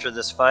roll after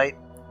this fight.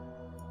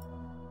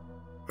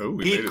 Oh,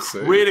 we He made a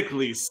save.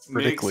 critically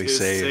makes his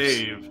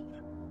saves.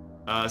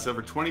 save. So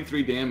for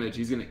 23 damage,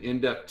 he's going to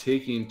end up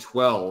taking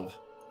 12.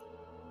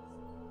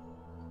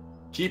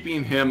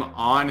 Keeping him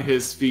on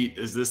his feet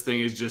as this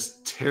thing is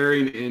just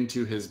tearing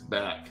into his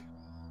back.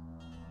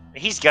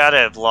 He's got to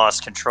have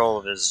lost control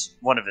of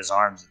one of his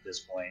arms at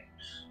this point.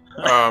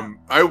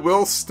 I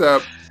will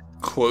step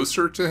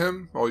closer to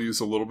him. I'll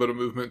use a little bit of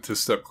movement to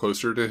step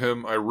closer to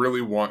him. I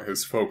really want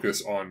his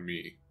focus on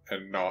me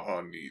and not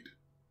on Need.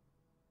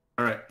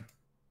 All right.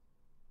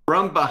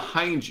 From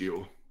behind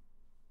you,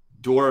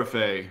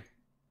 Dorothy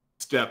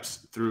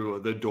steps through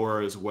the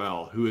door as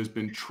well, who has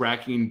been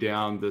tracking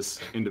down this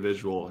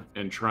individual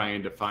and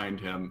trying to find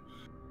him.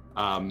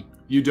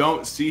 You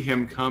don't see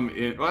him come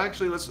in. Well,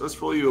 actually,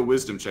 let's roll you a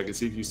wisdom check and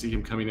see if you see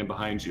him coming in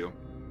behind you.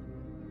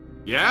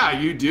 Yeah,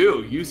 you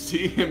do. You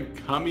see him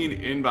coming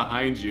in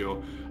behind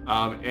you,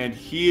 and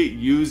he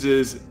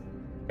uses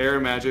air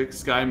magic,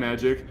 sky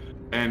magic,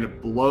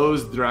 and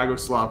blows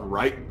Dragoslav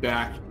right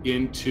back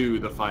into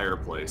the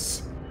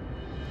fireplace.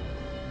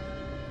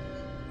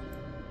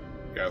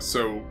 Yeah,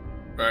 so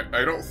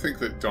I don't think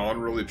that Dawn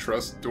really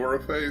trusts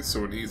Dorothy,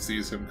 so when he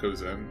sees him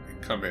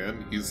come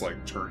in, he's like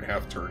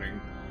half turning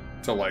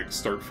to like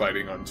start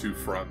fighting on 2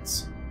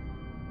 fronts.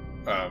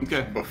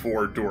 Okay.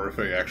 Before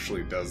Dorothy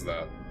actually does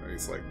that. And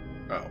he's like,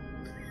 oh.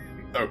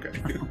 Okay.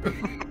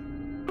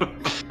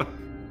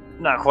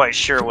 Not quite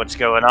sure what's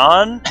going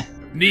on.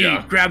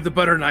 Need, grab the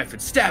butter knife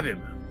and stab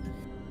him.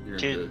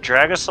 Did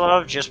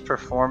Dragoslav just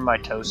perform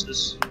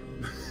mitosis?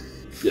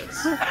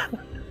 Yes.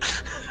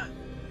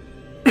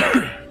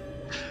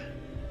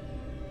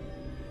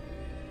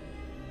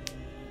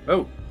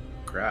 Oh,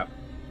 crap.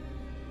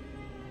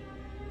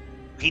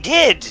 He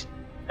did!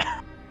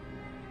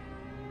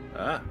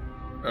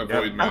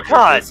 Avoid magic.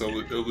 God. It's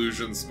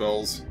illusion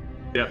spells.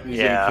 Yep, he's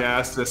going to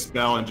cast a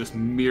spell and just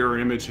mirror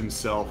image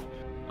himself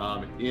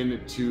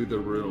into the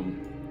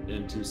room,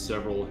 into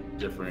several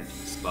different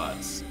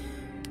spots.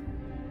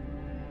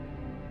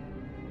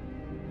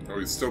 Oh,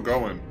 he's still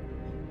going.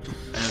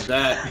 And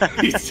that,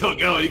 he's still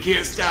going, he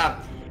can't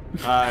stop.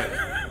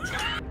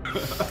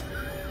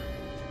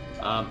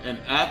 And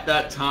at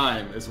that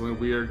time is when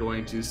we are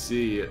going to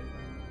see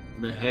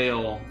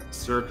Mihail,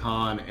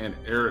 𝐸, and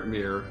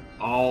𝐿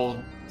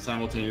all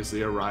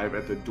simultaneously arrive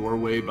at the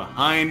doorway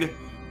behind.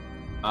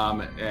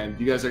 And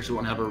you guys actually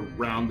won't have a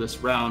round this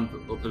round,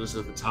 but we'll put us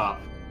at the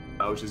top,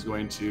 which is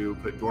going to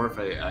put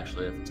Dorothy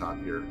actually at the top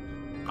here,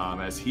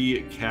 as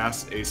he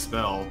casts a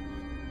spell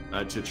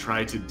to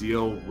try to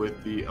deal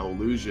with the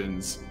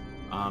illusions,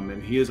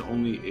 and he is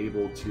only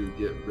able to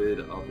get rid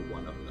of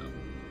one of them.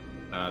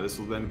 This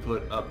will then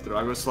put up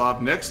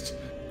Dragoslav next,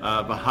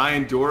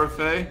 behind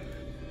Dorothy,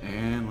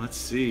 and let's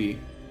see.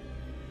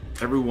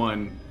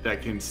 Everyone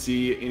that can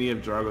see any of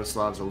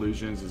Dragoslav's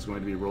illusions is going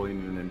to be rolling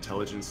an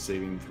intelligence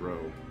saving throw.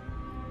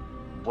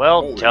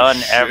 Well Holy done,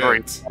 shit.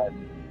 everyone.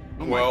 Oh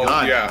my Well,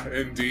 God. yeah,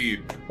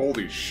 indeed.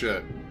 Holy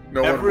shit.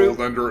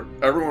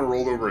 Everyone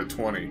rolled over a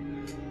 20.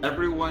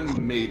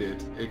 Everyone made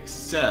it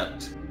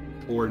except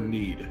for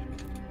Need.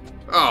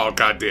 Oh,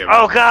 god damn it.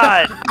 Oh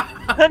God!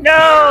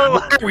 No!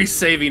 Why are we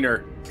saving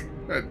her?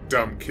 That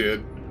dumb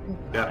kid.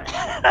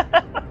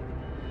 Yeah.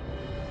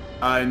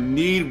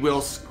 Need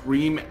will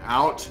scream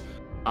out,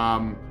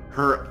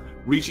 her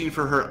reaching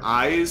for her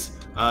eyes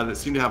that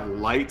seem to have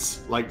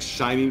lights like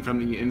shining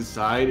from the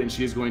inside, and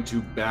she is going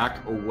to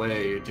back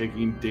away,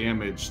 taking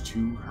damage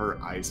to her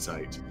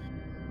eyesight.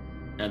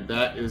 And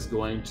that is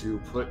going to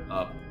put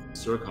up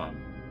𝐸𝐸.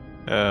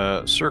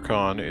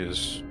 𝐸𝐸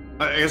is...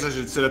 I guess I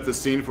should set up the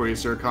scene for you,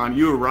 𝐸𝐸.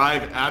 You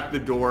arrive at the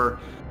door,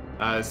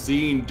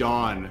 seeing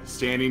Dawn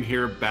standing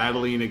here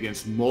battling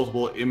against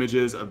multiple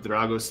images of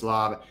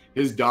Dragoslav.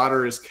 His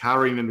daughter is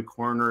cowering in the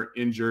corner,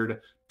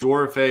 injured.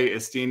 Dorfe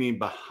is standing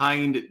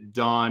behind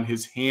Dawn,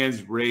 his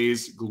hands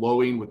raised,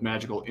 glowing with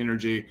magical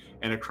energy.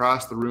 And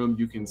across the room,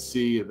 you can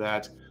see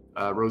that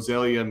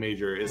Rosalia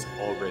Major is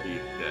already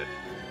dead,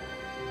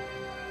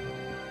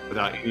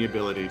 without any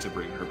ability to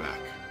bring her back.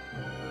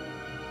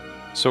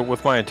 So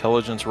with my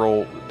intelligence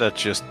roll, that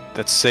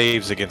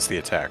saves against the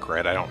attack,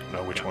 right? I don't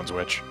know which one's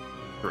which.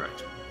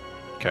 Correct.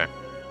 Okay.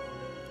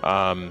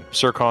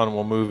 𝐸𝐸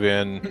will move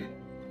in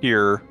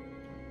here.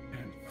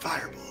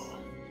 Fireball.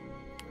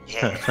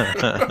 Yeah.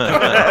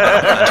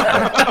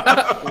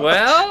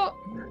 Well,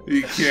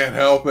 He can't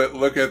help it.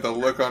 Look at the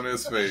look on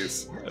his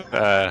face.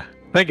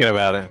 Thinking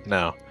about it,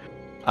 no.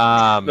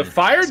 the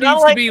fire It's needs not to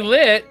like- be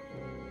lit.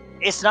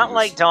 It's not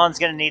like Dawn's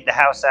gonna need the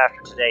house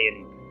after today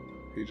anymore.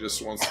 He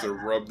just wants to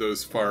rub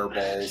those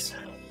fireballs.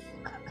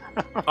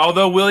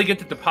 Although, will he get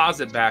the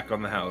deposit back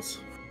on the house?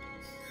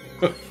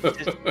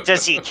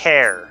 Does he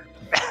care?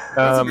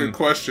 That's a good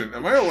question.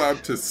 Am I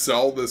allowed to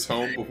sell this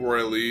home before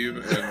I leave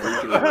and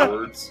reap the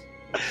rewards?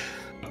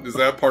 Is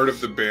that part of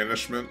the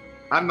banishment?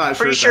 I'm not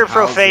Pretty sure.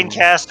 sure profane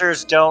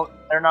casters don't.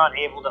 They're not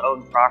able to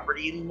own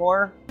property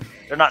anymore.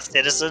 They're not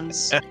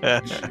citizens.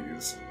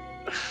 Jeez.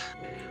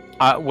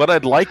 What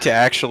I'd like to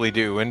actually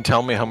do, and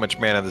tell me how much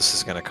mana this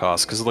is going to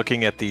cost, because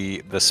looking at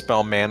the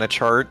spell mana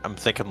chart, I'm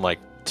thinking like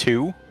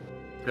 2.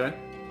 Okay.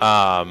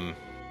 I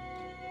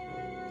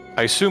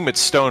assume it's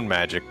stone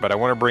magic, but I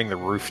want to bring the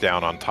roof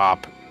down on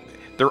top.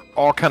 They're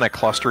all kind of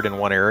clustered in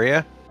one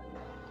area.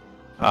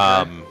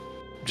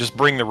 Just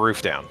bring the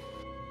roof down.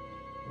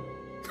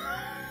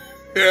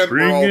 And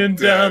we're all Bringing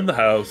down dead. the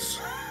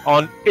house.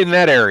 In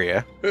that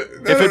area. No,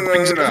 If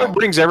it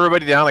brings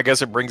everybody down, I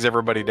guess it brings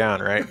everybody down,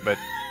 right? But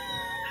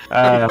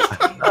Drop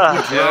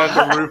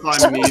the roof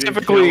on Need and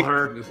Specifically- kill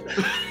her.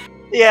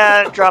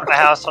 Yeah, drop a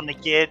house on the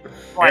kid.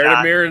 Why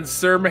not? Aradamir and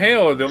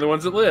𝐸𝐸 are the only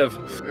ones that live.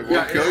 It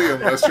won't kill you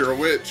unless you're a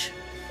witch.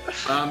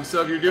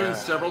 So if you're doing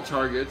several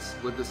targets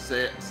with the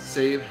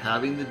save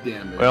having the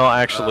damage. well,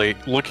 actually,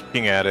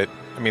 looking at it,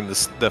 I mean,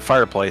 the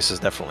fireplace is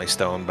definitely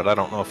stone, but I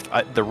don't know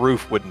if the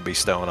roof wouldn't be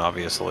stone,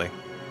 obviously.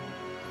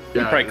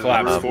 probably the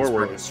collapse roof is forward.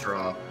 probably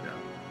straw.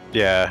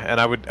 Yeah,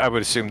 and I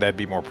would assume that'd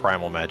be more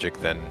primal magic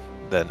than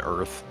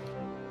earth.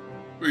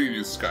 We can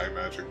use sky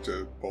magic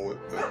to pull it.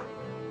 But...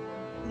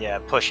 Yeah,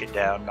 push it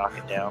down, knock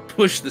it down.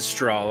 Push the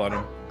straw on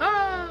him.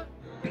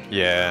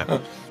 Yeah.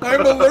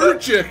 I'm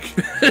allergic!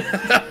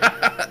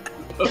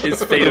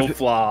 His fatal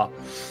flaw.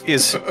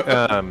 Is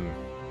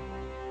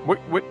what?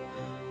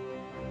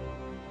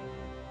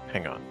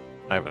 Hang on,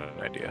 I have an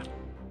idea.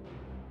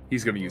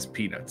 He's going to use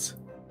peanuts.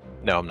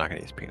 No, I'm not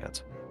gonna use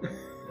peanuts.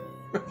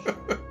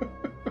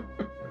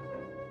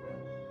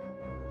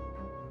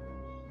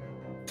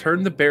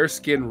 Turn the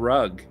bearskin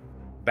rug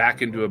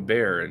back into a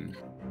bear and...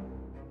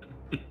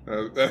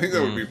 I think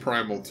that would be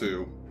primal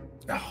too.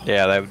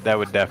 Yeah, that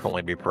would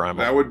definitely be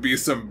primal. That would be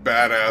some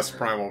badass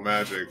primal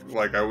magic.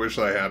 Like, I wish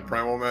I had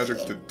primal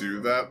magic to do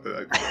that, but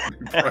I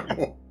don't need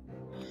primal.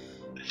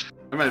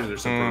 I imagine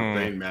there's some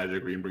profane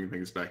magic where you can bring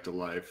things back to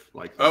life.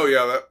 Like Oh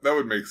yeah, that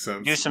would make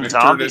sense. Do some Turn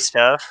zombie it-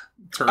 stuff.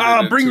 turn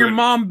Oh, it bring into your an-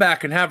 mom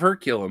back and have her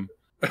kill him.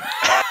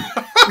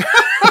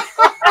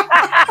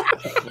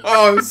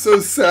 Oh, I'm so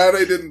sad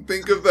I didn't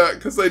think of that,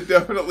 because I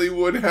definitely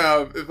would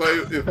have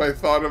if I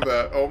thought of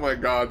that. Oh my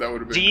god, that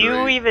would have been Do you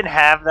great. even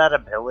have that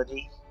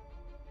ability?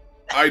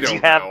 I don't Do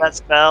you have know. that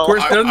spell? Of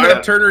course, doesn't I-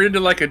 that turn her into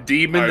like a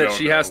demon I that don't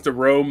she know. has to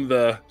roam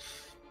the...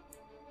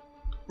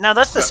 No,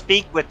 that's the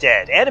speak with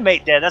dead.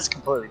 Animate dead, that's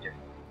completely different.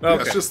 Yeah,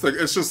 Okay,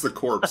 it's just the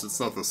corpse. It's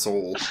not the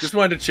soul. just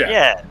wanted to check.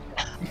 Yeah.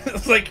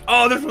 It's like,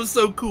 oh, this was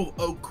so cool.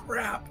 Oh,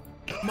 crap.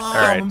 Mom, All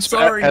right, I'm so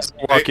sorry. as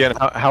we walk in,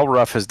 how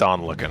rough is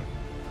Dawn looking?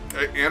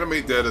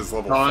 Animate Dead is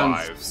level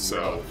Dawn's 5,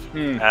 so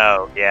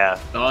Oh, yeah.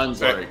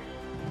 Dawn's like,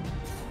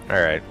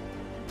 All right,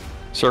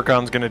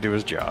 𝐸𝐸's gonna do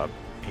his job.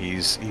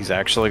 He's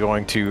actually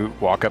going to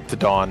walk up to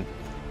Dawn,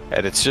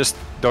 and it's just,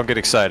 don't get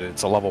excited.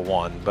 It's a level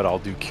 1, but I'll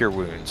do Cure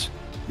Wounds.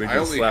 They I can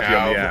only slap you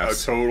on the have a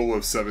ass. total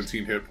of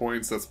 17 hit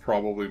points. That's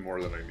probably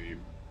more than I need.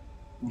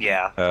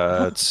 Yeah.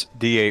 It's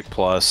D8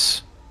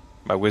 plus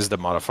my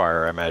Wisdom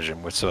modifier, I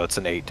imagine, so that's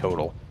an 8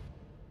 total.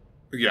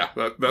 Yeah,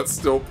 that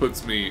still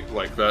puts me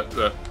like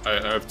that.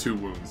 I have 2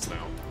 wounds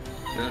now.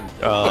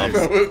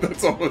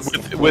 That's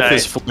almost with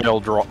his flail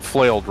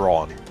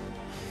drawn.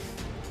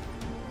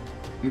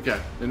 Okay,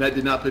 and that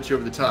did not put you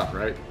over the top,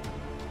 right?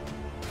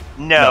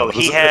 No, that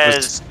he was,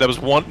 has.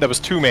 That was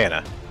 2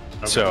 mana.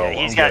 Okay. So Yeah,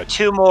 he's I'm got good.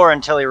 2 more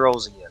until he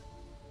rolls again.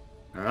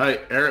 All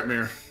right,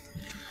 Eretmir.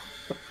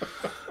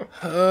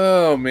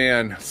 Oh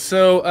man.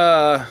 So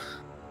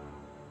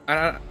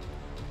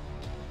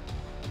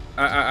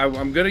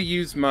I'm gonna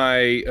use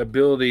my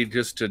ability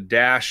just to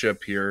dash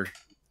up here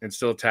and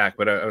still attack,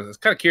 but I was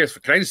kind of curious.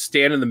 Can I just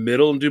stand in the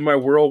middle and do my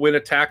whirlwind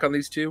attack on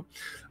these two?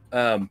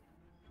 Oh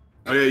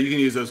yeah, you can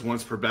use those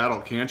once per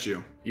battle, can't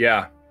you?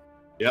 Yeah.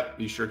 Yep,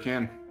 you sure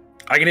can.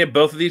 I can hit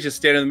both of these, just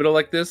stand in the middle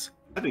like this?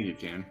 I think you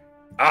can.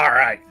 All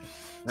right.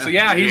 So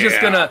yeah, he's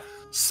just gonna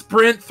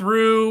sprint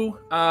through.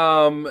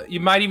 You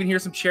might even hear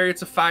some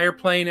Chariots of Fire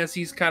playing as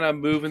he's kind of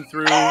moving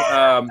through,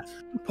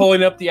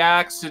 pulling up the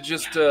axe to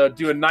just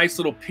do a nice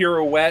little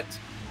pirouette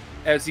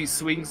as he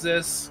swings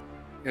this.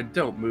 And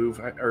don't move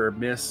or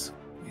miss.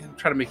 I'm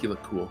trying to make you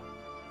look cool.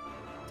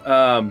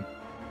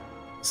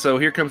 So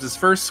here comes his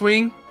first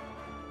swing.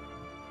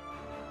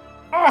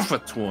 Off a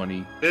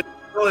 20.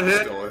 Still a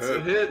hit. Still a It's a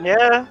hit. hit.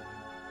 Yeah.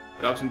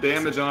 Got some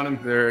damage on him.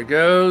 There it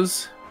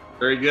goes.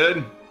 Very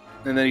good.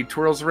 And then he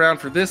twirls around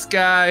for this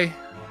guy.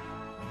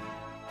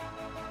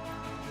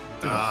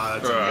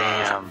 That's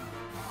Damn.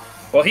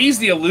 Well, he's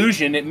the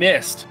illusion. It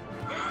missed.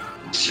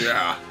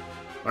 Yeah.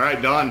 all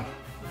right, Don.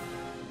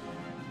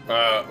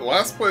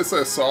 Last place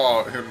I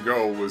saw him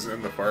go was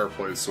in the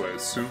fireplace, so I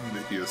assume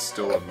that he is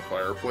still in the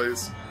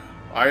fireplace.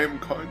 I am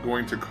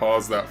going to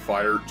cause that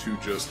fire to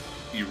just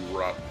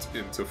erupt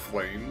into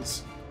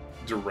flames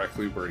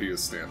directly where he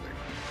is standing.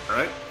 All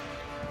right.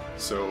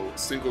 So,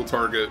 single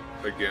target,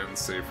 again,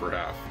 save for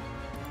half.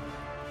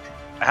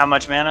 How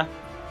much mana?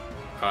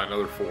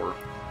 Another 4.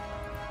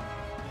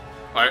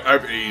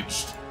 I've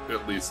aged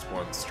at least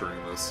once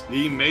during this.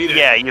 He made it.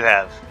 Yeah, you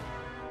have.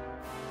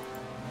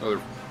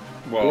 Another,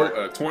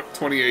 well,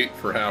 28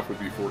 for half would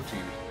be 14.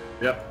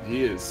 Yep,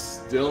 he is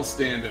still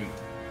standing.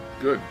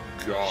 Good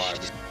God.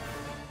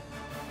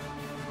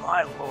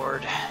 My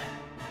lord.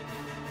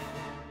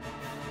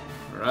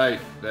 All right,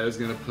 that is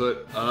going to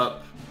put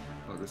up...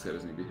 Oh, this guy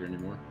doesn't need to be here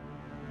anymore.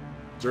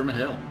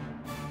 𝐤𝐤𝐤𝐿.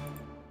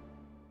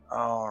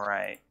 All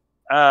right.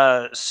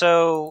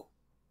 So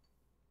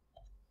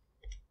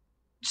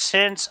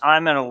since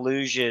I'm an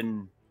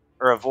illusion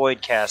or a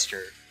void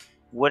caster,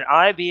 would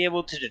I be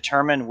able to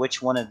determine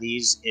which one of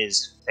these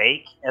is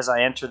fake as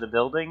I enter the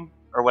building,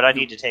 or would I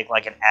need to take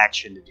like an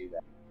action to do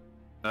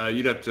that?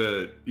 You'd have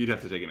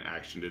to take an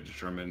action to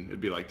determine.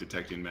 It'd be like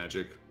detecting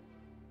magic.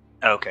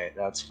 Okay,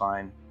 that's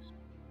fine.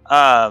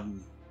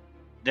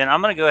 Then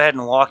I'm gonna go ahead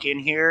and walk in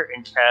here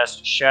and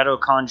cast Shadow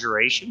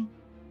Conjuration.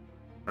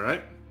 All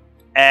right.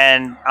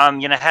 And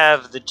I'm gonna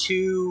have the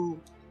 2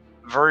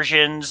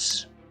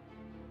 versions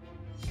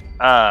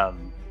that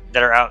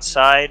are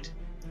outside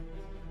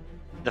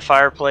the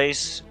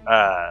fireplace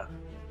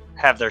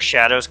have their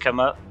shadows come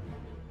up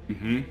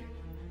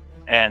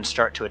and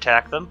start to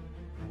attack them.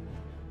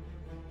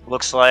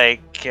 Looks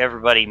like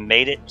everybody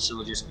made it, so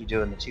we'll just be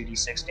doing the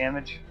 2d6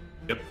 damage.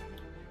 Yep.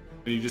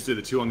 And you just did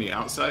the 2 on the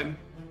outside?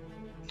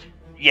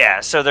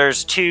 Yeah, so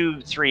there's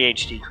 2 3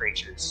 HD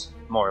creatures,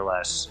 more or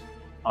less,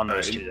 on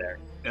those Right. 2 there.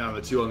 And on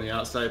the 2 on the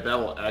outside, that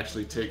will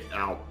actually take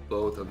out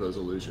both of those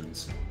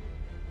illusions.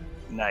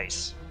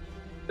 Nice.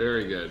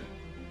 Very good.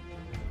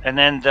 And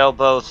then they'll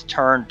both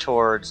turn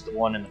towards the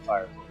one in the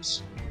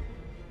fireplace.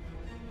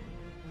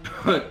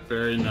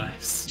 Very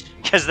nice.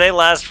 Because they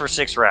last for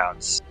 6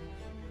 rounds.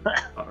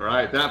 All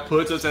right, that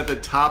puts us at the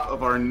top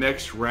of our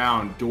next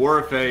round.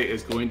 Dorothée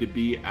is going to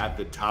be at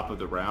the top of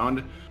the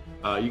round.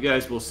 You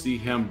guys will see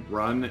him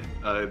run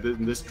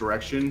in this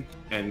direction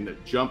and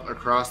jump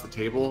across the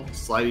table,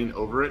 sliding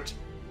over it.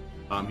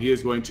 He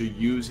is going to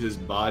use his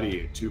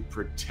body to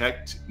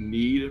protect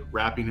Need,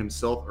 wrapping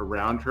himself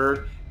around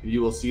her. And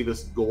you will see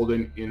this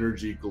golden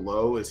energy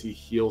glow as he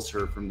heals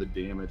her from the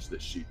damage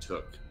that she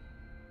took.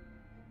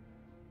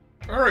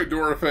 All right,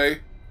 Dorothée.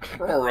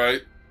 All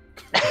right.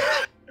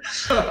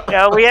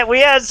 Yeah, we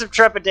had some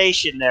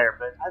trepidation there,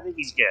 but I think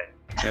he's good.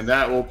 And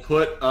that will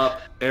put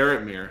up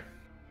Eretmir.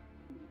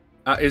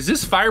 Is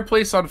this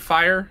fireplace on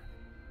fire?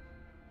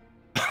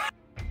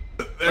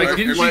 Like,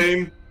 didn't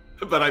flame,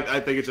 but I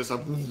think it's just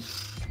a...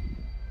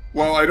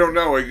 Well, I don't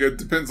know. It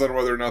depends on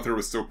whether or not there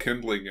was still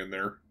kindling in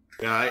there.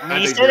 Yeah, I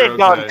He think said you're it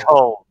gone okay.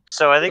 cold,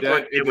 so I think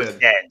Yeah, it was did.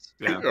 dead.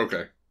 Yeah.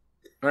 Okay.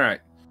 All right.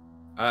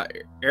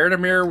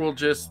 Eredamir will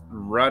just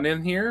run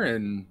in here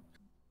and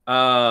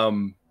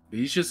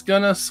he's just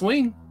gonna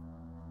swing.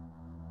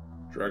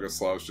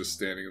 Dragoslav's just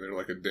standing there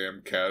like a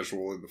damn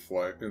casual in the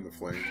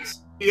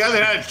flames. He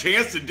hasn't had a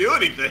chance to do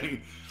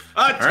anything.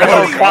 right.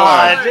 Oh,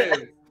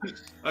 God.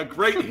 A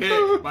great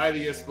hit by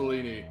the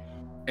Espellini.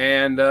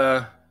 And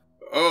Oh,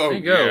 There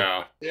you go.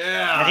 yeah.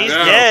 Yeah. And he's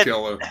That'll dead.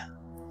 kill him.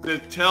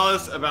 Tell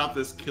us about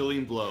this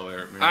killing blow,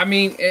 Eric. I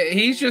mean,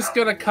 he's just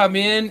gonna come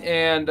in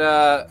and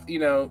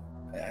trying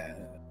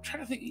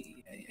to think.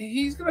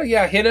 he's gonna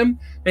hit him,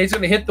 and he's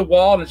gonna hit the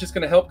wall, and it's just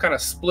gonna help kind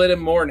of split him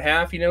more in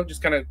half.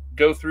 Just kind of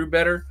go through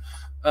better.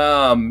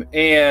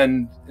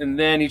 And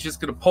then he's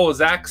just gonna pull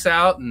his axe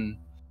out and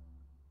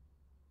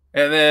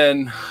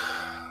then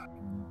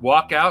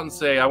walk out and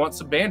say, "I want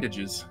some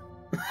bandages."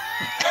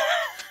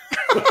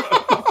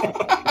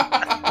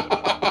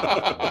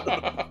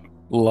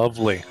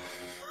 Lovely.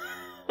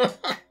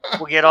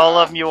 We'll get all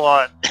of them you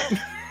want.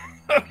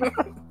 I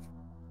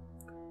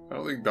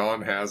don't think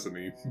Don has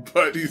any,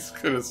 but he's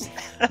gonna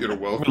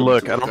welcome.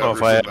 Look, I don't know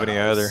if I have any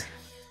either.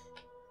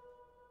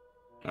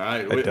 All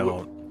right, I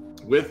don't.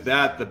 With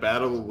that, the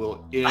battle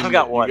will end. I've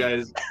got one.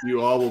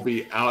 You all will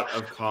be out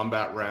of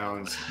combat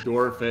rounds.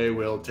 Dorothy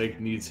will take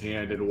Need's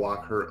hand and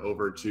walk her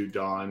over to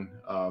Dawn,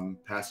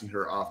 passing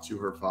her off to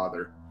her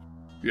father.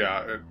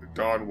 Yeah, and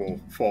Dawn will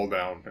fall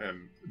down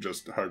and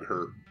just hug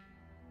her.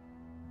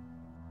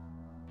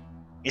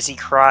 Is he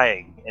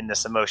crying in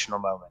this emotional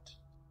moment?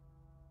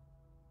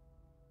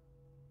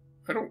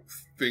 I don't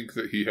think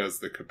that he has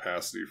the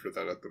capacity for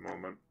that at the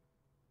moment.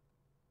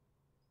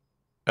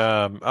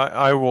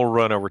 I will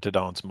run over to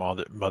Dawn's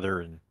mother,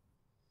 and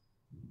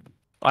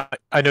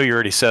I know you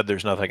already said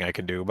there's nothing I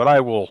can do, but I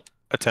will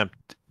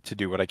attempt to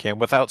do what I can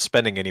without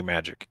spending any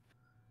magic.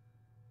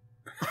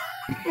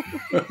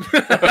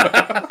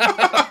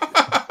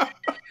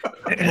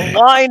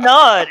 Why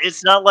not?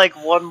 It's not like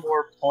one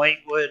more point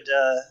would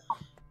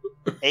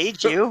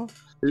aid you.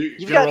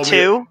 You've got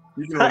 2.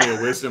 You can roll me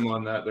a wisdom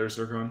on that there,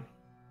 𝐤𝐤.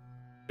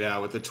 Yeah,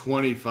 with the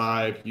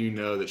 25, you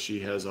know that she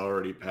has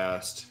already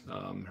passed.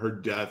 Her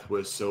death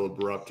was so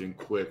abrupt and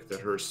quick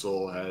that her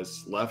soul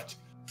has left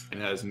and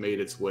has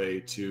made its way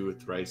to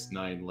Thrice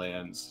 9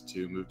 lands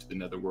to move to the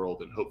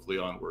Netherworld and hopefully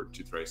onward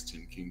to Thrice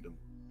 10 Kingdom.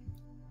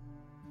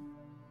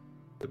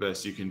 The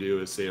best you can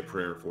do is say a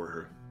prayer for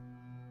her.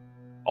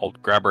 I'll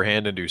grab her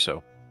hand and do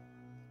so.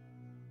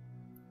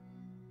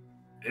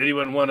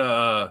 Anyone want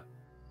to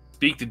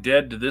speak to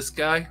dead to this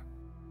guy?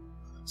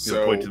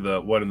 So point to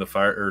the one in the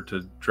fire, or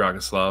to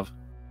Dragoslav.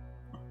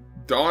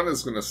 Dawn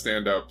is going to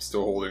stand up,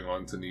 still holding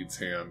on to Need's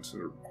hand,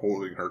 or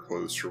holding her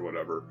close, or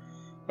whatever.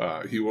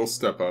 He will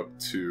step up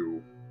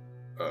to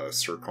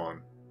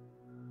𝐸𝐸.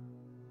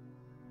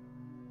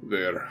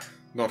 They're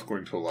not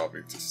going to allow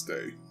me to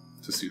stay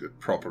to see that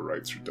proper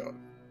rites are done.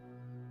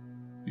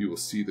 You will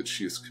see that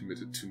she is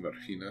committed to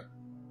Marhina.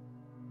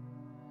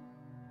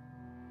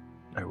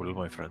 I will,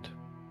 my friend.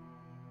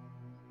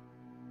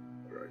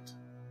 All right.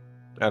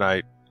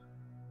 And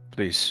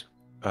please,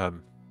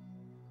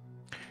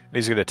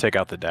 he's going to take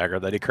out the dagger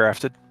that he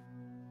crafted,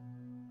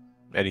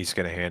 and he's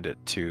going to hand it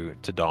to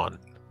Dawn.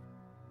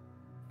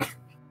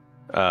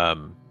 That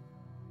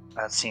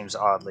seems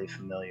oddly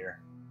familiar.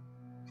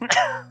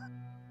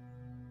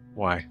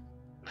 Why?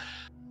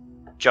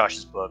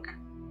 Josh's book.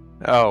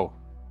 Oh,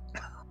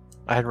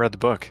 I hadn't read the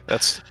book.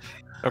 That's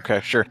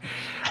okay. Sure.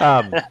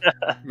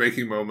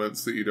 Making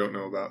moments that you don't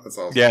know about. That's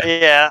awesome.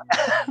 Yeah.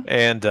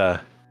 And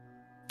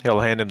he'll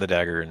hand him the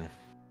dagger, and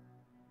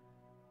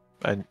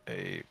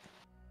I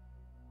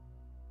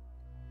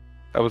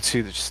will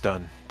see that it's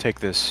done. Take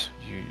this.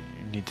 You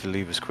need to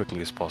leave as quickly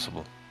as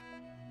possible.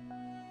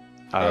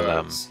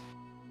 Dawn is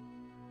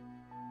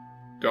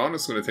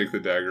going to take the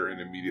dagger and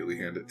immediately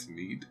hand it to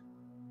Need.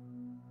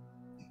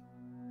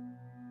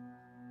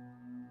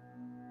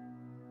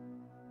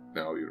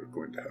 Now you're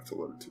going to have to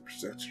learn to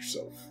present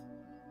yourself.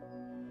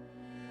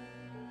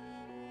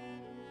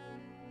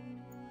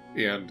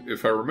 And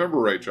if I remember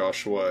right,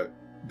 Joshua,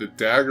 the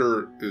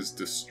dagger is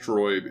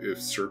destroyed if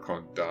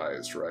𝐸𝐸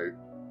dies, right?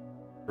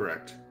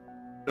 Correct.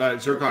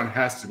 𝐸𝐸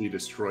has to be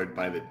destroyed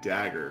by the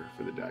dagger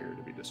for the dagger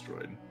to be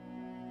destroyed.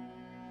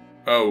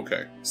 Oh,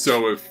 okay.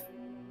 So if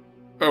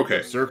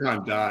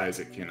𝐸𝐸 dies,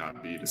 it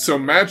cannot be destroyed. So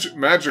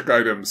magic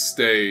items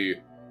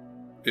stay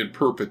in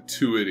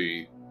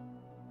perpetuity.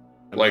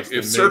 Like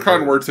if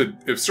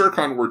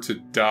𝐸𝐸 were to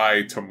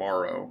die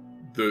tomorrow,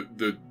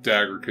 the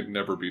dagger could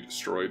never be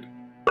destroyed.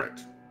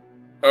 Correct.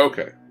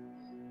 Okay.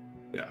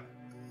 Yeah.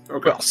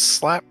 Okay. Well,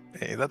 slap.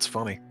 Hey, that's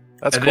funny.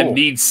 That's and cool. then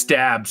Need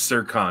stabs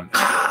𝐸𝐸.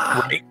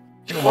 Right.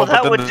 Well,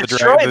 that would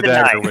destroy the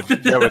dagger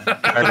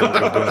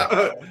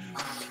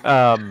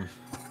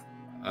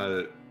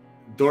knife.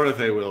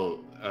 Dorothy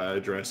will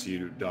address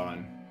you,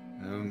 Dawn.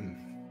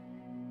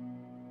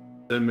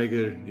 Then,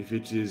 Maker, if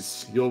it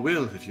is your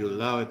will, if you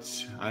allow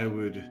it, I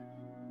would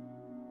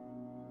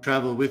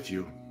travel with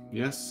you,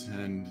 yes,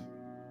 and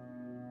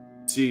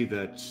see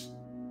that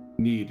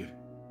Need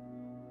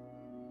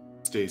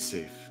stays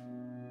safe.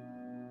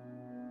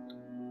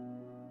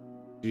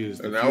 She is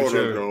the An hour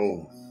future.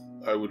 ago,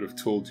 I would have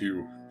told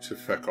you to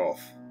feck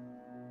off.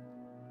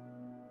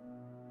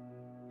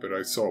 But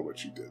I saw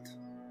what you did.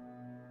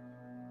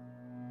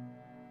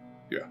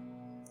 Yeah,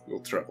 we'll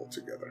travel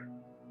together.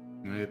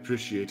 I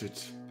appreciate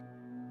it.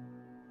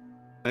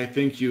 I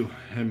thank you,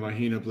 and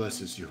Marhina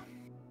blesses you.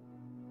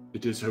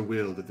 It is her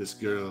will that this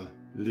girl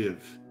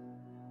live.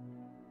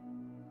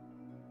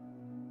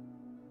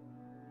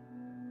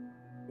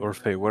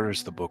 Orphe, where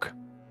is the book?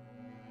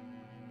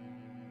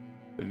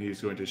 And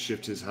he's going to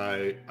shift his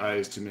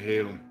eyes to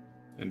Mihail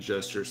and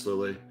gesture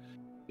slowly.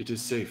 It is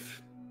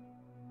safe.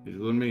 It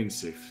will remain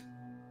safe.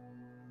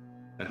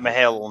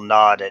 Mihail will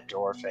nod at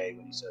Dorfe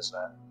when he says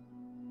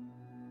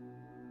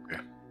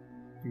that.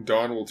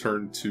 Dawn will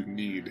turn to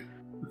Need.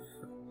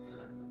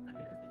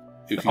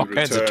 If All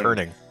kinds of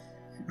turning.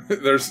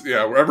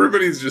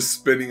 Everybody's just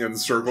spinning in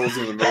circles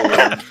in the middle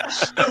of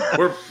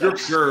You're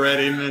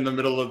pirouetting in the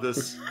middle of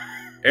this.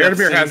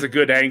 Aradamir has a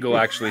good angle,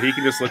 actually. He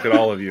can just look at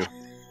all of you.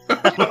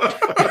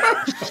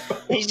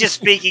 He's just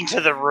speaking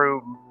to the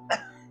room.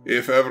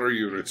 If ever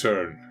you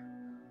return,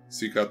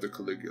 seek out the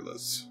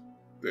Caligula's.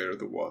 They're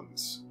the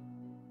ones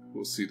who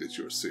will see that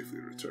you are safely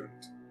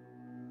returned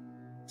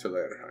to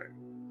Lerheim.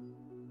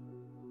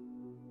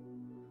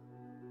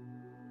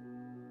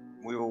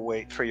 We will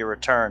wait for your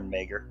return,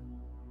 Mager.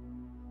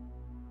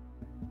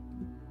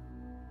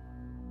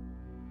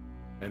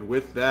 And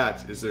with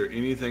that, is there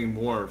anything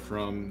more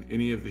from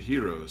any of the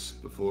heroes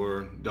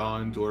before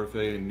Dawn,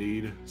 Dorfe, and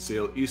Need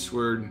sail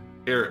eastward?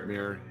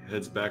 Eretmir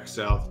heads back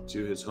south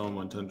to his home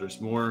on Tundris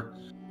Moor,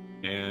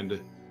 and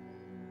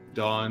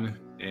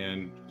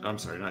and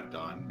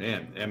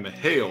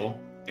Mihail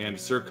and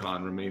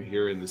𝐤𝐤 remain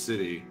here in the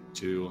city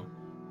to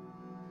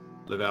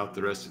live out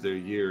the rest of their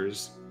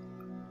years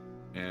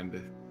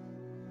and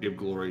give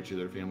glory to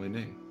their family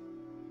name.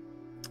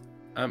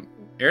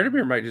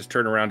 Eradamir might just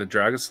turn around to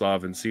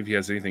Dragoslav and see if he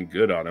has anything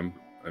good on him.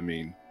 I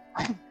mean,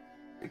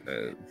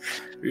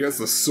 he has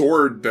a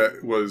sword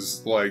that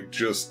was like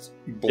just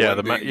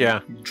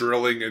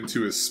drilling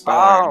into his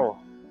spine. Oh,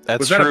 that's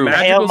was that true. a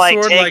magical might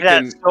sword? take Like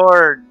that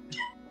sword.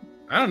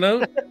 I don't know.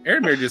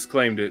 Eradamir just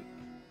claimed it.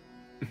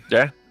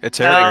 Yeah, it's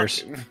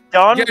Harriers.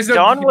 Dawn You guys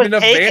don't was give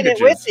enough taking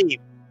it with bandages.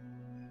 him.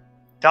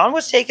 Dawn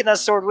was taking that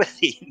sword with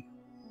him.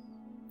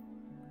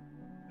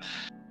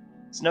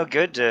 It's no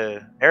good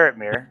to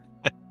Eretmir.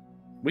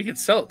 We could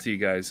sell it to you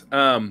guys.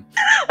 Sell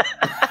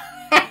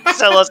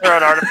us for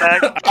an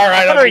artifact. All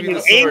right, What I'll are give you you,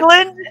 the sword.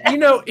 England? You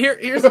know,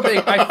 here's the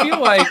thing.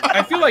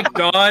 I feel like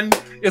Don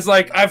is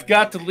like, I've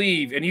got to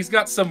leave, and he's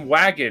got some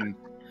wagon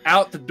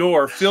out the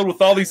door filled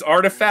with all these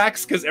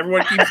artifacts because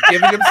everyone keeps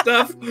giving him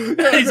stuff.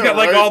 He's got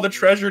like all the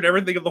treasure and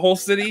everything of the whole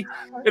city,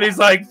 and he's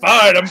like,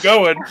 "Fine, I'm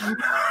going."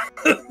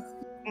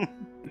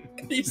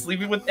 He's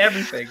leaving with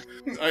everything.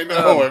 I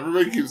know.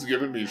 Everybody keeps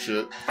giving me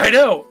shit. I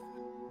know.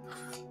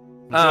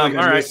 I all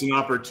right. missed an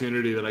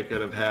opportunity that I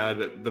could have had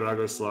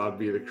Dragoslav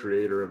be the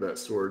creator of that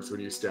sword, so when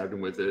you stabbed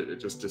him with it,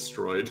 it just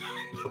destroyed.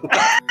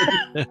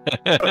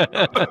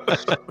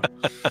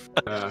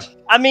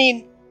 I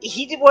mean,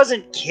 he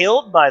wasn't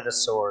killed by the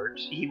sword.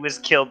 He was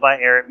killed by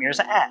Eretmir's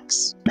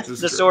axe.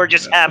 The sword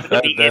just happened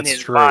to be in That's his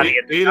true. body He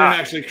at the didn't time.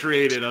 actually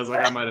create it. I was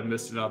like, I might have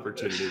missed an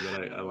opportunity,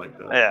 but I like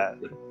that.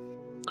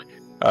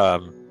 Yeah.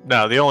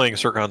 No, the only thing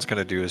𝐤𝐤's going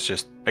to do is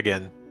just,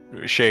 again,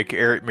 shake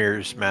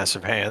Eretmir's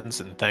massive hands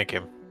and thank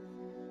him.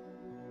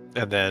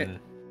 And then...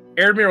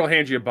 Eradamir will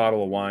hand you a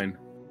bottle of wine.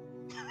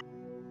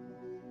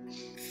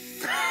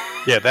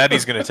 Yeah, that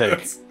he's going to take.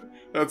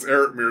 That's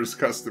Eretmir's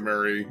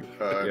customary.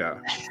 Yeah.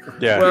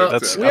 Yeah, Well,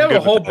 that's- we I'm have good a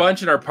with whole that.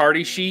 bunch in our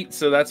party sheet,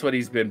 so that's what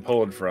he's been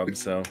pulling from.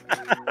 So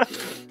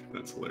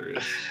That's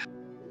hilarious.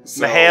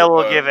 So, Mihail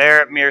will give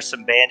Eretmir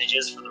some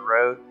bandages for the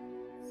road.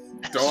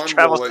 Dawn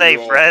Travel will let safe,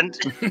 you all- friend.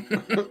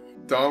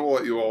 Don will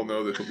let you all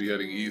know that he'll be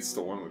heading east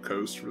along the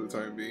coast for the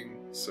time being.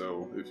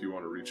 So if you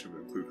want to reach him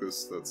in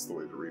Clucas, that's the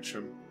way to reach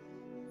him.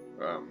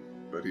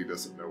 But he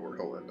doesn't know where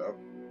he'll end up.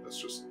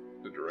 That's just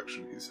the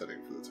direction he's heading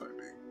for the time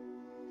being.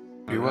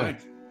 Be well.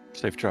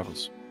 Safe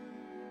travels.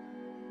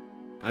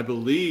 I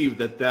believe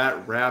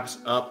that wraps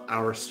up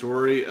our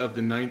story of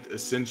the 9th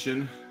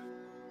Ascension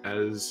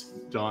as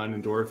Dawn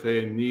and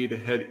Dorfe and Need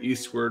head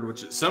eastward,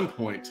 which at some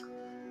point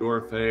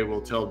Dorfe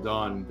will tell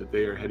Dawn that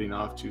they are heading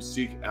off to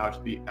seek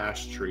out the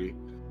ash tree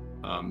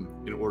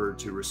in order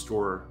to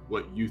restore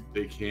what youth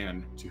they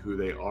can to who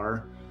they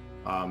are.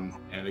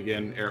 And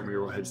again,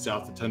 Eretmir will head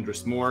south to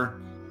Tundris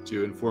Moor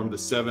to inform the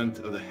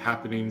 7th of the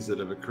happenings that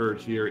have occurred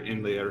here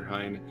in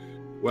Lerheim,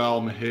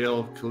 while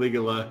Mihail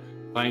Caligula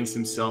finds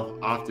himself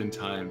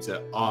oftentimes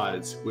at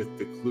odds with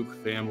the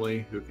𝐥𝐤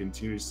family, who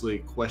continuously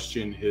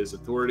question his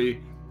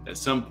authority. At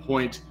some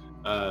point,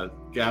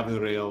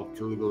 Gabriel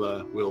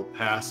Caligula will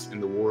pass in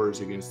the wars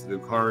against the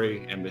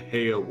Vucari, and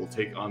Mihail will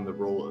take on the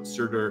role of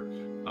Surtur,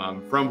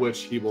 from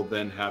which he will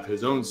then have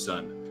his own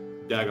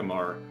son,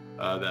 Dagomar,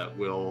 that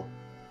will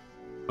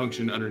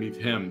function underneath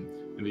him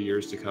in the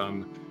years to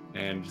come.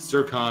 And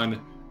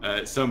𝐤𝐤,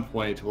 at some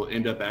point, will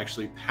end up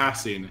actually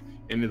passing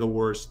into the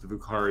wars to the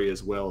Vucari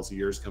as well as the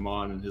years come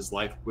on and his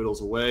life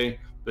whittles away,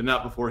 but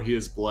not before he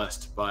is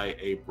blessed by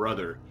a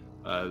brother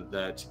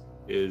that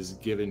is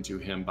given to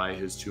him by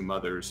his two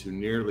mothers, who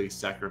nearly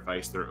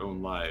sacrificed their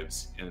own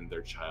lives in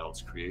their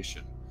child's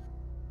creation.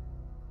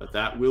 But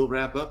that will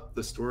wrap up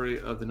the story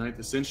of the 9th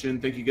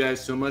Ascension. Thank you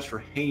guys so much for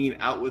hanging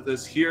out with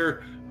us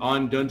here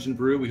on Dungeon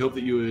Brew. We hope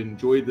that you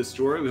enjoyed the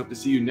story. We hope to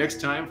see you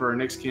next time for our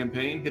next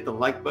campaign. Hit the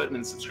like button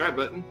and subscribe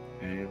button,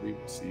 and we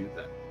will see you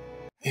then.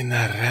 In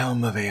the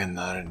realm of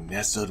Eonar,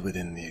 nestled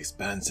within the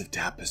expansive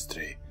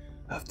tapestry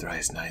of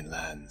thrice 9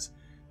 lands,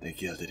 the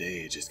Gilded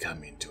Age is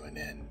coming to an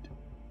end.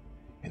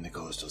 In the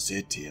coastal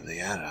city of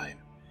Lerheim,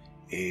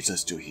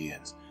 ageless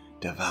𝐦𝐤𝐤ans,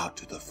 devout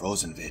to the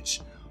frozen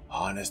𝐸,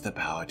 harness the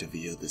power to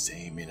wield the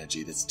same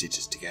energy that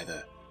stitches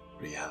together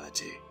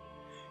reality.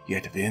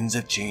 Yet winds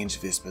of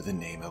change whisper the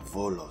name of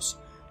Volos,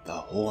 the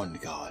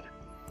Horned God.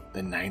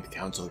 The Ninth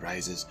Council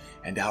rises,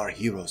 and our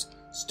heroes,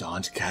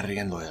 staunch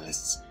Carrion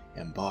loyalists,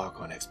 embark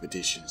on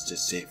expeditions to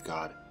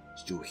safeguard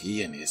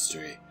𝐦𝐤𝐤an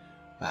history,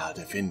 while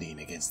defending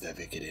against their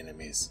wicked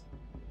enemies.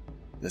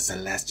 The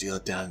celestial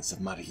dance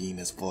of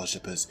Margina's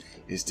worshippers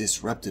is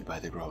disrupted by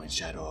the growing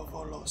shadow of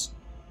Volos,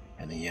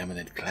 and the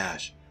imminent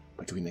clash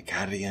between the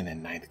Carrion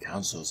and Ninth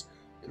Councils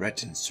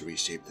threatens to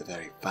reshape the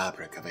very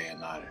fabric of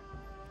𝐸𝐴𝐼𝐼.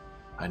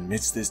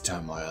 Amidst this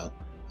turmoil,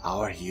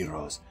 our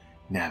heroes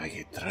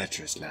navigate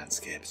treacherous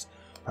landscapes,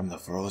 from the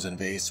frozen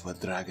waste where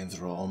dragons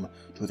roam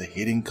to the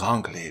hidden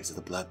conclaves of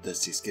the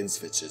bloodthirsty skin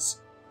switches.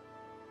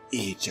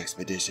 Each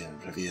expedition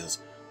reveals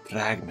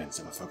fragments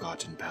of a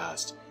forgotten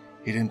past,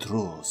 hidden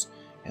truths,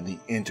 and the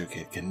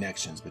intricate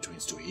connections between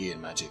𝐦𝐤𝐤an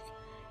magic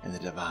and the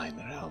divine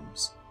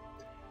realms.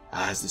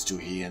 As the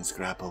𝐦𝐤𝐤ans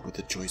grapple with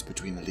the choice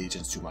between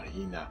allegiance to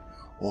Margina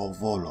or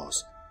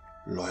Volos,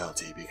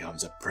 loyalty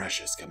becomes a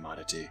precious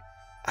commodity.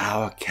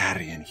 Our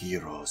Carrion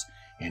heroes,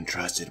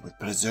 entrusted with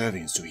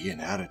preserving 𝐦𝐤𝐤an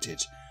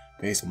heritage,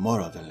 face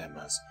moral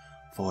dilemmas,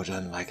 forge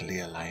unlikely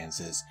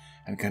alliances,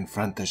 and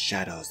confront the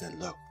shadows that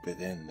lurk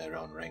within their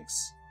own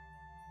ranks.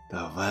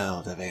 The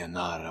world of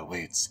𝐸𝐴𝐼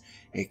awaits,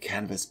 a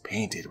canvas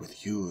painted with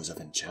hues of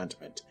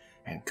enchantment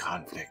and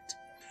conflict.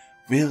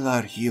 Will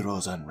our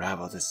heroes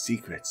unravel the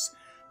secrets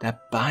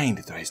that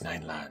bind Thrice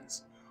Nine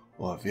Lands,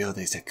 or will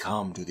they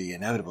succumb to the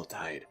inevitable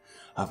tide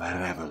of a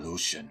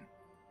revolution?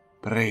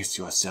 Brace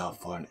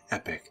yourself for an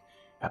epic,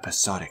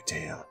 episodic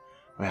tale,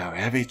 where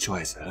every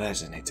choice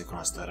resonates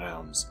across the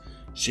realms,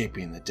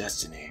 shaping the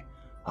destiny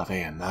of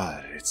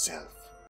𝐸𝐴𝐼 itself.